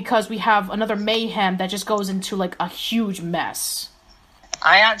also because we have another mayhem that just goes into, like, a huge mess.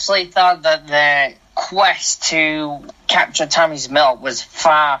 I actually thought that the quest to capture Tommy's milk was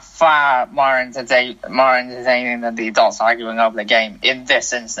far, far more entertaining than the adults arguing over the game in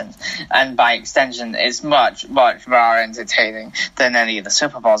this instance. And by extension, it's much, much more entertaining than any of the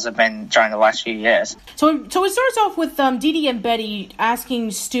Super Bowls have been during the last few years. So it starts off with Dee Dee and Betty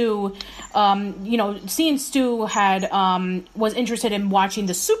asking Stu, seeing Stu was interested in watching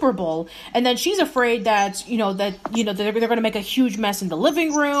the Super Bowl, and then she's afraid that they're going to make a huge mess in the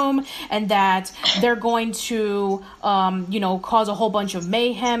living room, and that they're going to cause a whole bunch of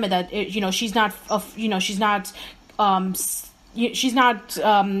mayhem, and that she's not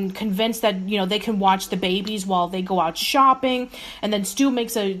convinced that they can watch the babies while they go out shopping. And then Stu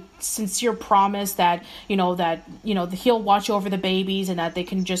makes a sincere promise that he'll watch over the babies and that they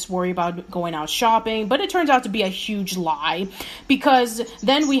can just worry about going out shopping. But it turns out to be a huge lie, because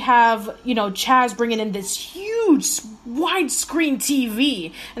then we have Chaz bringing in this huge widescreen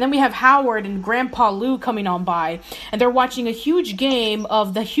TV, and then we have Howard and Grandpa Lou coming on by, and they're watching a huge game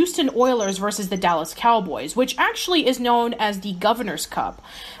of the Houston Oilers versus the Dallas Cowboys, which actually is known as the Governor's Cup,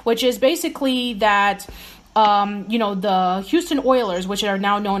 which is basically that the Houston Oilers, which are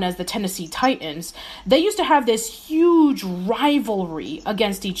now known as the Tennessee Titans, they used to have this huge rivalry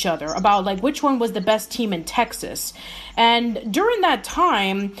against each other about like which one was the best team in Texas. And during that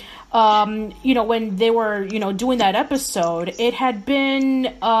time, when they were, doing that episode, it had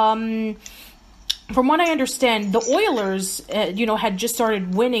been, from what I understand, the Oilers, had just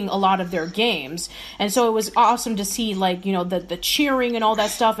started winning a lot of their games. And so it was awesome to see, the cheering and all that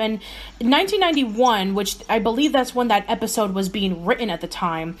stuff. And in 1991, which I believe that's when that episode was being written at the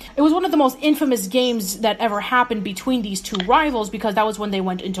time, it was one of the most infamous games that ever happened between these two rivals, because that was when they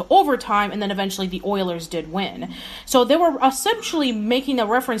went into overtime, and then eventually the Oilers did win. So they were essentially making a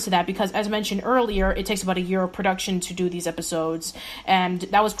reference to that, because as mentioned earlier, it takes about a year of production to do these episodes. And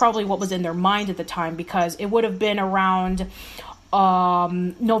that was probably what was in their mind at the time, because it would have been around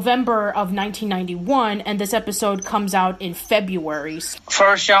November of 1991, and this episode comes out in February.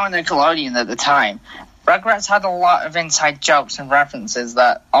 For a show on Nickelodeon at the time, Rugrats had a lot of inside jokes and references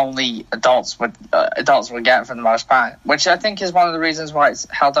that only adults would get for the most part, which I think is one of the reasons why it's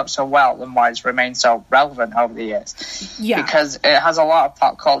held up so well and why it's remained so relevant over the years. Yeah, because it has a lot of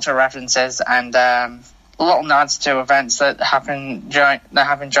pop culture references and little nods to events that happened during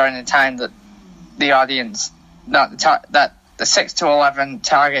the time that the audience, that the 6 to 11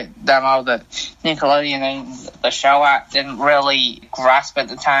 target demo that Nickelodeon aimed the show at didn't really grasp at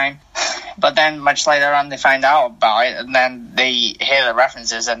the time. But then much later on they find out about it, and then they hear the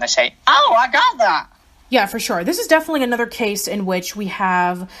references and they say, "Oh, I got that." Yeah, for sure. This is definitely another case in which we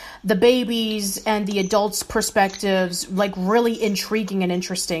have the babies and the adults' perspectives, like, really intriguing and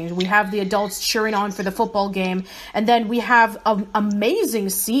interesting. We have the adults cheering on for the football game, and then we have an amazing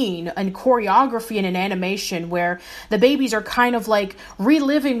scene and choreography and an animation where the babies are kind of, like,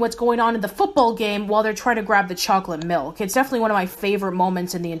 reliving what's going on in the football game while they're trying to grab the chocolate milk. It's definitely one of my favorite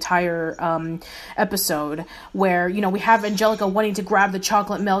moments in the entire episode, where, we have Angelica wanting to grab the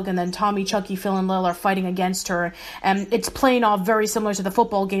chocolate milk, and then Tommy, Chucky, Phil, and Lil are fighting against her, and it's playing off very similar to the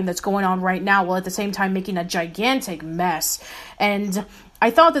football game that's going on right now, while at the same time making a gigantic mess. And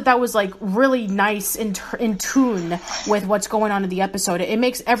I thought that was like really nice in tune with what's going on in the episode. It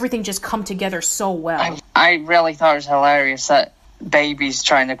makes everything just come together so well. I really thought it was hilarious that babies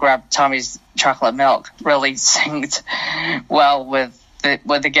trying to grab Tommy's chocolate milk really synced well with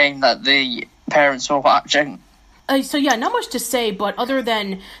the game that the parents were watching. So yeah, not much to say, but other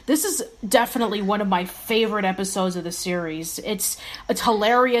than this is definitely one of my favorite episodes of the series. It's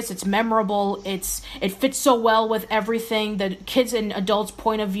hilarious, it's memorable, it fits so well with everything. The kids and adults'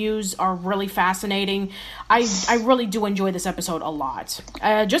 point of views are really fascinating. I really do enjoy this episode a lot.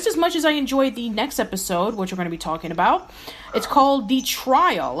 Just as much as I enjoy the next episode, which we're going to be talking about. It's called The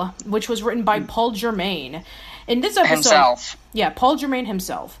Trial, which was written by Paul Germain. In this episode, himself. Yeah, Paul Germain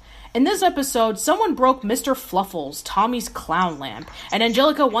himself. In this episode, someone broke Mr. Fluffles, Tommy's clown lamp, and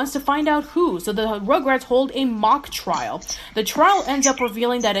Angelica wants to find out who, so the Rugrats hold a mock trial. The trial ends up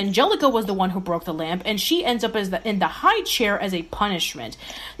revealing that Angelica was the one who broke the lamp, and she ends up in the high chair as a punishment.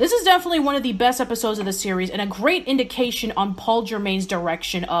 This is definitely one of the best episodes of the series, and a great indication on Paul Germain's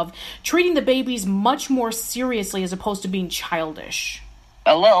direction of treating the babies much more seriously as opposed to being childish.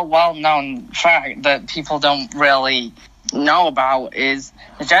 A little well-known fact that people don't really know about is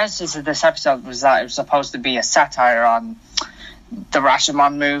the genesis of this episode was that it was supposed to be a satire on the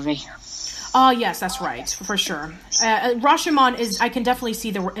Rashomon movie. Oh, yes, that's right, for sure. Rashomon I can definitely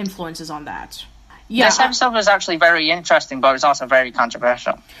see the influences on that. Yeah, this episode was actually very interesting, but it was also very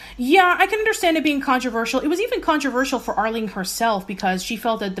controversial. Yeah, I can understand it being controversial. It was even controversial for Arlene herself because she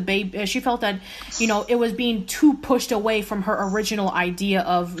felt that it was being too pushed away from her original idea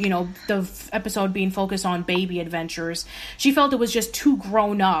of, the episode being focused on baby adventures. She felt it was just too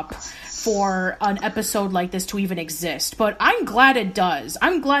grown up for an episode like this to even exist. But I'm glad it does.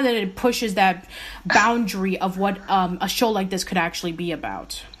 I'm glad that it pushes that boundary of what a show like this could actually be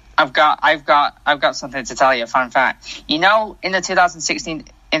about. I've got something to tell you. Fun fact. In the 2016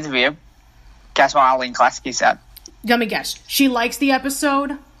 interview, guess what Arlene Kleski said? Let me guess. She likes the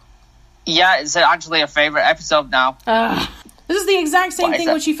episode? Yeah, it's actually a favorite episode now. This is the exact same thing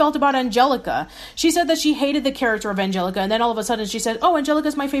what she felt about Angelica. She said that she hated the character of Angelica, and then all of a sudden she said, "Oh,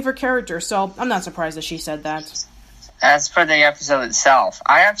 Angelica's my favorite character." So I'm not surprised that she said that. As for the episode itself,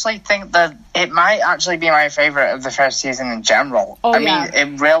 I actually think that it might actually be my favorite of the first season in general. I mean,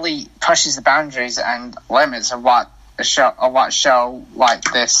 it really pushes the boundaries and limits of what a show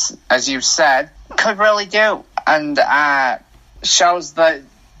like this, as you said, could really do, and shows that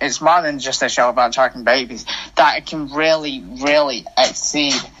it's more than just a show about talking babies. That it can really, really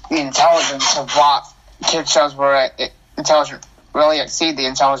exceed the intelligence of what kids shows were intelligent. Really exceed the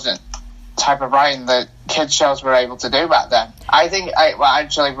intelligent type of writing that kids shows were able to do back then. I think it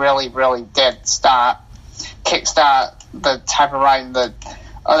actually really, really did kickstart the type of writing that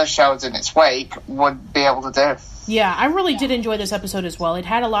other shows in its wake would be able to do. Yeah, I really did enjoy this episode as well. It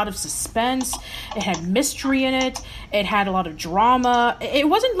had a lot of suspense. It had mystery in it. It had a lot of drama. It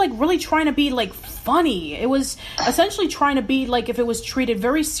wasn't really trying to be funny. It was essentially trying to be if it was treated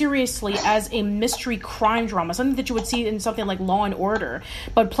very seriously as a mystery crime drama, something that you would see in something like Law and Order,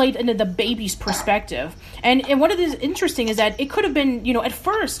 but played into the baby's perspective. And what is interesting is that it could have been, at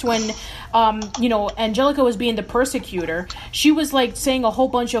first when, Angelica was being the persecutor, she was saying a whole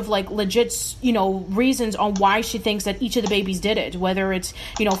bunch of legit, reasons on why she thinks that each of the babies did it, whether it's,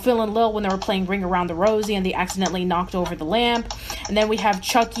 Phil and Lil when they were playing Ring Around the Rosie and they accidentally knocked over the lamp. And then we have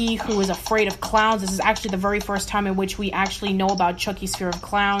Chucky, who is afraid of clowns. This is actually the very first time in which we actually know about Chucky's fear of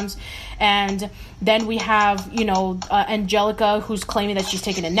clowns. And then we have, Angelica, who's claiming that she's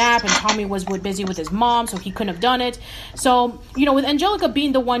taking a nap, and Tommy was busy with his mom, so he couldn't have done it. So, with Angelica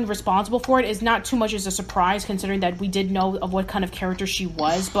being the one responsible for it is not too much as a surprise, considering that we did know of what kind of character she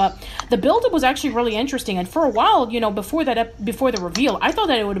was. But the build-up was actually really interesting, and for a while, before the reveal, I thought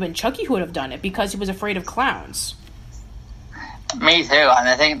that it would have been Chucky who would have done it, because he was afraid of clowns. Me too, and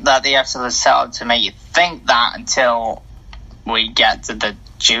I think that the episode is set up to make you think that until we get to the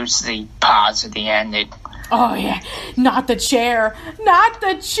juicy parts of the ending. Oh yeah, not the chair!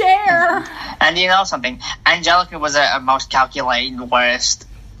 And you know something? Angelica was a most calculating, worst,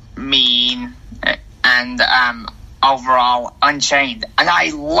 mean, and overall unchained, and I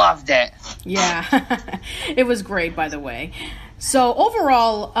loved it. Yeah, it was great, by the way. So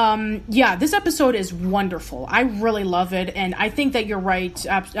overall, this episode is wonderful. I really love it, and I think that you're right,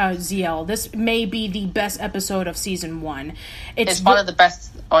 Zee Ell. This may be the best episode of season 1. It's one of the best.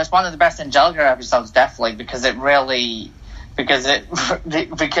 Oh, it's one of the best Angelica episodes, definitely, because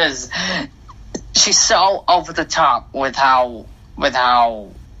she's so over the top with how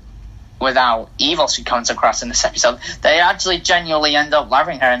evil she comes across in this episode. They actually genuinely end up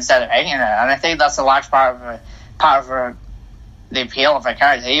loving her instead of hating her, and I think that's a large part of her. The appeal of her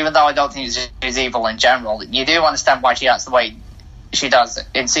character, even though I don't think she's evil in general, you do understand why she acts the way she does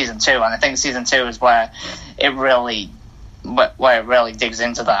in season 2, and I think season 2 is where it really digs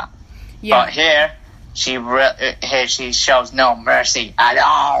into that. Yeah. But here she shows no mercy at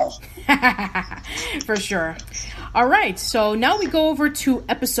all. For sure. All right, so now we go over to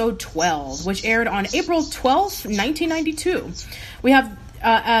episode 12, which aired on April 12th, 1992. We have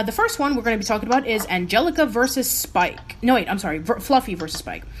the first one we're going to be talking about is Angelica versus Spike. No, wait, I'm sorry, Fluffy versus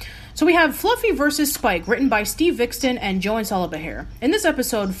Spike. So we have Fluffy versus Spike, written by Steve Vixton and Joan Sullivan. In this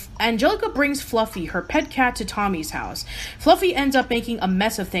episode, Angelica brings Fluffy, her pet cat, to Tommy's house. Fluffy ends up making a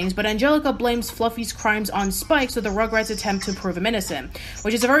mess of things, but Angelica blames Fluffy's crimes on Spike, so the Rugrats attempt to prove him innocent,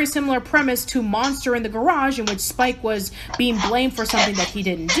 which is a very similar premise to Monster in the Garage, in which Spike was being blamed for something that he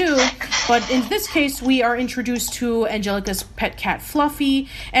didn't do. But in this case, we are introduced to Angelica's pet cat, Fluffy,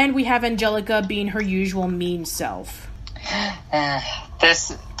 and we have Angelica being her usual mean self.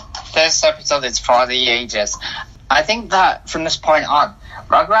 This episode is for the ages. I think that from this point on,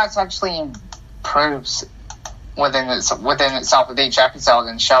 Rugrats actually improves within itself with each episode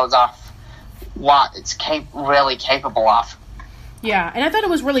and shows off what it's really capable of. Yeah, and I thought it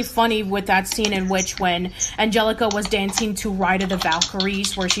was really funny with that scene in which when Angelica was dancing to Ride of the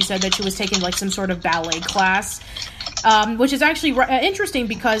Valkyries, where she said that she was taking like some sort of ballet class, which is actually interesting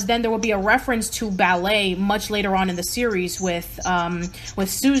because then there will be a reference to ballet much later on in the series with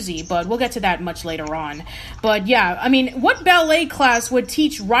Susie, but we'll get to that much later on. But yeah, I mean, what ballet class would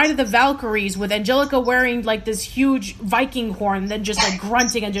teach Ride of the Valkyries with Angelica wearing like this huge Viking horn and then just like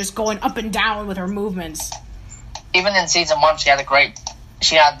grunting and just going up and down with her movements? Even in season 1, she had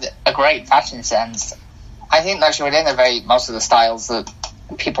a great fashion sense. I think that she would innovate most of the styles that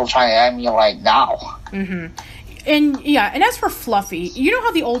people try to emulate now. Mm-hmm. And yeah, and as for Fluffy, you know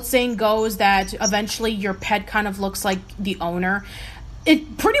how the old saying goes that eventually your pet kind of looks like the owner?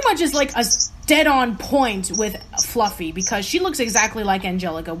 It pretty much is like a dead-on point with Fluffy because she looks exactly like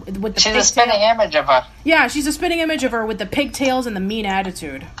Angelica with the. She's a spitting image of her. Yeah, she's a spitting image of her with the pigtails and the mean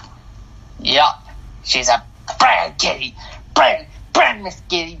attitude. Yup, she's a brand kitty, brand Miss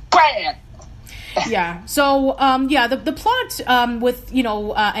Kitty, brand. Yeah, so, the plot with,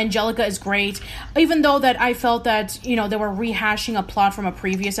 Angelica is great, even though that I felt that, they were rehashing a plot from a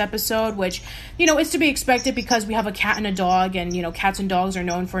previous episode, which, is to be expected because we have a cat and a dog, and, cats and dogs are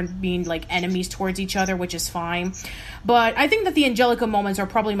known for being, like, enemies towards each other, which is fine. But I think that the Angelica moments are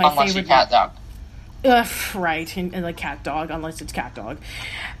probably my favorite. Unless cat dog. Right, and like cat dog, unless it's cat dog.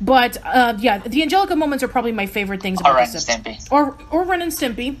 But, the Angelica moments are probably my favorite things about this episode. Or Ren and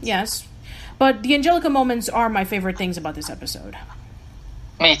Stimpy, yes. But the Angelica moments are my favorite things about this episode.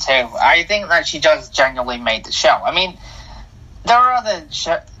 Me too. I think that she does genuinely make the show. I mean, there are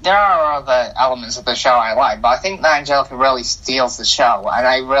other elements of the show I like, but I think that Angelica really steals the show, and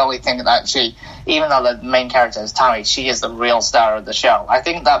I really think that she, even though the main character is Tommy, she is the real star of the show. I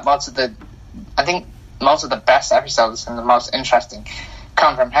think most of the best episodes and the most interesting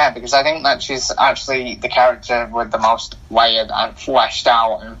come from her, because I think that she's actually the character with the most layered and fleshed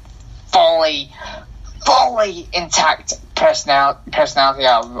out and fully intact personality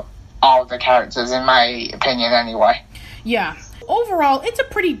out of all of the characters, in my opinion, anyway. Yeah. Overall, it's a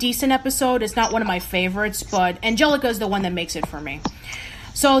pretty decent episode. It's not one of my favorites, but Angelica is the one that makes it for me.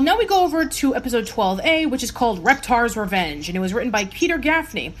 So now we go over to episode 12A, which is called Reptar's Revenge, and it was written by Peter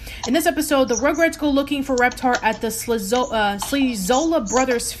Gaffney. In this episode, the Rugrats go looking for Reptar at the Slizola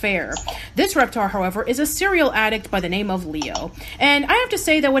Brothers Fair. This Reptar, however, is a serial addict by the name of Leo. And I have to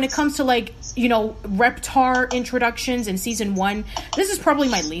say that when it comes to, Reptar introductions in season 1, this is probably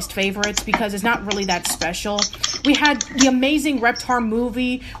my least favorites because it's not really that special. We had the amazing Reptar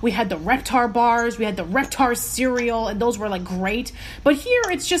movie, we had the Reptar bars, we had the Reptar cereal, and those were, great. But here,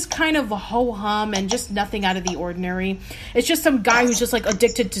 it's just kind of a ho-hum and just nothing out of the ordinary. It's just some guy who's just,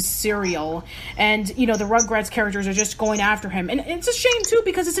 addicted to cereal. And, the Rugrats characters are just going after him. And it's a shame, too,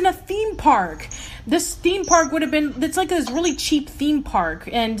 because it's in a theme park. This theme park would have been... It's this really cheap theme park.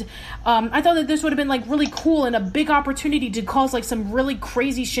 And I thought that this would have been, really cool and a big opportunity to cause, some really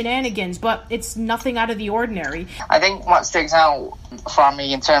crazy shenanigans. But it's nothing out of the ordinary. I think what sticks out for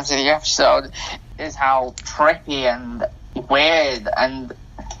me in terms of the episode is how trippy and weird and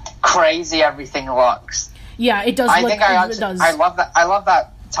crazy everything looks. Yeah, it does. I love that. I love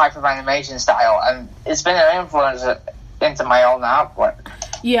that type of animation style, and it's been an influence into my own artwork.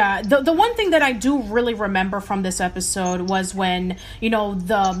 Yeah, the one thing that I do really remember from this episode was when,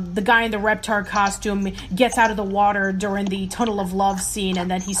 the guy in the Reptar costume gets out of the water during the Tunnel of Love scene, and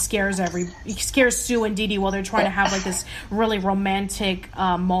then he scares Sue and Dee Dee while they're trying to have this really romantic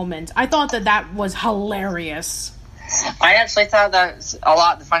moment. I thought that was hilarious. I actually thought that a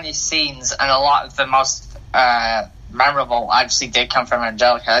lot of the funniest scenes and a lot of the most memorable actually did come from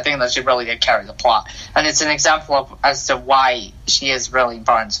Angelica. I think that she really did carry the plot, and it's an example as to why she is really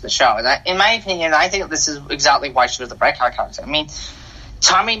important to the show. And in my opinion, I think this is exactly why she was the breakout character. I mean,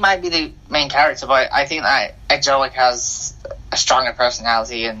 Tommy might be the main character, but I think that Angelica has a stronger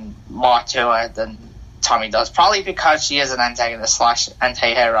personality and more to her than Tommy does, probably because she is an antagonist /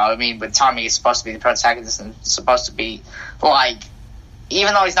 anti-hero. I mean, but Tommy is supposed to be the protagonist and supposed to be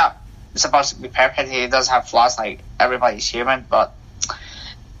even though he's not supposed to be perfect, he does have flaws, everybody's human, but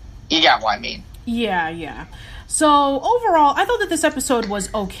you get what I mean. Yeah. So overall, I thought that this episode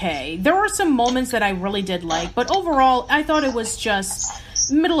was okay. There were some moments that I really did like, but overall, I thought it was just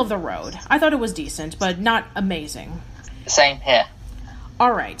middle of the road. I thought it was decent, but not amazing. Same here.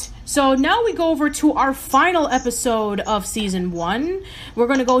 Alright, so now we go over to our final episode of Season 1. We're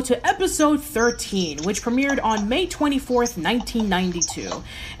going to go to episode 13, which premiered on May 24th, 1992.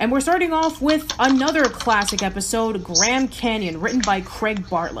 And we're starting off with another classic episode, Grand Canyon, written by Craig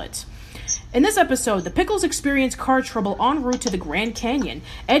Bartlett. In this episode, the Pickles experience car trouble en route to the Grand Canyon.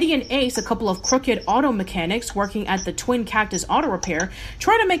 Eddie and Ace, a couple of crooked auto mechanics working at the Twin Cactus Auto Repair,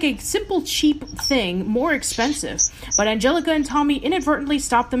 try to make a simple, cheap thing more expensive. But Angelica and Tommy inadvertently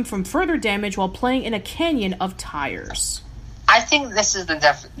stop them from further damage while playing in a canyon of tires. I think this is the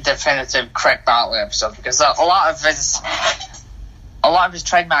definitive Craig Bartlett episode, because a lot of his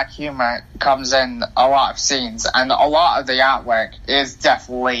trademark humor comes in a lot of scenes, and a lot of the artwork is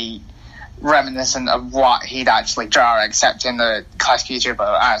definitely reminiscent of what he'd actually draw, except in the classic YouTuber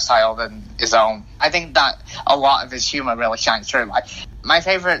art style than his own. I think that a lot of his humor really shines through. Like, my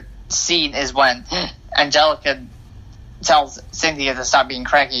favorite scene is when Angelica tells Cynthia to stop being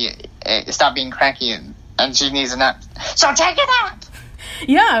cranky, and she needs a nap. So take a nap!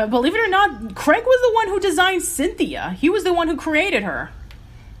 Yeah, believe it or not, Craig was the one who designed Cynthia. He was the one who created her.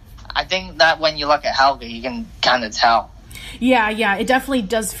 I think that when you look at Helga, you can kind of tell. Yeah, it definitely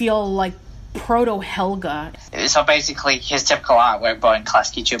does feel like proto-Helga. So basically his typical artwork, but in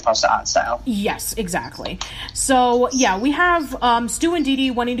classic YouTube poster art style. Yes, exactly. So, yeah, we have Stu and Dee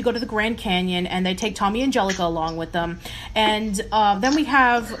Dee wanting to go to the Grand Canyon, and they take Tommy and Angelica along with them. And then we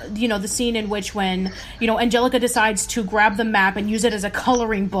have, the scene in which when, Angelica decides to grab the map and use it as a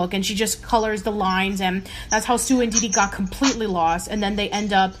coloring book, and she just colors the lines, and that's how Stu and Dee Dee got completely lost. And then they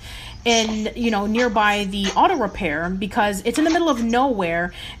end up in, nearby the auto repair, because it's in the middle of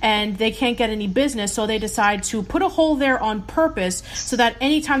nowhere and they can't get any business, so they decide to put a hole there on purpose so that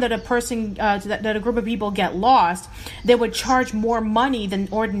anytime that a person, that a group of people get lost, they would charge more money than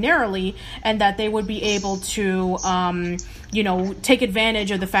ordinarily, and that they would be able to, take advantage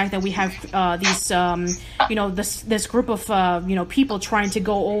of the fact that we have this group of people trying to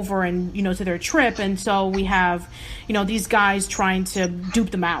go over and to their trip, and so we have these guys trying to dupe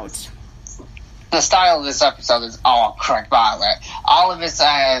them out. The style of this episode is all Craig Bartlett. All of his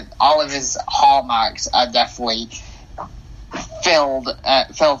hallmarks are definitely filled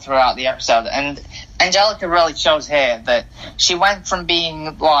throughout the episode, and Angelica really shows here that she went from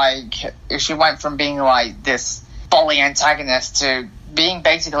being like this bully antagonist to being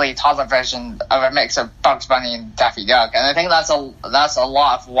basically a toddler version of a mix of Bugs Bunny and Daffy Duck, and I think that's a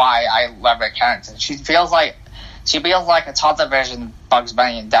lot of why I love her character. She feels like a toddler version of Bugs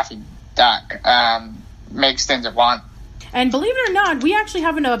Bunny and Daffy Duck, mixed into one. And believe it or not, we actually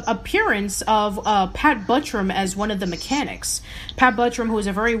have an appearance of Pat Buttram as one of the mechanics. Pat Buttram, who is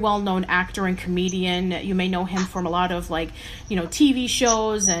a very well-known actor and comedian. You may know him from a lot of TV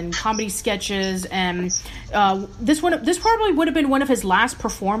shows and comedy sketches. And this probably would have been one of his last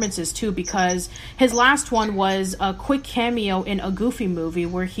performances too, because his last one was a quick cameo in a Goofy movie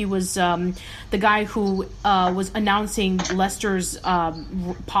where he was the guy who was announcing Lester's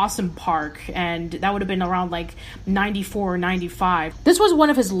Possum Park, and that would have been around 94 or 95. This was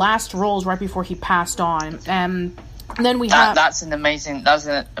one of his last roles right before he passed on. And then we have that's an amazing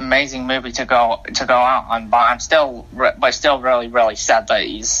movie to go out on. But I'm still really, really sad that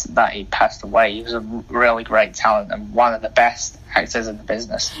he passed away. He was a really great talent and one of the best actors in the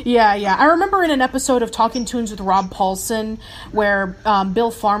business. Yeah. I remember in an episode of Talking Tunes with Rob Paulson where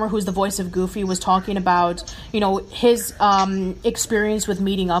Bill Farmer, who's the voice of Goofy, was talking about his experience with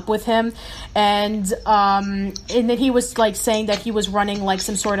meeting up with him, and then he was saying that he was running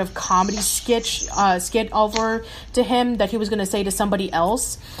some sort of comedy skit over to him that he was going to say to somebody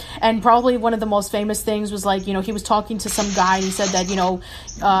else. And probably one of the most famous things was he was talking to some guy and he said that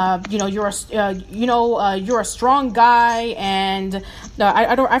you're a strong guy, and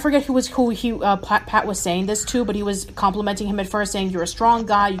I forget who Pat was saying this to, but he was complimenting him at first, saying you're a strong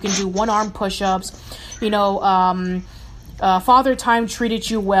guy, you can do one-arm push-ups, Father Time treated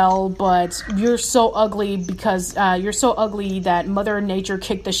you well, but you're so ugly because you're so ugly that Mother Nature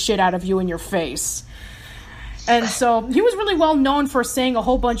kicked the shit out of you in your face. And so he was really well known for saying a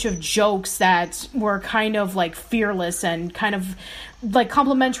whole bunch of jokes that were kind of fearless and kind of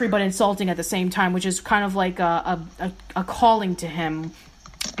complimentary but insulting at the same time, which is kind of a calling to him.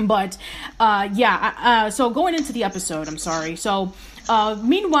 But so going into the episode, I'm sorry. So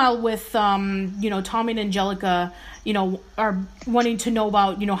meanwhile, with Tommy and Angelica, are wanting to know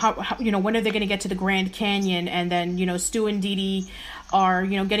about how when are they going to get to the Grand Canyon, and then Stu and Dee Dee are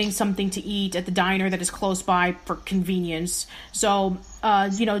getting something to eat at the diner that is close by for convenience. So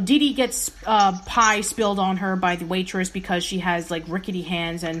Dee Dee gets pie spilled on her by the waitress because she has rickety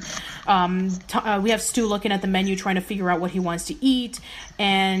hands, and we have Stu looking at the menu trying to figure out what he wants to eat,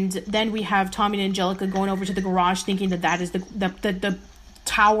 and then we have Tommy and Angelica going over to the garage thinking that is the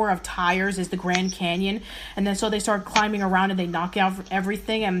tower of tires is the Grand Canyon, and then so they start climbing around and they knock out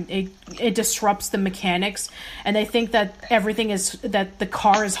everything, and it disrupts the mechanics, and they think that that the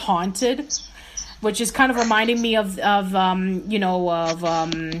car is haunted, which is kind of reminding me of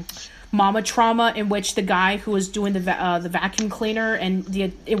Mama Trauma, in which the guy who was doing the vacuum cleaner and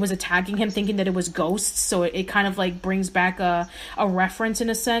it was attacking him, thinking that it was ghosts. So it kind of like brings back a reference in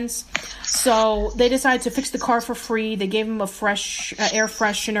a sense. So they decided to fix the car for free. They gave him a fresh air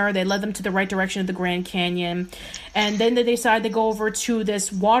freshener. They led them to the right direction of the Grand Canyon, and then they decided to go over to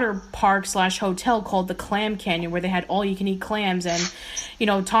this water park / hotel called the Clam Canyon, where they had all you can eat clams. And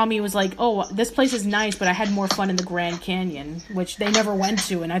Tommy was like, "Oh, this place is nice, but I had more fun in the Grand Canyon," which they never went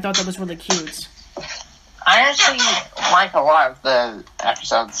to, and I thought that was really cute. I actually like a lot of the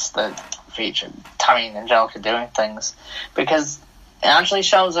episodes that feature Tommy and Angelica doing things, because it actually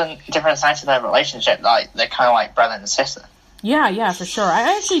shows a different side to their relationship. Like, they're kind of like brother and sister. Yeah, for sure.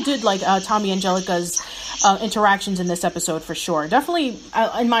 I actually did like Tommy and Angelica's interactions in this episode for sure. Definitely,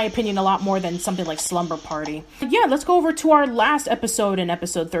 in my opinion, a lot more than something like Slumber Party. Yeah, let's go over to our last episode in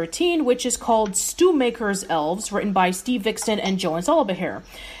episode 13, which is called Stu Maker's Elves, written by Steve Vixen and Joan Sullivan.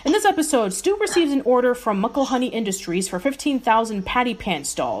 In this episode, Stu receives an order from Mucklehoney Industries for 15,000 patty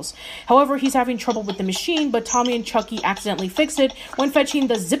pants dolls. However, he's having trouble with the machine, but Tommy and Chucky accidentally fix it when fetching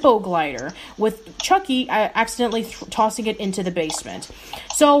the Zippo glider, with Chucky accidentally tossing it into the basement.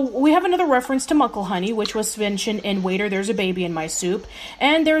 So we have another reference to Mucklehoney, which was mentioned in Waiter, There's a Baby in My Soup.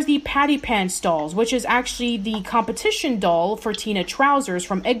 And there's the Patty Pants dolls, which is actually the competition doll for Tina Trousers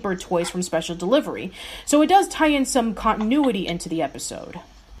from Egbert Toys from Special Delivery. So it does tie in some continuity into the episode.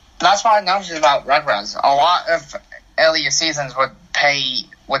 That's what I noticed about Rugrats. A lot of earlier seasons would pay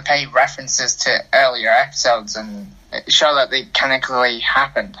references to earlier episodes and show that they canonically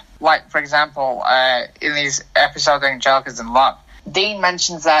happened. Like, for example, in these episodes of Angelica's in Love, Dean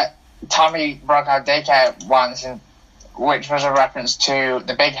mentions that Tommy broke out daycare once, which was a reference to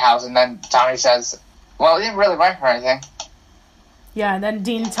the big house, and then Tommy says, well, it didn't really work for anything. Yeah, and then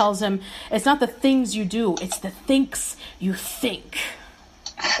Dean tells him, it's not the things you do, it's the thinks you think.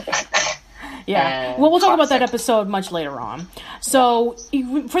 Yeah, well, we'll talk about that episode much later on. So,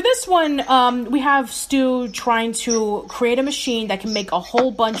 for this one, we have Stu trying to create a machine that can make a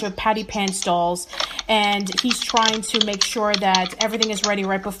whole bunch of Patty Pants dolls, and he's trying to make sure that everything is ready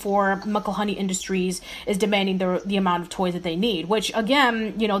right before Mucklehoney Industries is demanding the amount of toys that they need, which,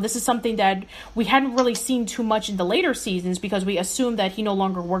 again, this is something that we hadn't really seen too much in the later seasons, because we assume that he no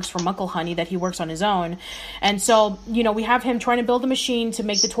longer works for Mucklehoney, that he works on his own. And so, we have him trying to build a machine to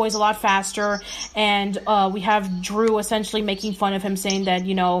make the toys a lot faster. And we have Drew essentially making fun of him, saying that,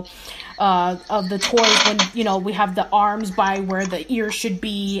 of the toys when, we have the arms by where the ears should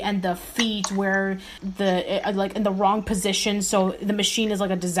be and the feet where in the wrong position. So the machine is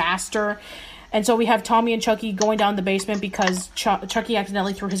like a disaster. And so we have Tommy and Chucky going down the basement because Chucky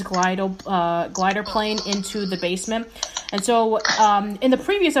accidentally threw his glider plane into the basement. And so in the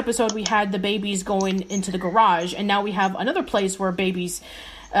previous episode, we had the babies going into the garage. And now we have another place where babies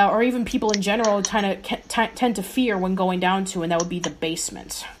or even people in general tend to fear when going down to, and that would be the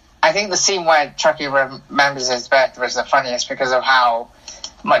basement. I think the scene where Chucky remembers his birth was the funniest because of how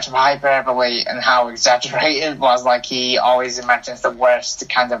much of hyperbole and how exaggerated it was. Like, he always imagines the worst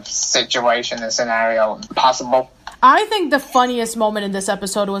kind of situation and scenario possible. I think the funniest moment in this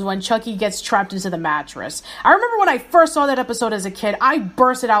episode was when Chucky gets trapped into the mattress. I remember when I first saw that episode as a kid, I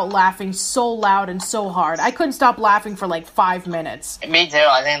bursted out laughing so loud and so hard. I couldn't stop laughing for like 5 minutes. Me too.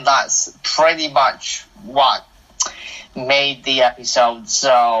 I think that's pretty much what made the episode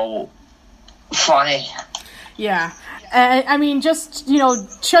so funny. Yeah. I mean, just,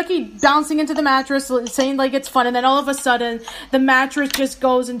 Chucky bouncing into the mattress, saying like it's fun, and then all of a sudden, the mattress just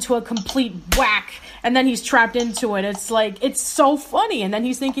goes into a complete whack, and then he's trapped into it. It's like, it's so funny, and then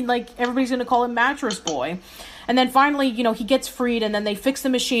he's thinking like everybody's gonna call him Mattress Boy. And then finally, he gets freed, and then they fix the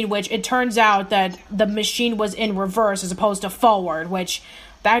machine, which it turns out that the machine was in reverse as opposed to forward, which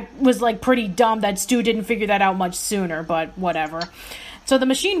that was like pretty dumb that Stu didn't figure that out much sooner, but whatever. So the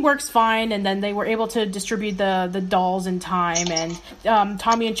machine works fine, and then they were able to distribute the dolls in time, and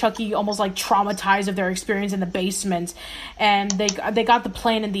Tommy and Chucky almost like traumatized of their experience in the basement, and they got the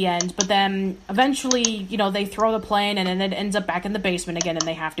plane in the end, but then eventually, they throw the plane, and then it ends up back in the basement again, and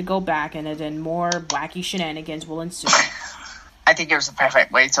they have to go back, and then more wacky shenanigans will ensue. I think it was the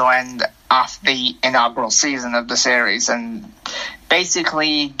perfect way to end off the inaugural season of the series, and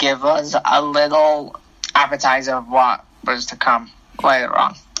basically give us a little appetizer of what was to come later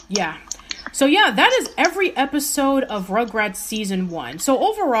on. Yeah. So yeah, that is every episode of Rugrats Season 1. So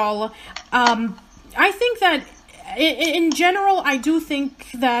overall, I think that in general, I do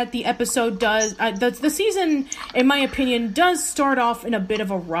think that the episode does, the season, in my opinion, does start off in a bit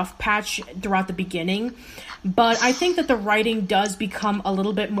of a rough patch throughout the beginning. But I think that the writing does become a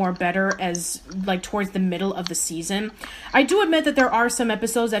little bit more better as, like, towards the middle of the season. I do admit that there are some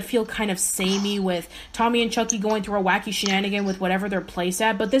episodes that feel kind of samey, with Tommy and Chucky going through a wacky shenanigan with whatever their place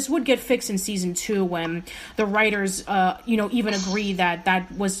at, but this would get fixed in season 2 when the writers, even agree that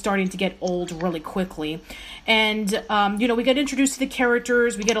that was starting to get old really quickly. And, we get introduced to the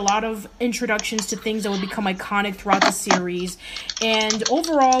characters, we get a lot of introductions to things that would become iconic throughout the series, and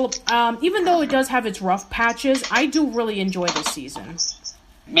overall, even though it does have its rough patches, I do really enjoy this season.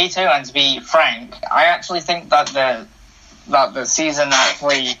 Me too, and to be frank, I actually think that the season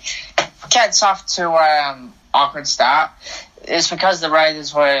actually gets off to awkward start. It's because the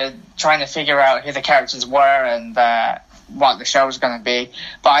writers were trying to figure out who the characters were and what the show was going to be.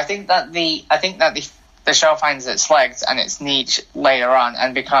 But I think that the show finds its legs and its niche later on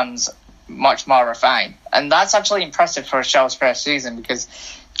and becomes much more refined. And that's actually impressive for a show's first season, because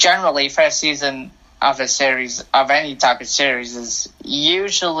generally first season of a series, of any type of series, is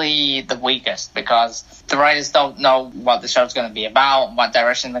usually the weakest, because the writers don't know what the show's going to be about and what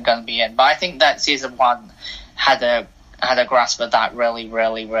direction they're going to be in. But I think that season 1 had a grasp of that really,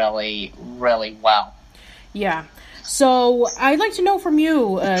 really, really, really well. Yeah. So I'd like to know from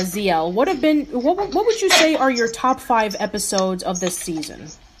you, Zee Ell, what would you say are your top 5 episodes of this season?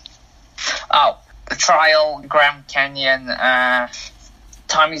 Oh, The Trial, Grand Canyon,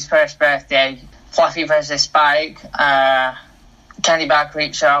 Tommy's First Birthday, Fluffy vs. Spike, Candy Bar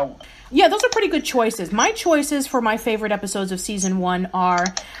Creek Show. Yeah, those are pretty good choices. My choices for my favorite episodes of season 1 are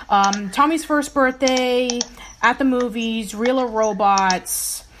Tommy's First Birthday, At the Movies, Real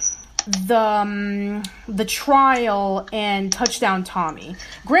Robots, the Trial, and Touchdown Tommy.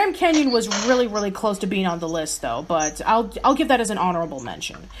 Grand Canyon was really, really close to being on the list, though, but I'll give that as an honorable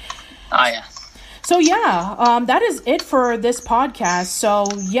mention. Oh, yeah. So yeah, that is it for this podcast. So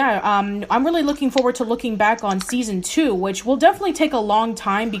yeah, I'm really looking forward to looking back on season 2, which will definitely take a long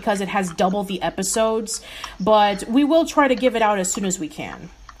time because it has double the episodes, but we will try to give it out as soon as we can.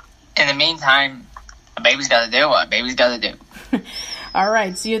 In the meantime, a baby's got to do what a baby's got to do. All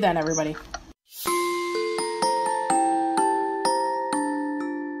right, see you then, everybody.